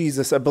believe in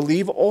Jesus. I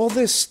believe all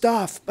this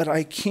stuff, but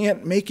I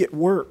can't make it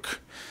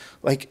work.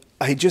 Like,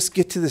 I just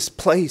get to this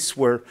place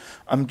where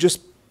I'm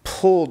just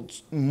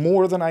pulled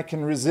more than I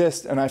can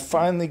resist, and I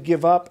finally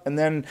give up, and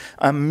then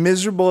I'm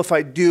miserable if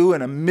I do,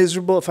 and I'm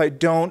miserable if I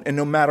don't, and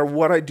no matter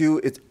what I do,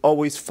 it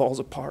always falls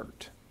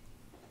apart.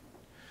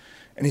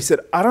 And he said,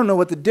 I don't know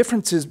what the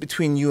difference is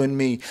between you and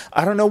me.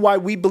 I don't know why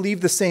we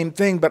believe the same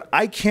thing, but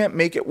I can't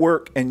make it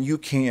work, and you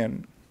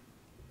can.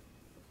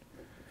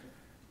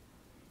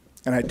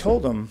 And I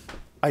told him,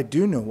 I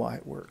do know why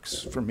it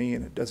works for me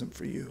and it doesn't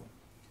for you.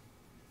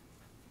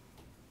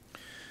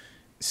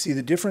 See,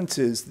 the difference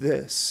is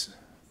this.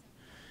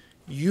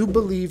 You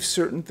believe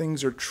certain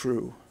things are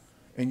true,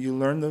 and you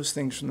learn those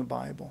things from the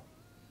Bible,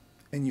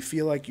 and you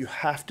feel like you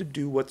have to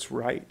do what's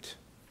right.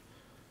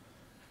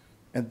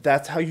 And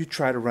that's how you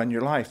try to run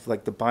your life.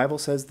 Like, the Bible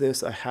says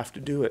this, I have to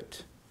do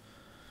it.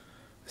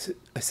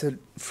 I said,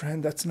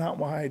 friend, that's not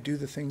why I do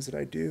the things that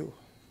I do.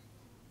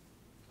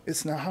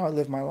 It's not how I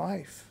live my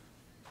life.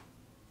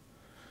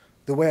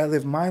 The way I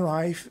live my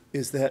life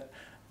is that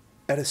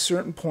at a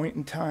certain point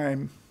in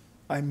time,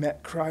 I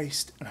met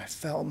Christ and I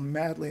fell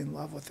madly in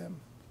love with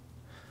him.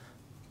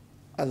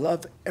 I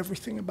love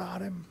everything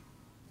about him.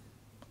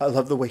 I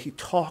love the way he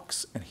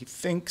talks and he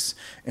thinks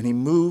and he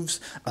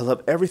moves. I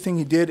love everything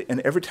he did.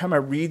 And every time I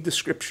read the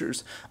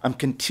scriptures, I'm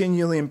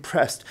continually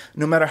impressed.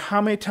 No matter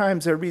how many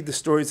times I read the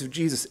stories of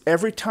Jesus,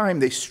 every time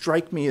they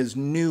strike me as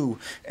new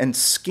and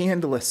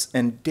scandalous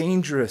and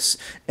dangerous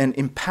and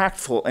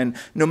impactful. And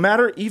no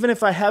matter, even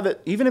if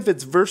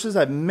it's verses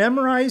I've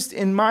memorized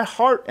in my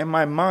heart and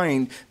my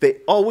mind, they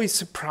always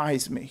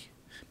surprise me.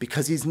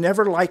 Because he's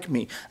never like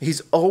me.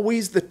 He's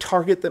always the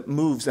target that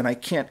moves, and I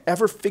can't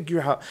ever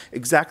figure out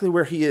exactly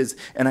where he is.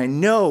 And I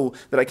know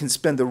that I can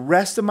spend the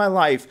rest of my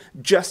life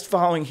just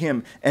following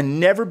him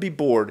and never be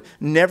bored,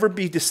 never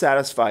be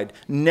dissatisfied,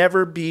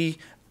 never be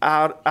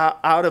out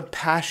of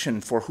passion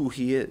for who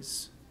he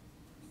is.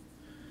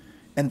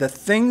 And the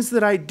things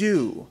that I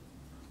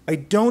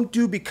don't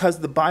do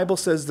because the Bible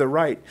says they're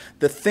right.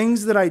 The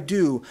things that I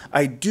do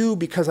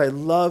because I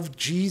love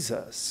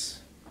Jesus.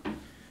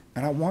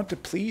 And I want to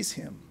please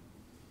him.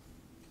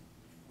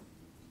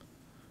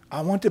 I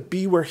want to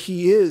be where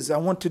he is. I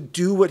want to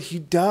do what he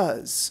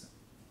does.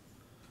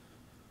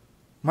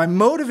 My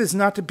motive is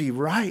not to be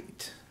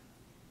right.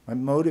 My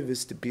motive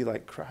is to be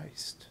like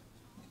Christ.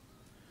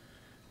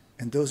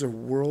 And those are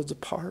worlds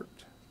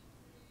apart.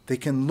 They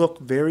can look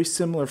very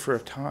similar for a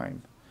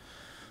time,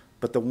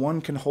 but the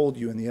one can hold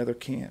you and the other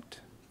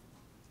can't.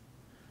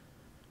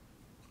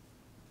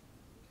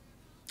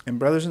 And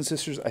brothers and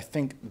sisters, I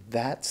think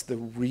that's the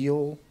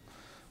real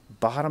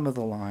bottom of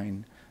the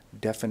line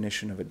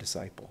definition of a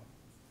disciple.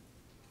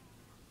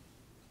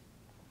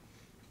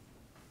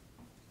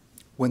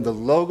 When the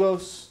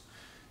Logos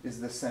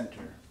is the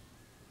center,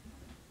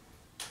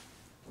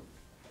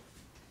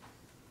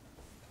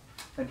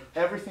 and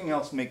everything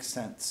else makes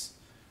sense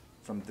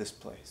from this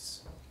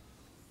place.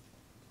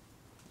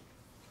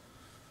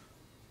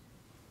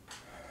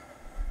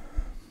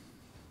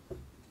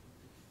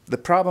 The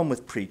problem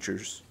with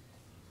preachers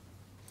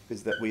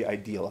is that we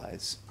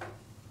idealize.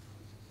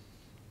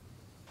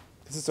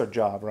 This is our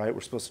job, right?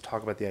 We're supposed to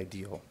talk about the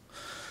ideal.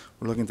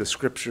 We're looking at the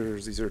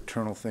scriptures. These are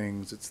eternal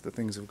things. It's the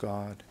things of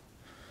God.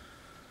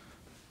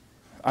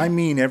 I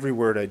mean every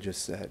word I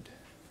just said,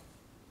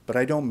 but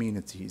I don't mean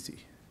it's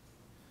easy.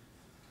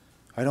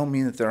 I don't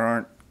mean that there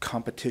aren't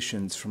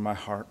competitions for my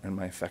heart and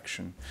my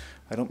affection.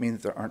 I don't mean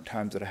that there aren't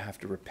times that I have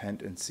to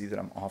repent and see that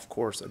I'm off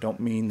course. I don't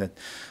mean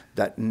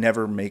that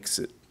makes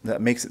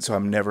it so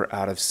I'm never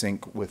out of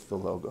sync with the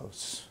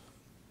Logos.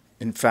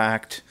 In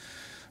fact,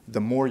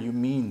 the more you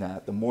mean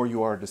that, the more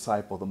you are a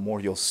disciple, the more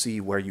you'll see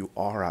where you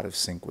are out of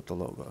sync with the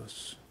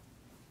Logos.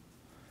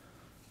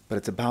 But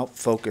it's about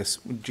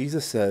focus. When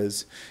Jesus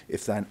says,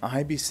 if thine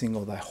eye be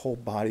single, thy whole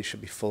body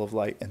should be full of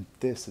light. And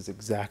this is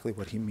exactly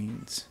what he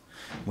means.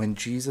 When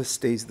Jesus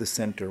stays the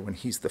center, when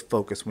he's the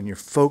focus, when your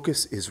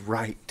focus is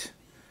right,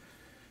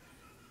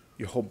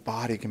 your whole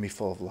body can be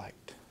full of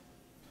light.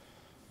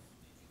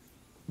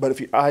 But if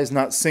your eye is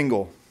not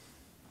single,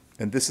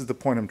 and this is the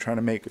point I'm trying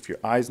to make, if your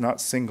eye is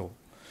not single,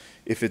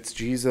 if it's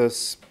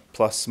Jesus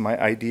plus my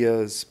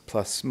ideas,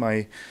 plus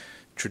my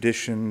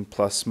tradition,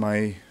 plus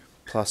my,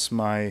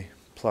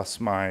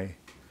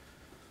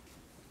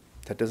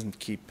 that doesn't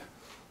keep.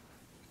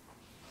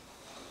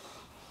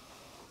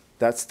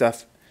 That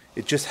stuff,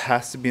 it just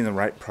has to be in the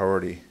right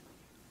priority.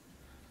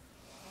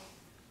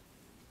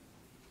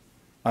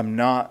 I'm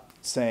not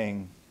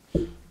saying,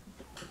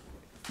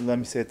 let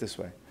me say it this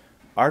way.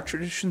 Our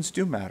traditions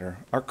do matter.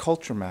 Our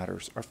culture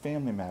matters. Our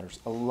family matters.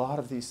 A lot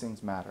of these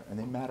things matter, and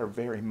they matter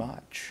very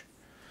much.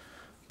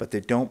 But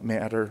they don't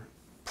matter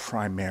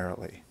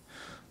primarily.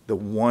 The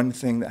one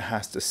thing that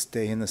has to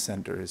stay in the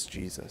center is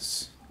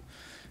Jesus.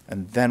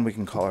 And then we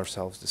can call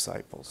ourselves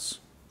disciples.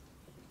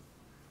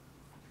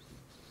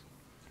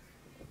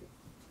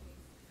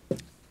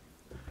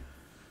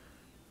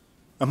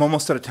 I'm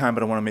almost out of time,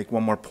 but I want to make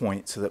one more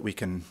point so that we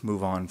can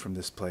move on from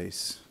this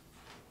place.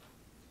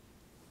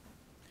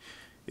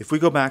 If we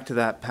go back to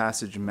that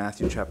passage in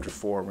Matthew chapter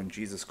 4 when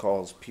Jesus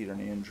calls Peter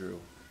and Andrew,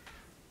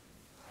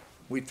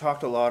 we've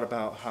talked a lot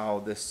about how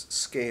this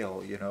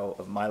scale,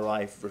 of my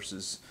life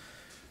versus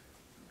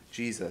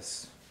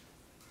Jesus.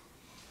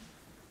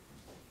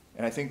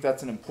 And I think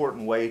that's an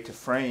important way to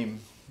frame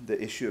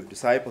the issue of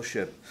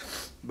discipleship.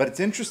 But it's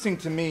interesting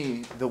to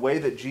me the way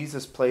that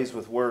Jesus plays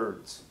with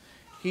words.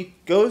 He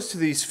goes to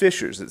these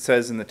fishers. It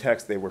says in the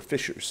text they were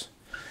fishers.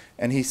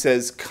 And he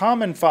says,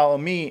 "Come and follow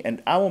me,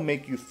 and I will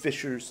make you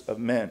fishers of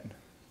men."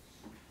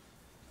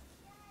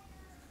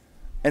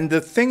 And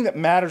the thing that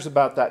matters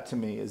about that to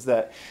me is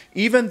that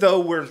even though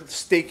we're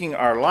staking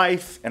our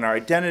life and our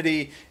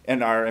identity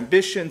and our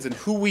ambitions and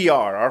who we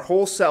are, our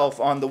whole self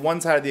on the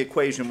one side of the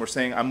equation, we're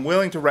saying, I'm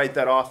willing to write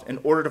that off in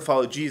order to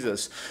follow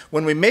Jesus.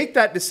 When we make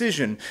that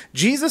decision,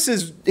 he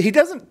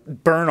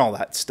doesn't burn all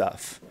that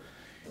stuff.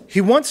 He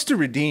wants to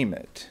redeem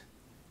it.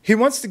 He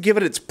wants to give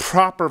it its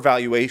proper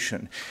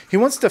valuation. He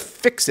wants to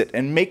fix it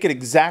and make it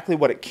exactly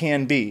what it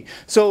can be.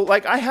 So,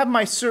 I have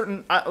my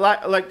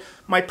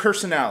my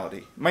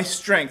personality, my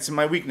strengths and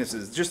my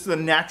weaknesses, just the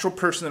natural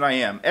person that I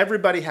am.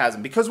 Everybody has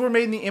them. Because we're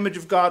made in the image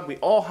of God, we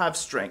all have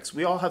strengths.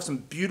 We all have some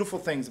beautiful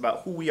things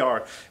about who we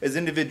are as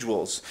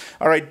individuals,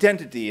 our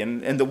identity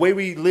and the way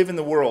we live in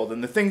the world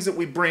and the things that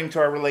we bring to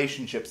our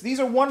relationships. These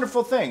are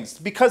wonderful things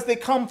because they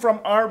come from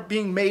our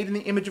being made in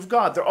the image of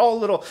God. They're all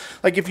little,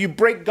 if you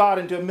break God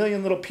into a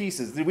million little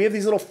pieces, we have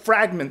these little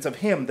fragments of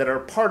him that are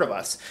a part of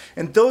us.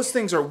 And those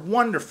things are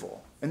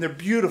wonderful and they're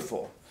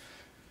beautiful.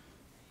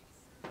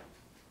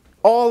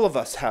 All of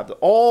us have them.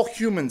 All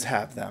humans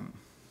have them.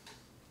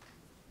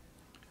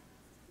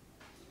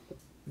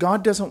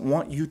 God doesn't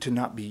want you to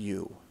not be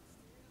you.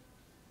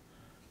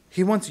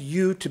 He wants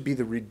you to be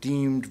the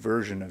redeemed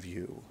version of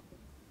you.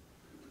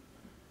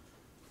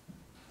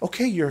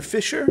 Okay, you're a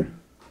fisher.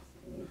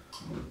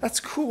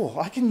 That's cool.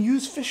 I can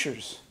use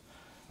fishers.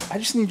 I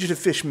just need you to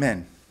fish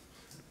men.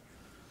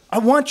 I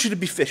want you to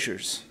be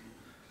fishers.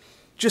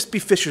 Just be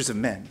fishers of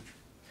men.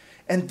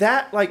 And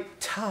that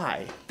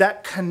tie,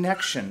 that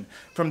connection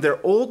from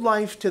their old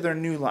life to their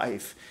new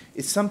life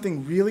is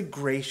something really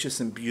gracious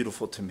and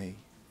beautiful to me.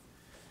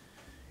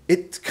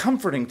 It's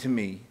comforting to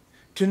me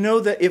to know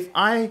that if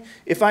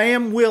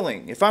I'm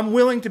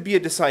willing to be a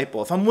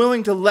disciple, if I'm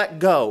willing to let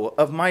go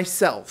of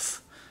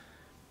myself,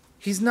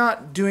 he's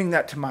not doing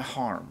that to my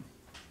harm.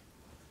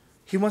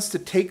 He wants to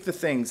take the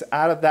things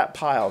out of that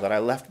pile that I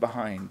left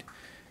behind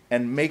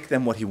and make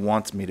them what he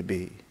wants me to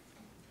be.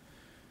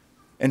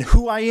 And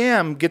who I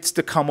am gets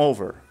to come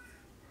over.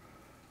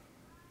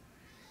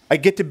 I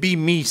get to be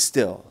me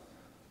still.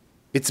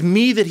 It's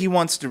me that he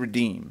wants to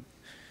redeem.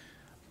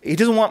 He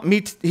doesn't want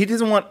me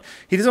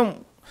to,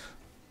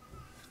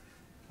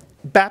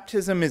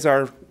 baptism is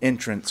our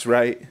entrance,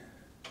 right?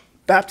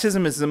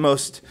 Baptism is the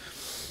most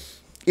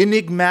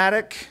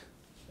enigmatic,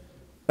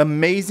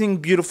 amazing,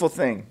 beautiful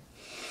thing.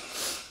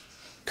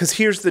 Because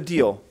here's the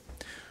deal.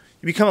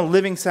 You become a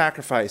living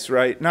sacrifice,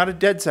 right? Not a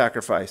dead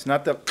sacrifice,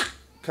 not the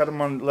cut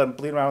them on, let them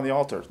bleed around on the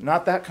altar.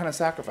 Not that kind of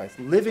sacrifice.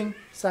 Living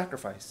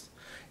sacrifice.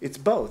 It's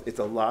both. It's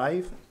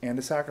alive and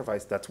a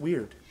sacrifice. That's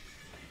weird.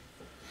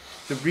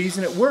 The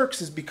reason it works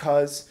is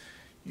because,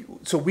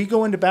 so we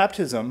go into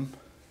baptism,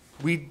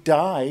 we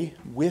die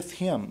with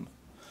him.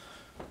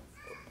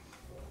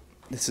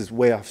 This is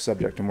way off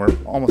subject and we're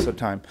almost out of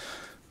time.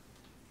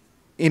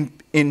 In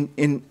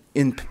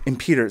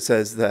Peter it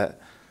says that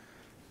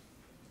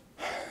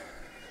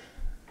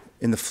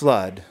in the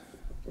flood,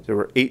 there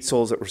were 8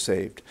 souls that were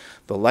saved.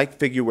 The like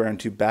figure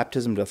whereunto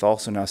baptism doth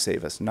also now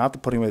save us. Not the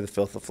putting away the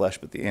filth of the flesh,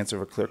 but the answer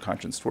of a clear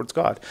conscience towards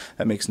God.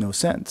 That makes no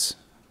sense.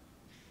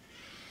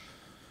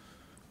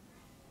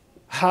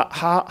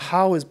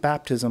 How is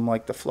baptism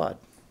like the flood?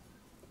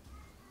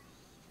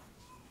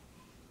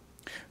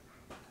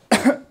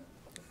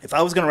 If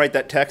I was going to write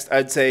that text,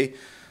 I'd say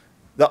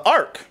the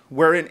ark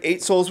wherein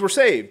 8 souls were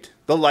saved.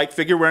 The like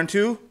figure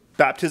whereunto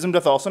baptism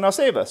doth also now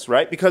save us,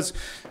 right? Because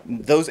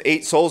those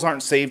 8 souls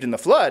aren't saved in the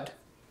flood.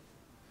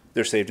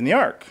 They're saved in the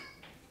ark.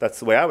 That's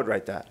the way I would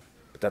write that.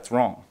 But that's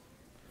wrong.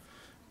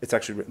 It's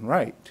actually written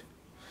right.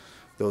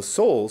 Those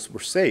souls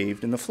were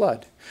saved in the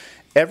flood.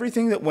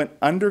 Everything that went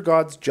under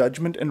God's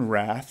judgment and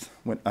wrath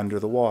went under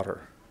the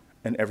water.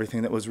 And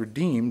everything that was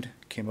redeemed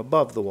came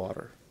above the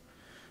water.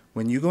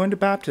 When you go into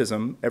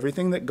baptism,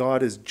 everything that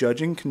God is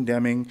judging,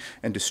 condemning,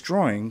 and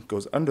destroying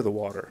goes under the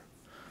water.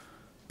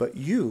 But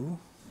you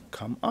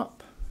come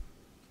up.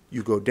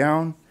 You go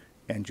down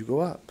and you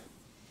go up.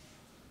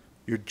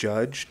 You're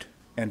judged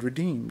and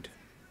redeemed.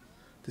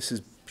 This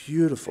is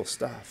beautiful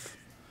stuff.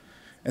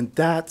 And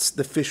that's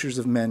the fishers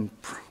of men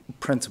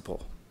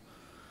principle.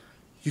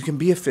 You can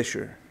be a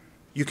fisher.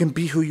 You can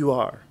be who you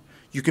are.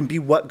 You can be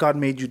what God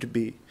made you to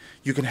be.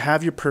 You can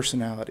have your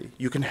personality.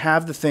 You can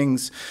have the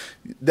things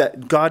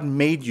that God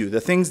made you, the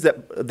things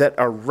that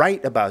are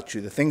right about you,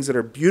 the things that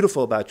are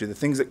beautiful about you, the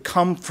things that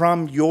come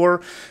from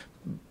your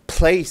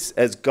place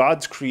as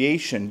God's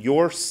creation,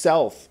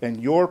 yourself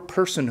and your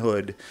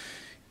personhood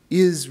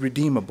is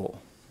redeemable.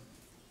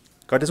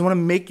 God doesn't want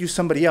to make you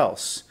somebody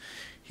else.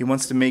 He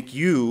wants to make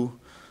you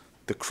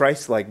the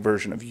Christ-like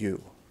version of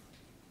you.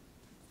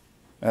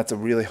 That's a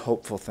really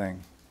hopeful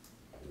thing.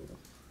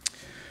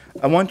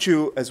 I want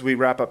you, as we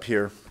wrap up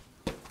here,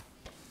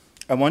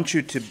 I want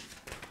you to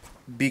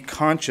be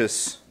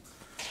conscious.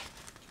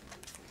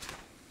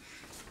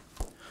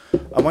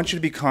 I want you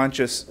to be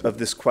conscious of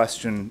this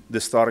question,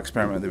 this thought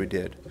experiment that we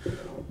did.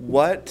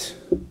 What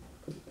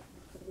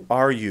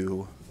are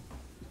you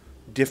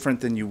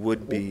different than you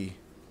would be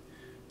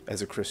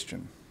as a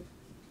Christian?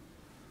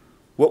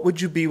 What would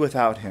you be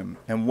without him?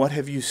 And what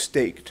have you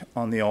staked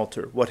on the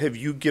altar? What have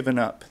you given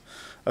up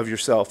of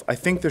yourself? I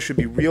think there should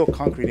be real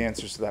concrete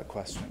answers to that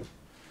question.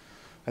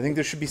 I think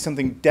there should be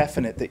something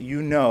definite that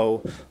you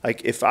know,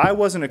 like if I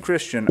wasn't a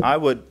Christian, I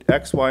would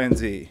X, Y, and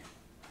Z.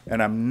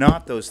 And I'm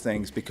not those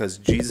things because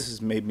Jesus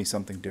has made me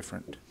something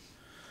different.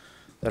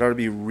 That ought to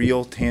be a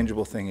real,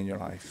 tangible thing in your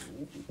life.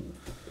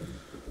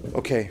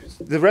 Okay,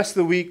 the rest of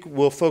the week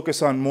we'll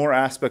focus on more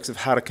aspects of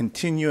how to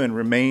continue and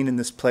remain in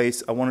this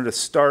place. I wanted to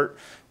start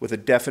with a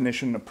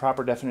definition, a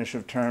proper definition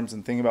of terms,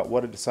 and think about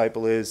what a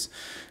disciple is.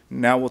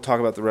 Now we'll talk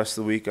about the rest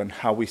of the week on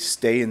how we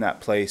stay in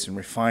that place and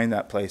refine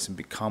that place and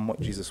become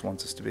what Jesus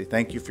wants us to be.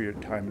 Thank you for your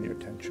time and your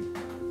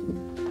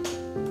attention.